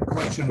ask a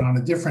question on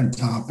a different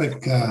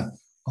topic,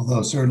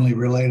 although certainly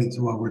related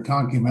to what we're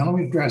talking about. Let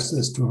me address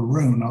this to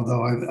Arun,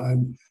 although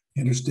I'm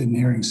interested in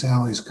hearing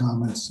Sally's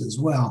comments as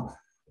well.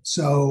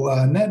 So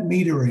net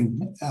metering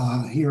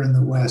here in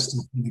the West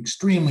has been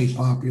extremely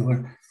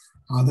popular.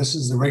 This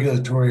is the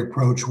regulatory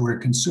approach where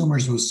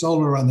consumers with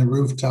solar on the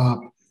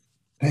rooftop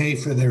pay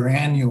for their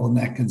annual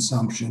net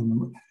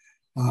consumption.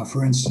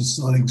 For instance,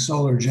 letting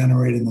solar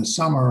generate in the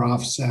summer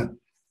offset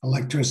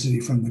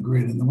electricity from the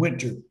grid in the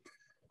winter.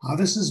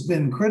 This has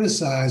been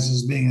criticized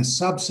as being a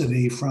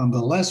subsidy from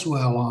the less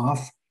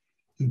well-off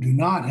who do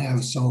not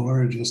have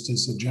solar, just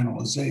as a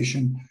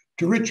generalization,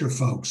 to richer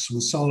folks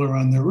with solar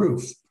on their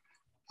roof.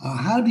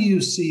 How do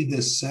you see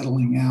this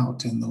settling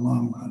out in the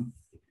long run?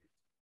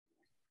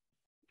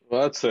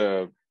 Well, that's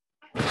I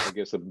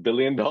guess, $1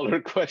 billion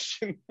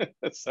question,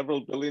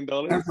 several $billion.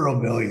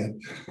 Several billion.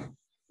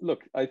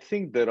 Look, I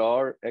think there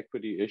are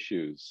equity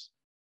issues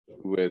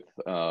with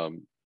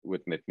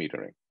net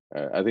metering.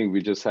 I think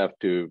we just have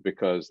to,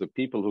 because the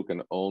people who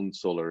can own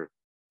solar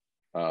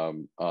are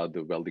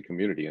the wealthy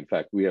community. In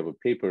fact, we have a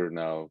paper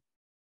now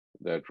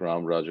that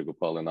Ram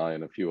Rajagopal and I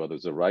and a few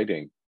others are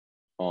writing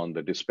on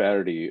the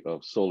disparity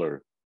of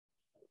solar.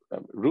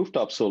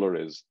 Rooftop solar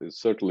is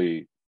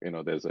certainly,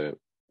 there's a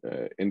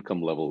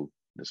income level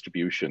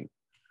distribution,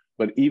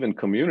 but even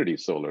community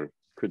solar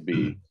could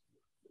be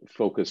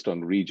focused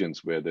on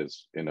regions where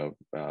there's,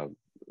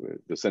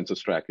 the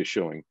census tract is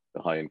showing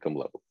the high income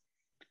level.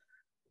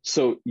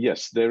 So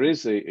yes, there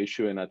is an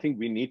issue, and I think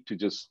we need to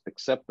just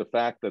accept the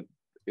fact that,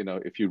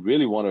 if you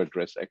really want to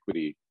address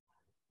equity,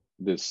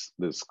 this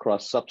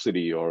cross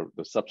subsidy or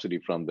the subsidy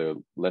from the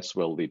less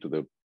wealthy to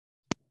the,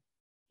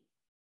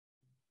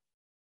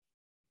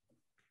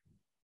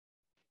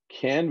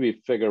 can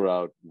we figure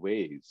out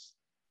ways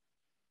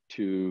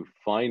to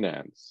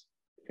finance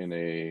in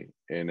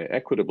an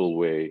equitable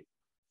way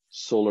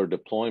solar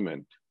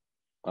deployment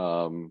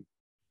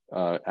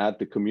at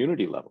the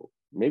community level?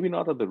 Maybe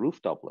not at the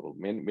rooftop level.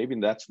 Maybe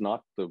that's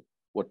not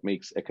what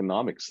makes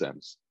economic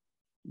sense,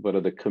 but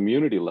at the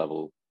community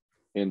level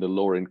in the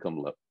lower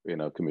income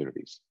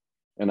communities.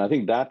 And I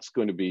think that's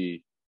going to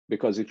be,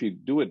 because if you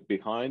do it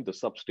behind the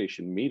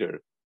substation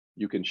meter,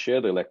 you can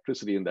share the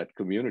electricity in that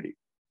community.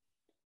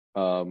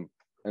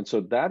 And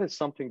so that is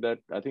something that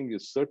I think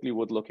is certainly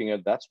worth looking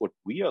at. That's what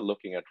we are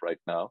looking at right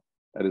now.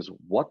 That is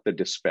what the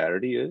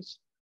disparity is,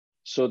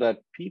 so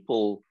that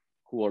people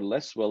who are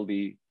less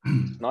wealthy,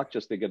 not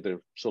just they get their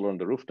solar on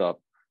the rooftop,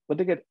 but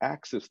they get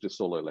access to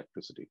solar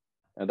electricity.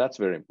 And that's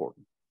very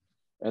important.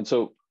 And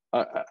so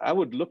I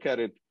would look at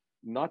it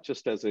not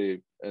just as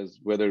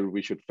whether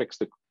we should fix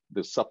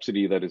the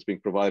subsidy that is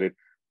being provided,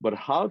 but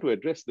how to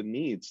address the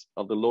needs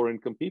of the lower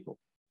income people.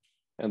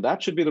 And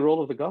that should be the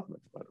role of the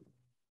government, by the way.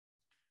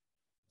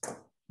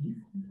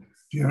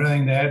 Do you have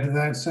anything to add to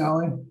that,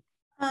 Sally?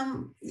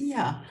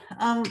 Yeah.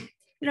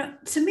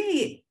 To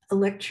me,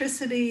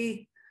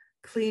 electricity,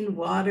 clean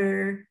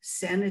water,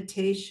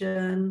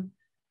 sanitation,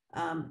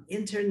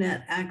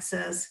 internet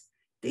access,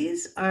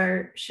 these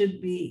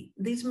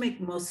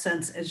make most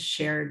sense as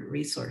shared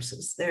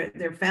resources.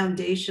 They're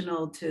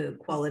foundational to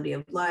quality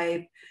of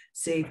life,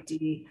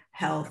 safety,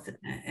 health,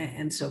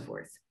 and so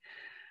forth.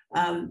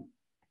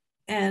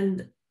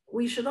 And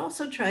we should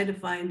also try to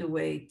find a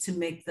way to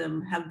make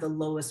them have the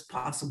lowest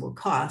possible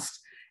cost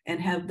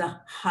and have the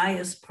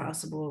highest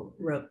possible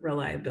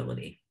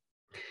reliability.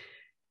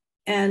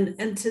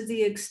 And to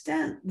the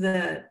extent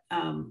that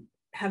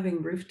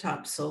having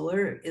rooftop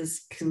solar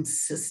is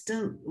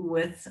consistent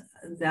with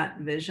that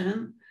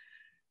vision,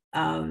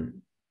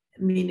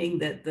 meaning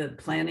that the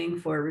planning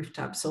for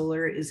rooftop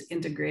solar is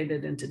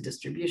integrated into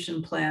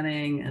distribution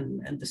planning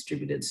and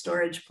distributed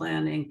storage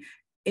planning,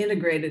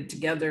 integrated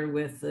together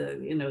with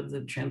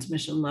the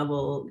transmission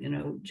level,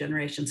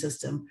 generation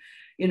system.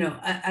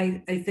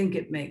 I think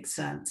it makes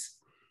sense,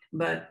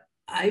 but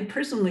I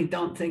personally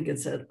don't think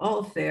it's at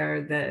all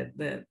fair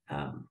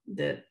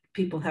that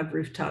people have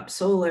rooftop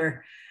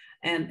solar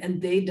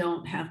and they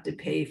don't have to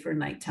pay for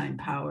nighttime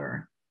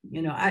power.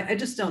 I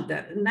just don't.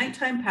 That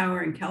nighttime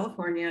power in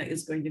California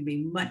is going to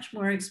be much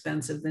more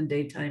expensive than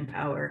daytime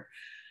power.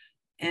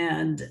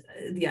 And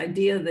the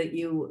idea that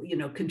you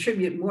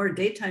contribute more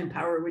daytime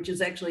power, which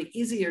is actually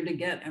easier to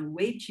get and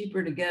way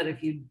cheaper to get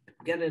if you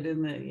get it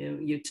in the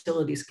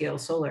utility scale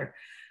solar,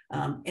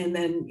 and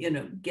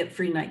then get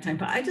free nighttime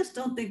power. I just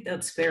don't think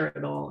that's fair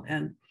at all.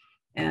 And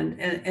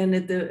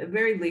at the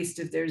very least,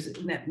 if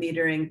there's net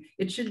metering,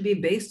 it should be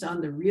based on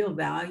the real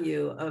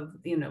value of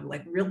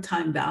like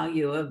real-time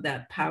value of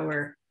that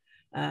power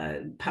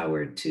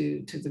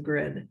to the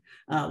grid,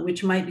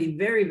 which might be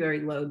very,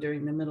 very low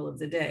during the middle of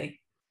the day.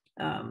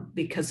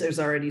 Because there's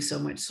already so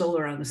much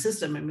solar on the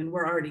system. I mean,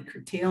 we're already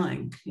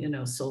curtailing,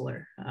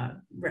 solar,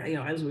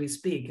 as we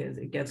speak, as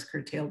it gets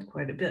curtailed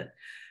quite a bit,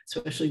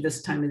 especially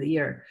this time of the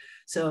year.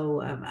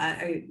 So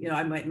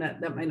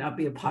that might not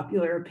be a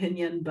popular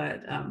opinion,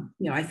 but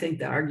I think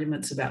the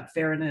arguments about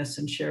fairness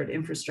and shared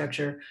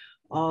infrastructure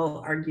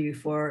all argue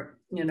for,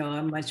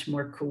 a much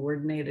more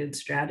coordinated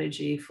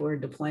strategy for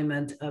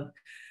deployment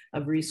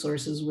of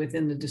resources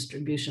within the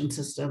distribution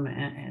system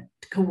and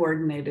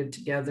coordinated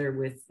together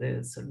with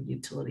the sort of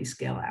utility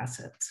scale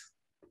assets.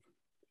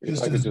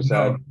 Just as you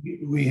know,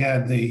 we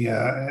had the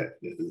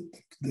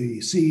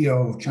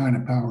CEO of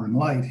China Power and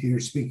Light here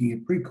speaking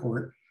at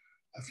Precourt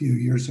a few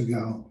years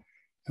ago.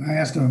 And I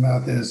asked him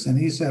about this, and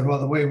he said, well,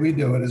 the way we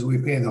do it is we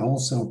pay the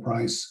wholesale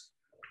price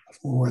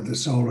for the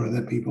solar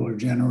that people are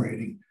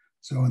generating.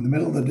 So in the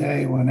middle of the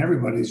day, when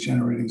everybody's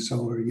generating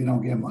solar, you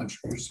don't get much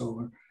for your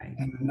solar. Right.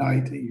 And at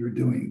night, you're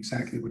doing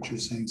exactly what you're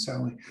saying,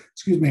 Sally.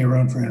 Excuse me,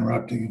 Arun, for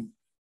interrupting you.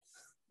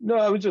 No,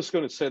 I was just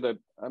going to say that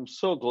I'm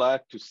so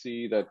glad to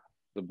see that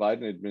the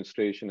Biden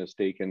administration has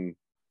taken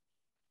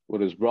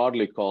what is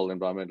broadly called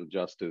environmental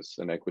justice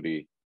and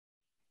equity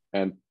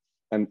and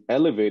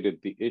elevated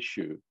the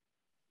issue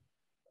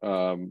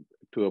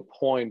to a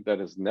point that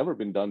has never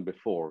been done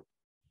before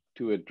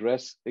to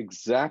address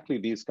exactly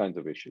these kinds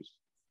of issues.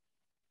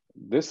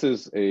 This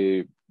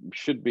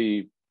should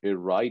be a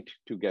right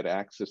to get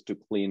access to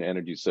clean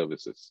energy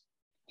services,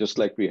 just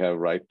like we have a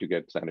right to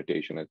get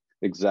sanitation,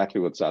 exactly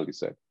what Sally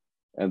said.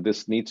 And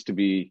this needs to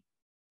be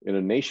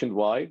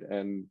nationwide,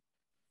 and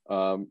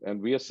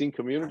we are seeing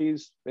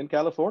communities in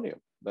California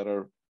that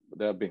are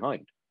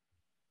behind.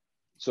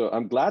 So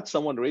I'm glad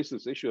someone raised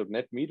this issue of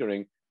net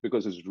metering,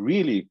 because it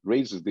really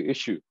raises the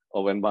issue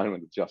of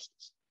environmental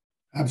justice.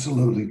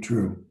 Absolutely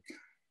true.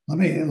 Let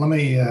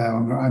me.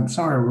 I'm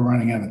sorry we're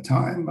running out of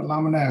time, but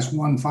I'm going to ask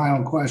one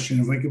final question.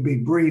 If we could be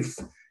brief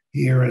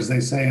here, as they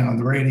say on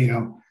the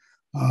radio,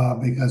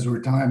 because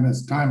time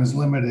is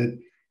limited.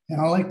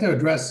 And I'd like to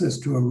address this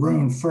to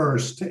Arun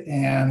first,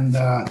 and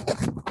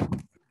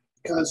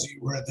because you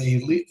were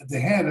the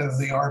head of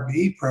the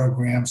RBE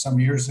program some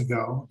years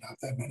ago, not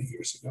that many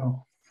years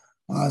ago.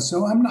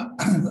 So I'm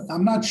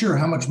not sure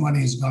how much money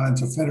has gone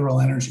into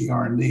federal energy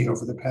R&D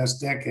over the past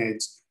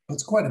decades, but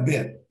it's quite a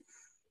bit.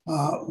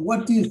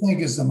 What do you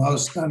think is the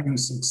most stunning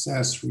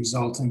success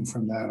resulting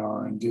from that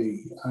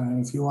R&D?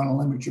 If you want to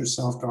limit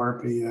yourself to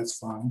RP, that's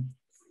fine.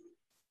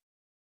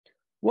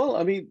 Well,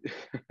 I mean,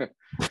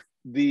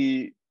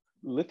 the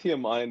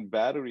lithium-ion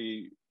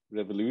battery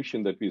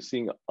revolution that we're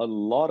seeing, a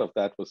lot of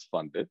that was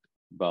funded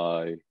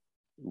by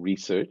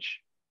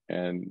research,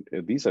 and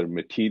these are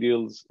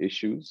materials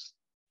issues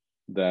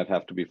that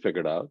have to be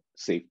figured out,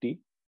 safety.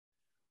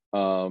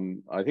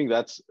 I think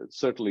that's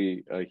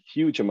certainly a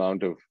huge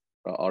amount of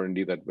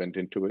R&D that went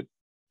into it.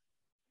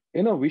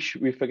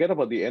 We forget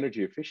about the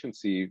energy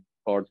efficiency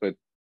part, but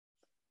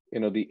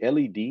the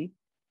LED,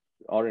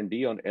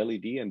 R&D on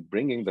LED and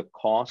bringing the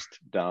cost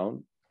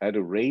down at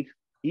a rate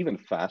even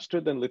faster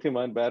than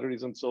lithium-ion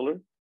batteries and solar,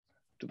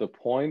 to the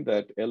point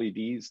that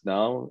LEDs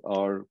now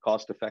are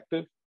cost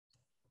effective.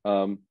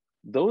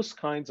 Those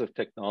kinds of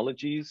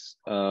technologies,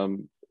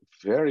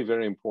 very,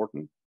 very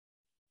important.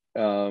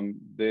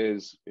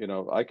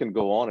 I can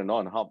go on and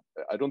on.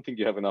 I don't think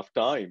you have enough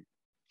time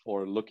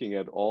for looking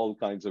at all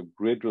kinds of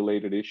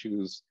grid-related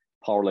issues,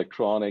 power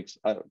electronics,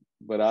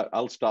 but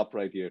I'll stop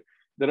right here.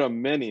 There are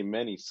many,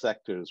 many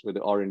sectors where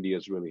the R&D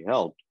has really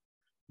helped,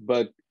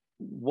 but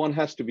one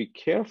has to be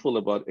careful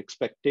about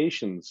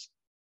expectations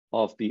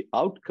of the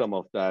outcome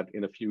of that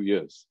in a few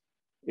years.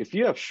 If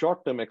you have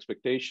short-term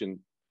expectation,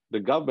 the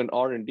government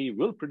R&D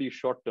will produce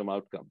short-term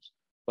outcomes,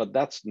 but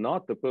that's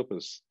not the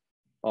purpose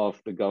of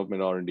the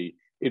government R&D.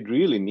 It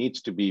really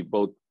needs to be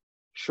both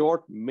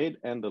short, mid,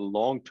 and the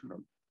long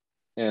term.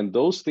 And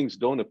those things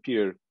don't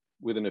appear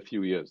within a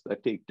few years.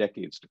 That take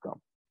decades to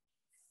come.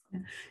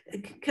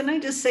 Can I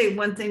just say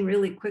one thing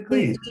really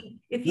quickly? Please,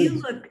 If please. you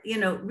look,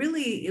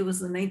 really, it was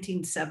the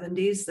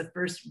 1970s, the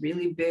first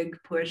really big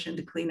push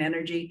into clean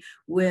energy,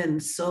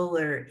 wind,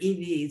 solar,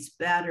 EVs,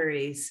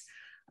 batteries,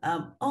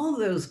 all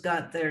those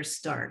got their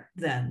start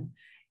then.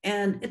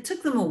 And it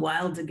took them a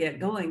while to get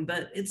going,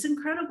 but it's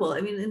incredible.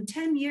 I mean, in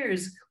 10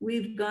 years,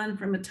 we've gone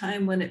from a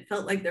time when it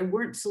felt like there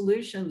weren't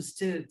solutions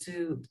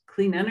to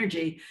clean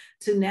energy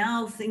to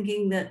now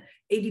thinking that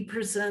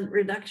 80%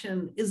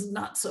 reduction is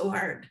not so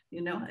hard.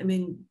 I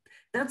mean,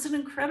 that's an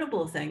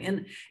incredible thing.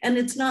 And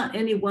it's not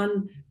any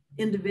one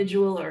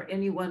individual or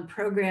any one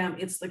program.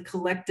 It's the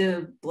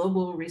collective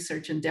global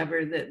research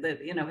endeavor that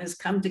has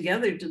come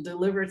together to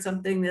deliver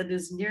something that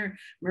is near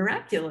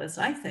miraculous,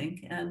 I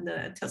think, and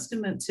a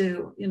testament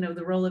to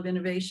the role of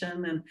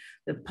innovation and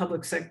the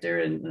public sector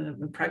and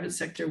the private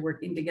sector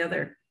working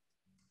together.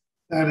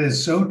 That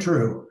is so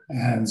true,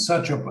 and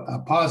such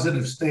a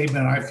positive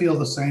statement. I feel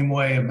the same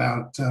way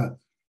about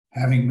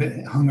having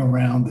been hung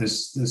around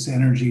this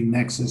energy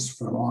nexus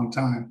for a long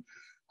time.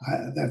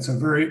 That's a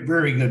very,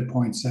 very good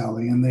point,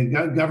 Sally. And the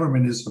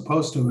government is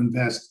supposed to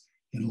invest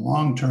in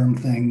long-term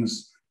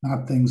things,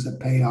 not things that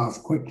pay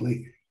off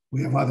quickly.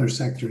 We have other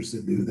sectors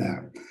that do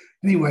that.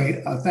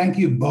 Anyway, thank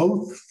you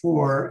both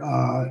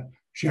for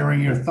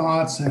sharing your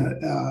thoughts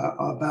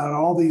about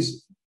all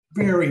these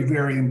very,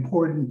 very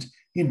important,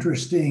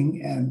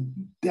 interesting, and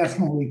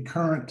definitely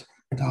current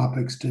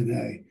topics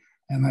today.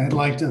 And I'd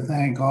like to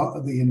thank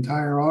the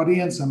entire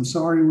audience. I'm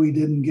sorry we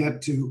didn't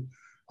get to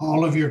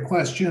all of your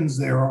questions.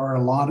 There are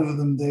a lot of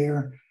them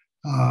there.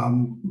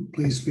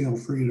 Please feel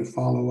free to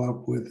follow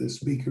up with the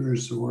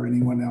speakers or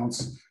anyone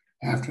else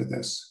after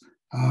this.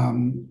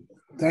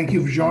 Thank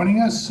you for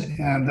joining us.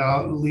 And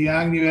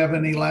Liang, do you have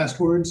any last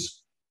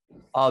words?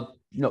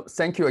 No,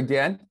 thank you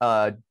again,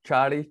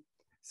 Charlie,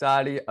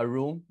 Sally,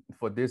 Arun,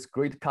 for this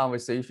great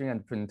conversation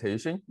and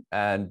presentation.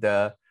 And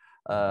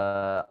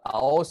I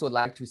also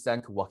like to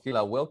thank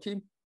Wahila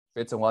Wilkie,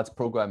 Benson and Arun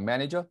Program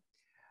Manager,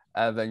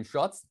 Evan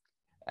Schwartz,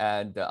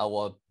 and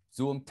our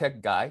Zoom tech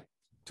guy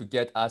to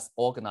get us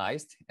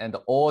organized, and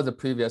all the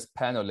previous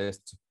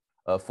panelists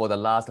for the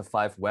last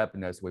 5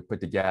 webinars we put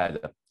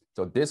together.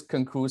 So this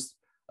concludes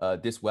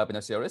this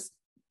webinar series.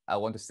 I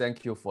want to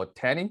thank you for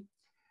attending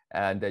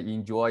and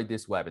enjoy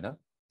this webinar.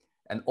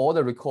 And all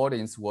the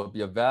recordings will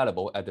be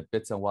available at the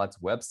Benson and Arun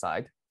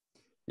website.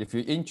 If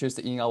you're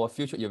interested in our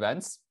future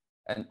events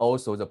and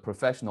also the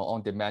professional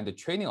on-demand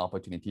training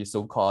opportunities,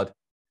 so-called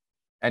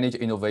Energy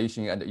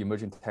Innovation and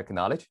Emerging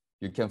Technology,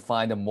 you can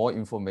find more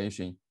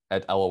information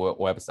at our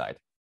website.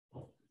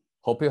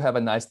 Hope you have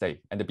a nice day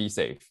and be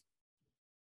safe.